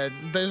that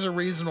there's a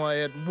reason why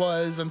it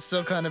was and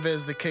still kind of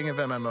is the king of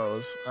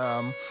MMOs.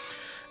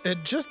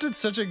 It just did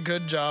such a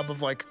good job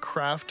of like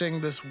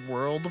crafting this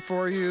world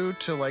for you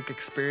to like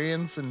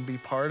experience and be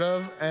part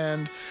of.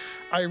 And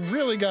I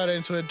really got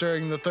into it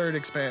during the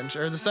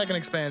second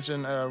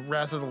expansion,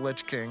 Wrath of the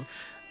Lich King,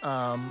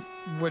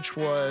 which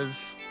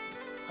was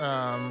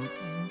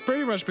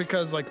pretty much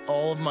because like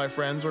all of my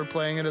friends were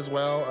playing it as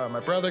well.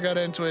 My brother got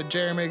into it,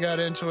 Jeremy got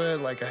into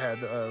it. Like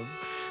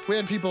we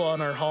had people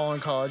on our hall in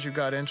college who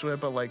got into it,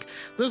 but like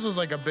this was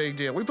like a big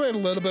deal. We played a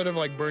little bit of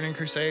like Burning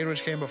Crusade,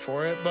 which came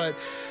before it, but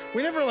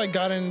we never like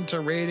got into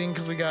raiding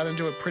because we got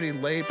into it pretty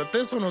late. But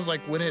this one was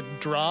like when it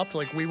dropped,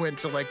 like we went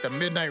to like the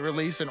midnight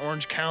release in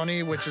Orange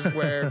County, which is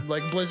where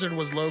like Blizzard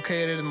was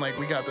located, and like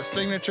we got the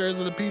signatures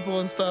of the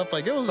people and stuff.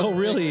 Like it was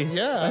really?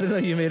 Yeah, I didn't know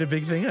you made a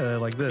big thing out of it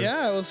like this.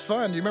 Yeah, it was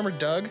fun. Do you remember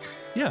Doug?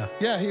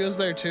 Yeah, he was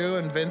there too,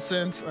 and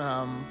Vincent.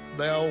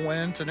 They all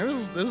went, and it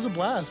was a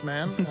blast,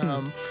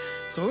 man.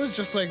 So it was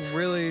just like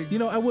really, you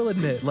know, I will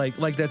admit, like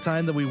that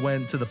time that we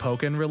went to the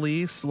Pokken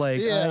release, like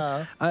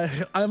yeah.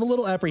 I'm a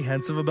little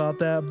apprehensive about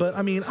that, but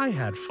I mean, I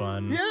had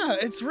fun. Yeah,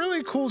 it's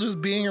really cool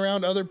just being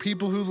around other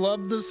people who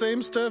love the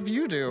same stuff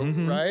you do,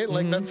 right?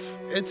 Like it's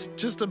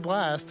just a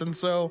blast. And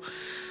so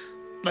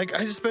like,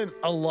 I just spent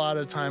a lot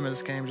of time in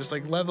this game just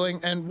like leveling.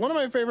 And one of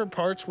my favorite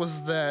parts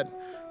was that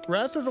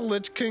Wrath of the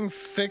Lich King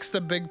fixed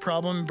a big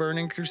problem in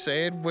Burning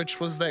Crusade, which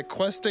was that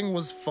questing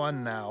was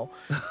fun now.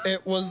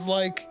 It was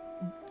like,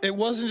 it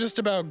wasn't just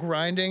about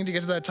grinding to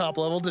get to that top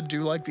level to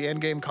do like the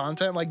end game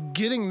content. Like,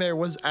 getting there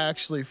was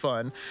actually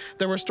fun.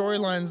 There were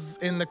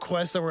storylines in the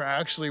quest that were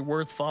actually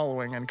worth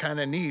following and kind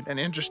of neat and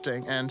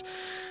interesting. And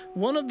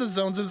one of the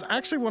zones, it was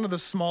actually one of the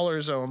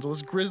smaller zones,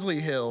 was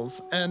Grizzly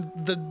Hills. And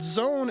the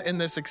zone in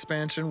this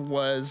expansion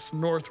was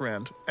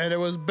Northrend. And it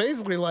was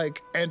basically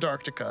like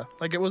Antarctica.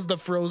 Like, it was the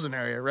frozen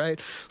area,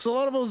 right? So a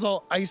lot of it was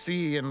all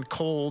icy and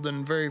cold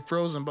and very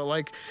frozen. But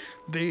like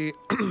the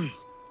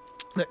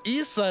the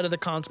east side of the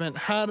continent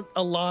had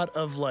a lot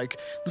of like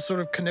the sort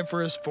of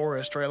coniferous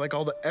forest, right? Like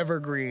all the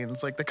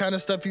evergreens, like the kind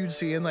of stuff you'd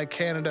see in like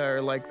Canada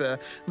or like the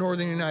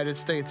northern United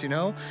States, you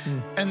know?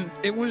 And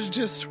it was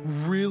just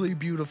really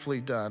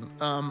beautifully done.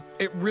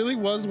 It really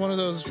was one of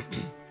those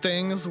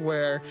things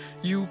where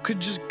you could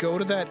just go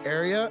to that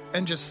area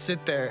and just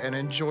sit there and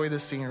enjoy the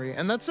scenery.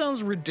 And that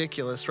sounds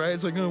ridiculous, right?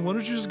 It's like, oh, why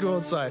don't you just go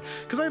outside?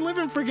 Because I live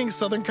in freaking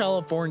Southern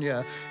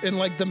California in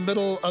like the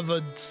middle of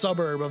a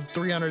suburb of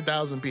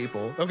 300,000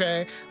 people,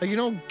 okay? Like, you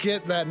don't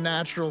get that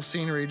natural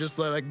scenery just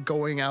like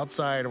going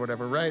outside or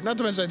whatever, right? Not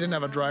to mention I didn't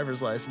have a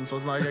driver's license, so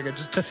it's not like I could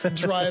just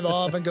drive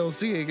off and go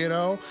see it, you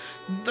know?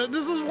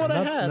 This is what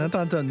I had.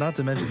 Not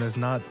to mention there's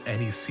not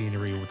any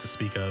scenery to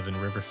speak of in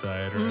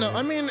Riverside. Or No,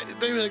 I mean,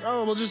 they'd be like,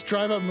 oh, we'll just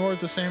drive up north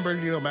to San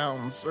Bernardino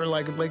Mountains or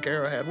like Lake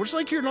Arrowhead, which,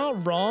 like, you're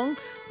not wrong,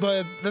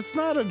 but that's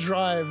not a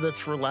drive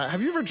that's relaxed.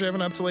 Have you ever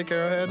driven up to Lake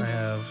Arrowhead? I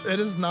have. It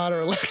is not a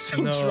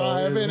relaxing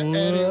drive in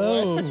any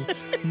way.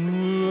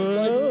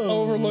 Like,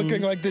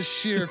 overlooking like this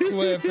sheer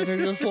cliff, and you're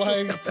just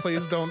like,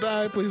 please don't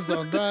die, please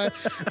don't die.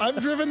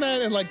 I've driven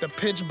that in like the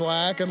pitch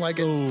black and like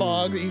in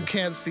fog that you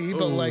can't see,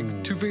 but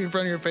like 2 feet in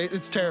front of your face.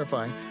 It's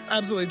terrifying,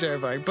 absolutely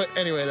terrifying. But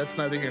anyway, that's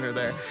neither here nor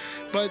there.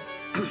 But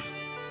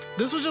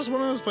this was just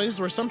one of those places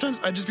where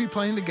sometimes I'd just be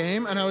playing the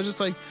game and I was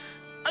just like,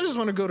 I just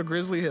want to go to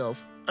Grizzly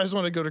Hills. I just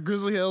want to go to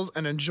Grizzly Hills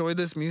and enjoy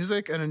this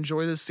music and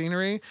enjoy this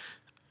scenery.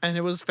 And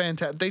it was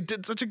fantastic. They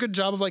did such a good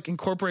job of like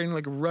incorporating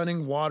like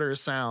running water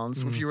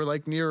sounds if you were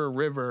like near a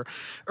river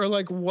or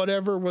like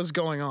whatever was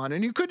going on.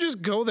 And you could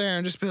just go there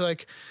and just be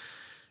like,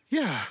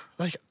 yeah,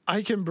 like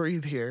I can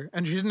breathe here.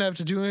 And you didn't have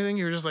to do anything.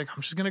 You were just like,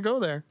 I'm just going to go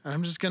there and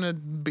I'm just going to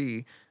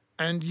be.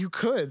 And you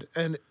could.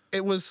 And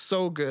it was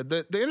so good.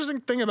 The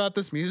interesting thing about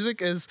this music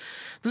is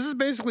this is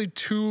basically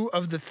 2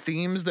 of the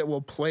themes that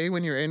will play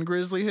when you're in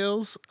Grizzly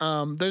Hills.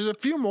 There's a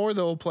few more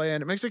that will play,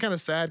 and it makes it kind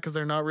of sad because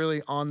they're not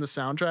really on the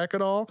soundtrack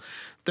at all.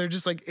 They're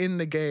just like in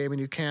the game,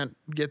 and you can't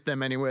get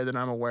them anywhere that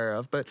I'm aware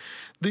of. But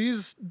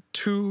these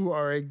 2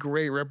 are a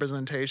great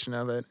representation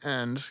of it,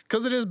 and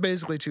because it is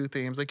basically 2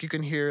 themes, like you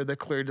can hear the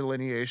clear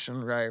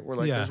delineation, right? Where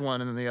like there's one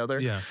and then the other.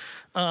 Yeah.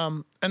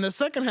 And the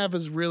second half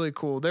is really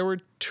cool. There were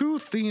 2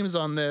 themes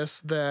on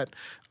this that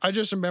I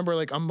just remember,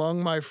 like,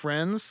 among my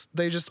friends,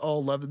 they just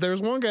all loved it. There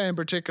was one guy in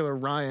particular,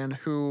 Ryan,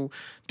 who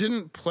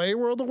didn't play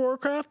World of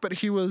Warcraft, but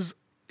he was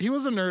a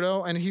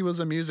nerdo and he was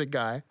a music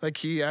guy. Like,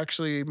 he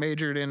actually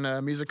majored in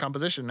music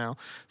composition now,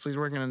 so he's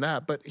working in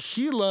that. But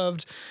he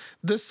loved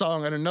this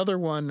song and another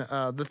one,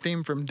 the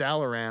theme from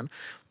Dalaran.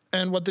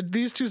 And what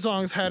these 2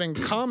 songs had in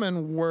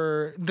common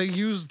were they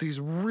used these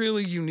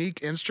really unique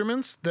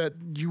instruments that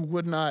you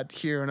would not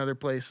hear in other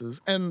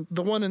places. And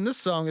the one in this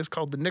song is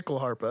called the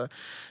Nyckelharpa.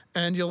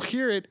 And you'll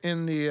hear it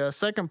in the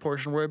second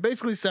portion where it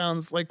basically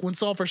sounds like when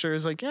Sulfur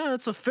is like, yeah,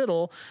 it's a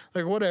fiddle,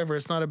 like whatever,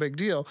 it's not a big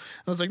deal.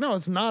 And I was like, no,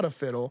 it's not a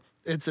fiddle.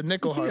 It's a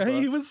Nyckelharpa. Yeah,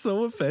 he was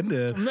so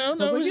offended. No,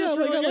 it was just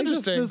really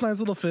interesting. This nice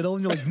little fiddle,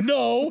 and you're like,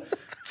 no,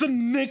 it's a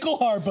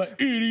Nyckelharpa,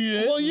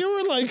 idiot. Well, you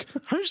were like,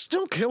 I just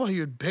don't get why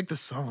you would pick the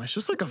song. It's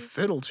just like a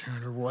fiddle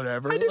tune or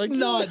whatever. I did like,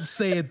 not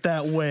say it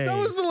that way. That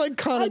was the like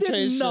connotation.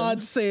 I did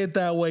not say it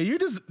that way. You're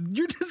just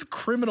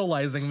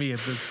criminalizing me at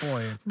this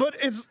point. But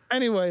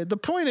anyway, the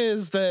point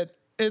is that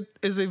it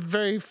is a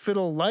very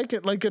fiddle-like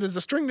it is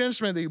a stringed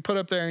instrument that you put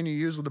up there and you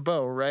use with a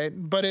bow, right?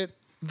 But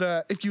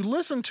if you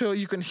listen to it,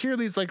 you can hear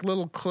these like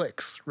little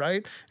clicks,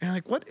 right? And you're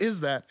like, what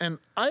is that? And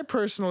I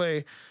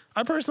personally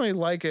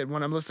like it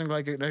when I'm listening to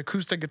like an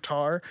acoustic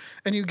guitar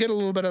and you get a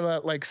little bit of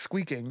that like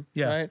squeaking,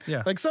 right?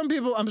 Yeah. Like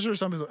I'm sure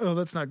some people, oh,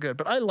 that's not good.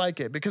 But I like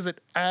it because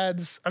it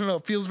adds, I don't know,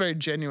 it feels very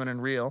genuine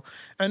and real.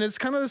 And it's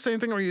kind of the same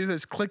thing where you do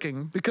this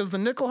clicking because the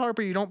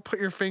Nyckelharpa, you don't put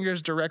your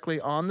fingers directly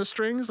on the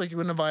strings like you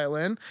would in a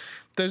violin.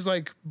 There's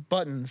like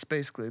buttons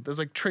basically. There's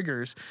like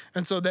triggers.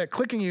 And so that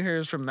clicking you hear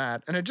is from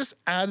that. And it just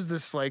adds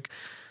this like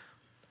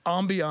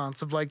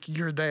ambiance of like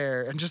you're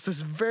there and just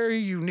this very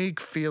unique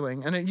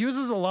feeling. And it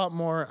uses a lot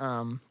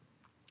more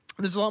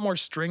there's a lot more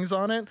strings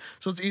on it,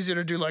 so it's easier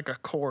to do like a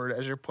chord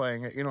as you're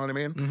playing it, you know what I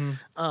mean?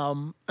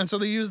 Mm-hmm. And so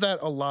they use that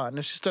a lot, and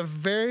it's just a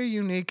very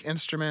unique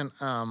instrument,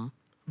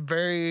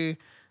 very,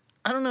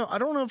 I don't know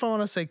if I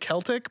want to say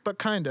Celtic, but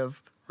kind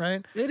of,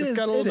 right? It's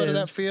got a little bit of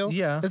that feel.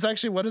 Yeah. It's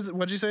actually,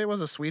 what'd you say it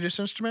was, a Swedish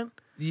instrument?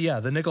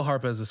 Yeah, the nickel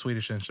harpa is a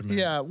Swedish instrument.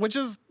 Yeah, which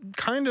is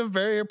kind of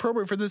very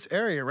appropriate for this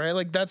area, right?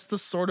 Like that's the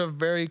sort of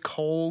very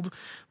cold,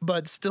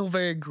 but still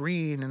very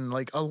green and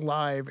like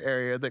alive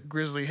area that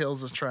Grizzly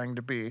Hills is trying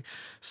to be.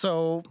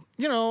 So,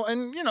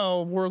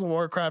 World of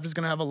Warcraft is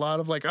going to have a lot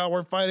of like, oh,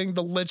 we're fighting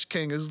the Lich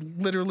King who's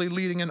literally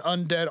leading an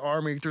undead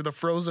army through the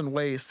frozen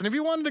waste. And if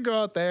you wanted to go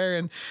out there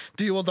and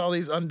deal with all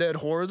these undead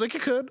horrors, like you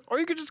could, or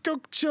you could just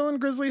go chill in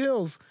Grizzly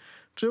Hills.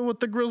 Chill with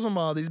the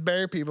Grizzlemaw, these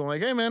bear people.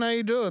 Like, hey man, how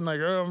you doing? Like,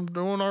 oh, I'm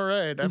doing all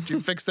right. After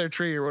you fix their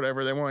tree or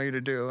whatever they want you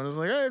to do, and it's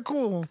like, hey,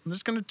 cool. I'm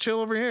just gonna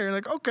chill over here. You're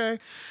like, okay,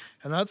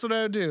 and that's what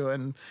I would do.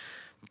 And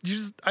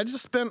I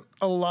just spent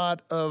a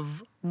lot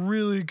of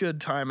really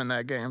good time in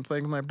that game,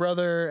 playing with my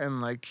brother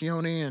and like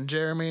Keone and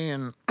Jeremy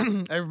and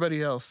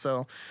everybody else.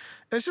 So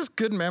it's just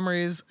good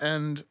memories,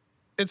 and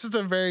it's just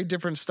a very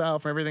different style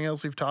from everything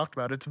else we've talked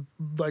about. It's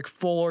like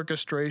full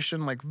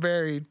orchestration, like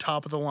very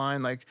top of the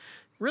line, like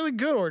really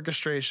good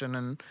orchestration.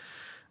 And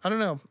I don't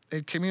know,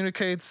 it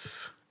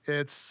communicates,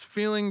 it's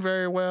feeling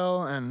very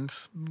well, and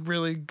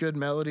really good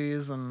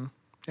melodies. And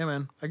yeah,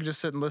 man, I could just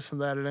sit and listen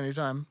to that at any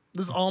time.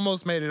 This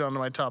almost made it onto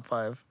my top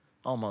 5,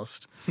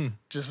 almost,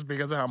 just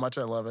because of how much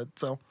I love it.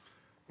 So,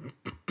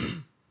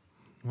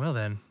 Well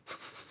then,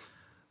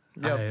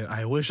 Yep.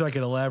 I wish I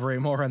could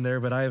elaborate more on there,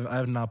 but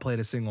I've not played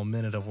a single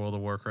minute of World of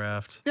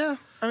Warcraft. Yeah,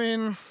 I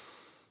mean,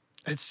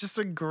 it's just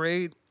a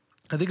great.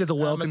 I think it's a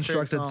well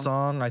constructed Atmospheric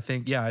song. I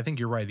think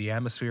you're right. The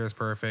atmosphere is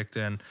perfect,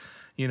 and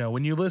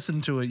when you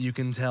listen to it, you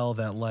can tell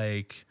that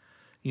like,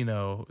 do you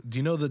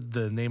know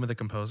the name of the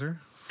composer?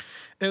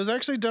 It was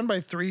actually done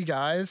by 3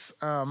 guys,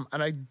 and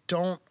I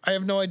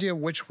have no idea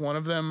which one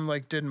of them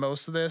like did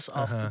most of this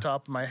off the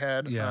top of my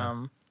head.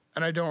 Yeah.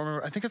 And I don't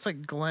remember. I think it's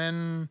like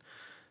Glenn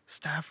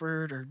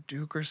Stafford or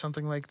Duke or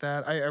something like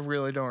that. I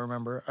really don't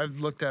remember. I've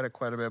looked at it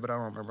quite a bit, but I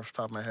don't remember off the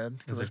top of my head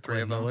because there's 3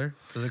 Glenn of them. Miller?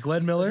 Is it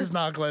Glenn Miller? This is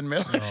not Glenn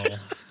Miller. Oh.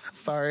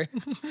 Sorry.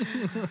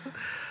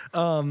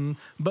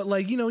 But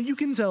like, you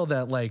can tell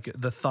that like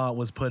the thought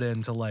was put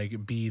in to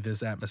like be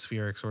this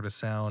atmospheric sort of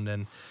sound.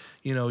 And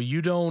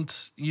you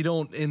don't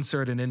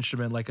insert an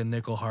instrument like a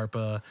nickel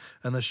harpa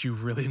unless you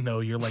really know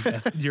your like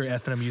your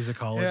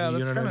ethnomusicology. Yeah,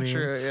 that's you know what I kinda mean?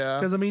 true, yeah.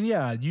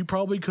 Because you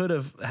probably could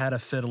have had a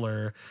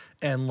fiddler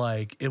and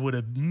like it would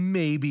have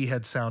maybe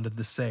had sounded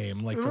the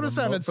same, like It for would the, have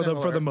sounded for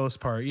similar. the most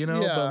part,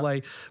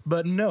 Yeah.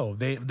 but no,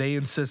 they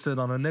insisted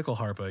on a nickel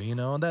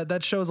harpa.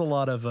 That shows a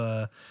lot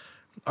of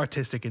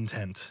artistic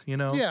intent,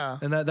 Yeah.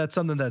 and that's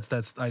something that's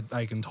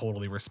I can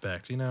totally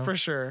respect, For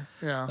sure.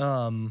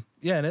 Yeah.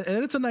 Yeah, and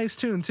it's a nice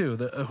tune too.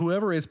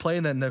 Whoever is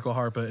playing that nickel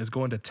harpa is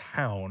going to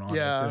town on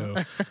Yeah.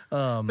 it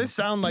too. They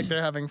sound like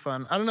they're having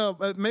fun. I don't know.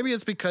 Maybe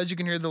it's because you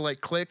can hear the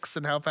like clicks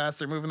and how fast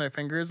they're moving their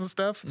fingers and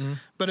stuff.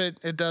 But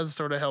it does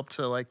sort of help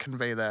to like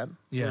convey that.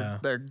 Yeah.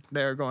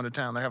 They're going to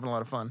town. They're having a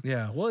lot of fun.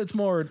 Yeah, well, it's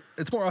more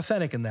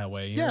authentic in that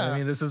way. You know what I Yeah.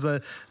 mean, this is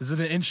an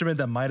instrument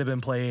that might have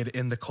been played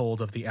in the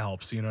cold of the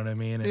Alps. You know what I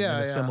mean? In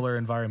a similar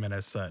environment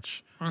as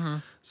such.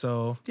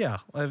 So yeah,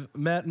 I've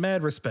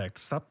mad respect.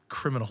 Stop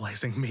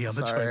criminalizing me on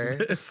the Sorry.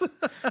 choice of this.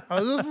 I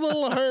was just a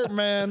little hurt,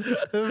 man.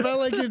 It felt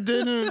like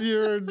you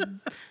were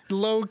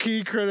low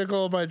key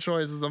critical of my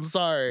choices. I'm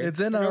sorry.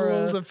 It's in I got our, a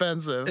little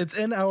defensive. It's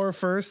in our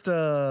first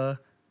video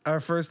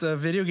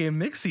game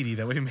mix CD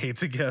that we made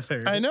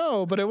together. I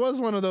know, but it was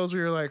one of those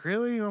where you're like,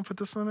 really? You want to put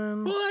this one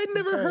in? Well, I'd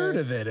never heard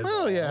of it.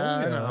 Oh yeah,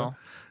 I you know.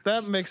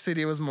 That mix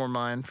CD was more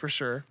mine for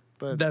sure.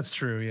 But That's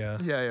true. Yeah.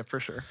 yeah, for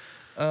sure.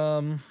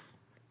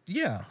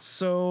 Yeah,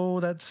 so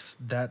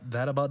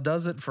that about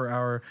does it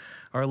for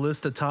our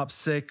list of top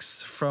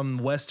 6 from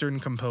Western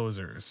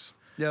composers.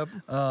 Yep.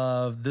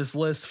 This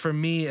list for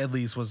me at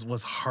least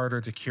was harder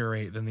to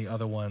curate than the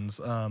other ones.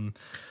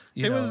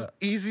 It was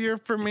easier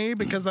for me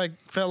because I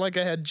felt like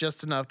I had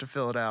just enough to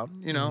fill it out.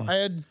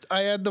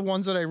 I had the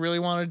ones that I really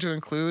wanted to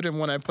include, and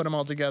when I put them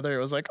all together, it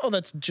was like, oh,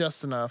 that's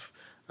just enough.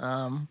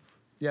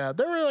 Yeah,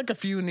 there were like a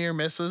few near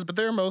misses, but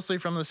they were mostly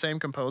from the same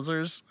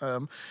composers.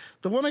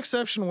 The one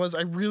exception was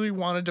I really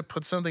wanted to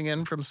put something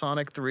in from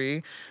Sonic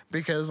 3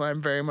 because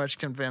I'm very much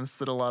convinced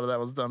that a lot of that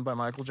was done by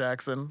Michael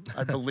Jackson.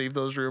 I believe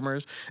those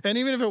rumors. And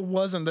even if it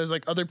wasn't, there's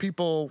like other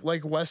people,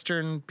 like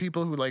Western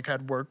people who like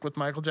had worked with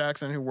Michael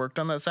Jackson who worked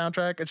on that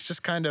soundtrack. It's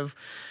just kind of,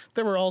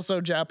 there were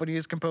also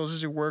Japanese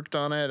composers who worked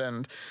on it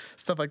and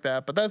stuff like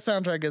that. But that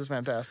soundtrack is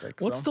fantastic.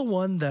 What's the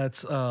one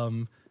that's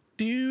That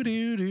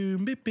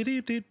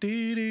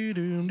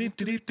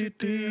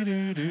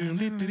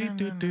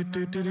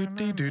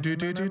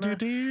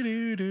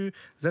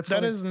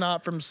is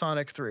not from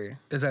Sonic 3.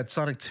 Is that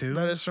Sonic 2?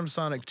 That is from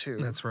Sonic 2.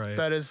 That's right.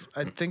 That is,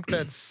 I think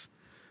that's,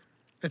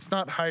 it's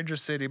not Hydra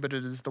City, but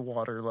it is the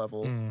water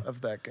level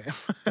of that game.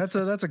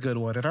 That's a good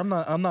one, and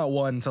I'm not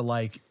one to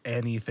like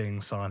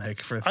anything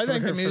Sonic. I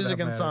think the music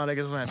in matter. Sonic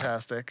is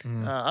fantastic.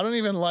 I don't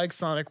even like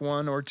Sonic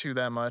 1 or 2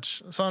 that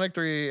much. Sonic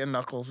 3 and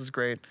Knuckles is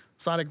great.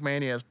 Sonic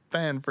Mania is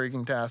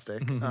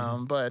fan-freaking-tastic.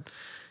 But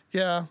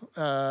yeah,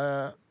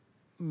 the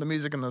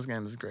music in those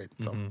games is great.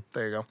 So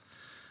there you go.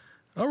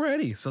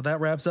 Alrighty, so that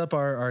wraps up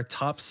our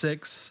top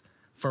 6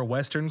 for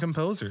Western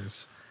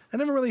composers. I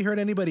never really heard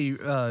anybody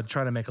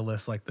try to make a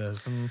list like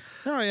this. And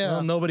Oh yeah.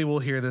 well, nobody will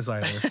hear this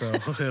either, so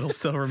it'll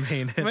still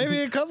remain.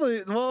 Maybe a couple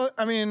of, well,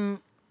 I mean,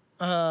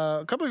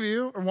 a couple of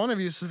you, or one of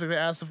you specifically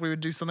asked if we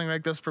would do something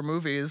like this for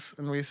movies,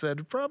 and we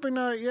said, probably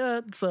not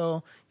yet.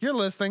 So you're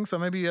listening, so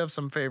maybe you have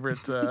some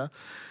favorite.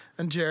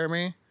 And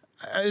Jeremy,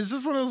 it's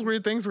just one of those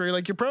weird things where you're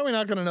like, you're probably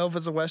not going to know if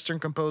it's a Western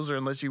composer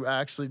unless you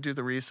actually do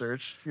the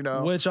research, you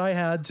know? Which I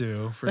had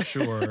to, for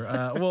sure.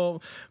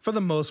 Well, for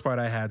the most part,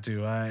 I had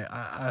to.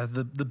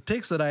 The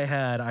picks that I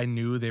had, I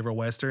knew they were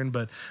Western,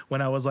 but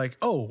when I was like,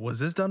 oh, was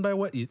this done by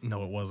what?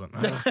 No, it wasn't.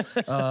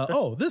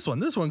 Oh, this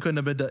one couldn't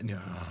have been done. No.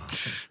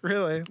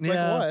 Really? Like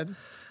Yeah.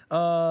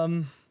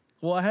 what?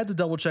 Well, I had to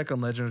double check on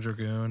Legend of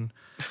Dragoon,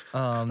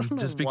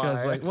 just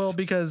because, why.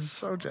 because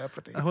So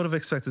Japanese. I would have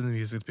expected the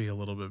music to be a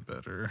little bit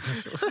better.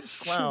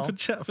 Wow. A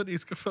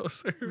Japanese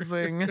composer.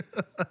 Zing.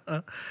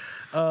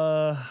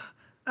 I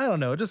don't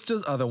know, just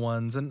other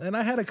ones, and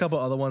I had a couple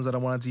other ones that I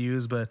wanted to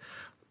use, but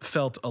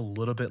felt a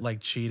little bit like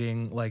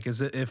cheating. Like,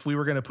 is it if we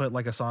were gonna put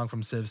like a song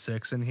from Civ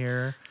 6 in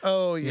here?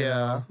 Oh yeah,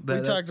 know, we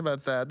that- talked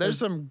about that. There's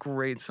some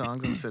great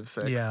songs in Civ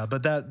 6. Yeah,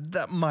 but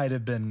that might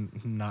have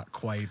been not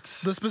quite.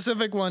 The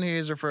specific one he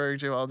is referring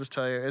to, I'll just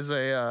tell you, is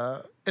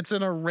it's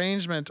an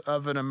arrangement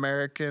of an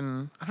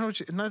American. I don't know what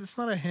you. No, it's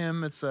not a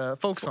hymn. It's a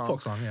folk song.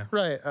 folk song, yeah.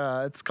 Right.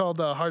 It's called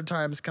 "Hard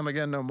Times Come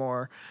Again No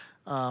More."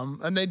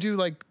 And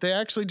they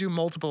actually do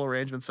multiple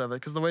arrangements of it,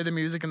 because the way the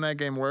music in that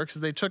game works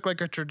is they took like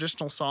a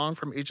traditional song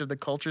from each of the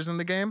cultures in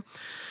the game,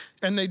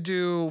 and they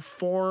do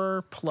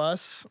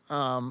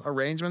 4+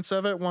 arrangements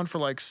of it. One for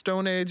like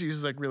Stone Age,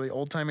 uses like really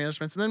old time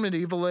instruments, and then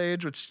Medieval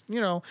Age, which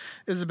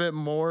is a bit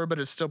more, but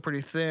it's still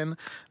pretty thin.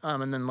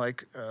 And then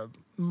like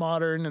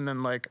modern, and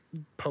then like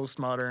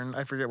postmodern.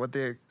 I forget what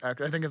I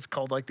think it's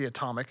called like the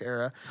Atomic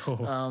Era.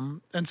 Oh.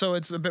 And so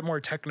it's a bit more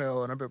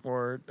techno and a bit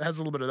more, has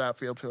a little bit of that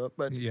feel to it.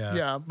 But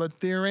Yeah. but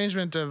the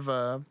arrangement of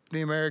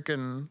the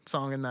American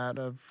song in that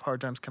of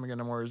Hard Times Coming In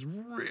No More is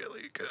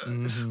really good.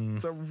 Mm-hmm.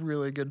 It's a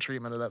really good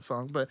treatment of that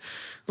song. But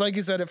like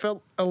you said, it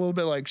felt a little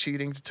bit like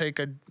cheating to take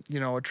a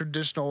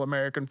traditional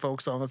American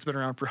folk song that's been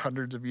around for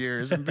hundreds of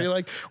years and be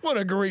like, what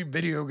a great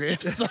video game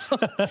song.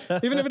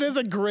 Even if it is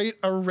a great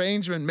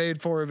arrangement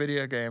made for a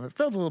video game, it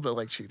felt a little bit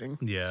like cheating.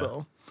 Yeah.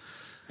 So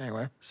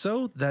anyway.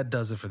 So that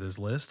does it for this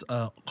list.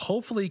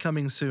 Hopefully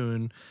coming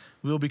soon,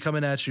 we'll be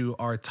coming at you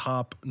our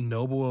top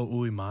Nobuo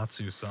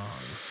Uematsu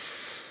songs.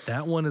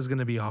 That one is going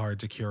to be hard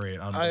to curate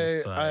on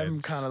both sides.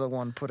 I'm kind of the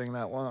one putting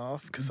that one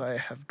off because I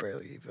have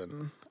barely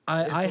even.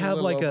 I It's have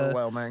little like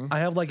overwhelming. I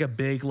have like a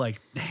big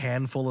like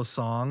handful of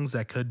songs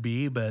that could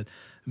be, but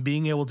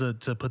being able to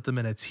put them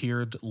in a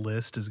tiered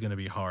list is going to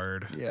be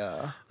hard.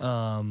 Yeah.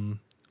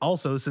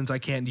 Also, since I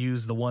can't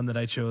use the one that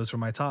I chose for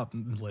my top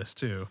list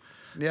too.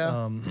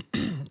 Yeah.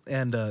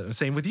 And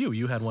same with you.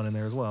 You had one in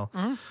there as well.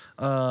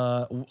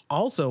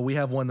 Also, we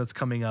have one that's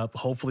coming up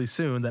hopefully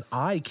soon that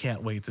I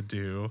can't wait to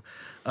do.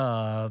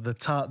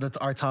 That's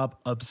our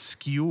top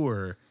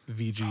obscure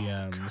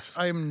VGMs.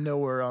 I'm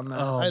nowhere on that.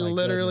 Oh, I my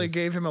literally goodness.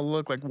 gave him a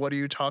look like, what are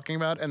you talking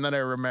about? And then I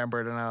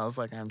remembered and I was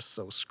like, I'm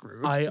so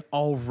screwed. I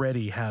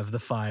already have the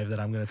 5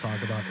 that I'm going to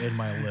talk about in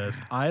my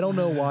list. I don't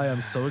know why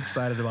I'm so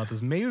excited about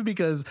this. Maybe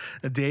because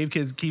Dave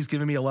keeps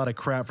giving me a lot of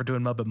crap for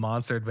doing Muppet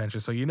Monster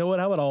Adventure. So you know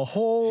what? How about a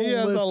whole he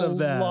has list a of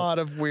that? lot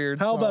of weird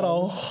How about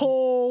a songs.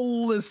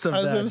 whole list of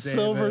As that, if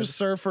Silver David?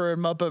 Surfer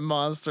and Muppet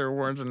Monster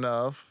weren't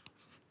enough.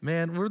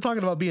 Man, we were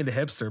talking about being a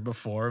hipster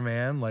before,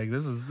 man. Like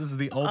this is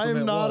the ultimate.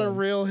 I'm not a one.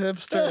 real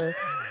hipster.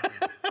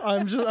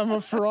 I'm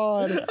a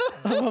fraud.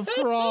 I'm a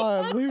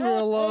fraud. Leave me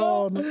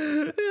alone.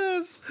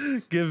 Yes,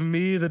 give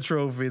me the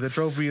trophy. The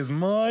trophy is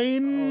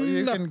mine. Oh,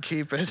 you can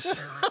keep it.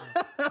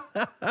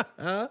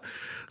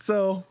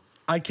 So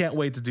I can't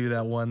wait to do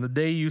that one. The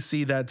day you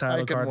see that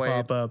title can card wait.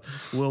 pop up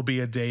will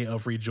be a day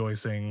of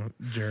rejoicing,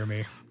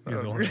 Jeremy.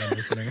 You're the only one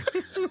listening.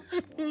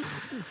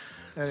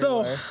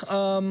 So,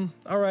 Anyway.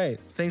 all right.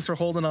 Thanks for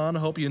holding on. I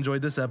hope you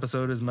enjoyed this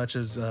episode as much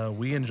as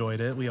we enjoyed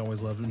it. We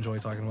always enjoy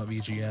talking about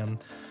VGM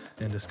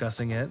and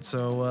discussing it.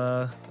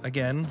 So,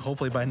 again,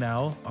 hopefully by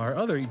now our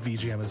other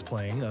VGM is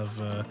playing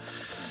of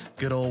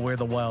good old Where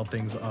the Wild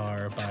Things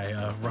Are by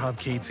Rob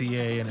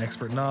KTA and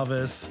Expert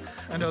Novice.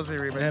 And OZ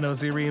Remix.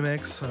 NOZ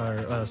Remix.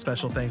 Our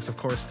special thanks, of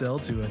course, still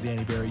to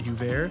Danny Barry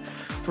Huvert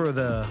for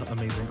the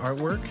amazing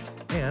artwork.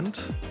 And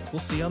we'll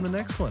see you on the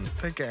next one.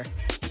 Take care.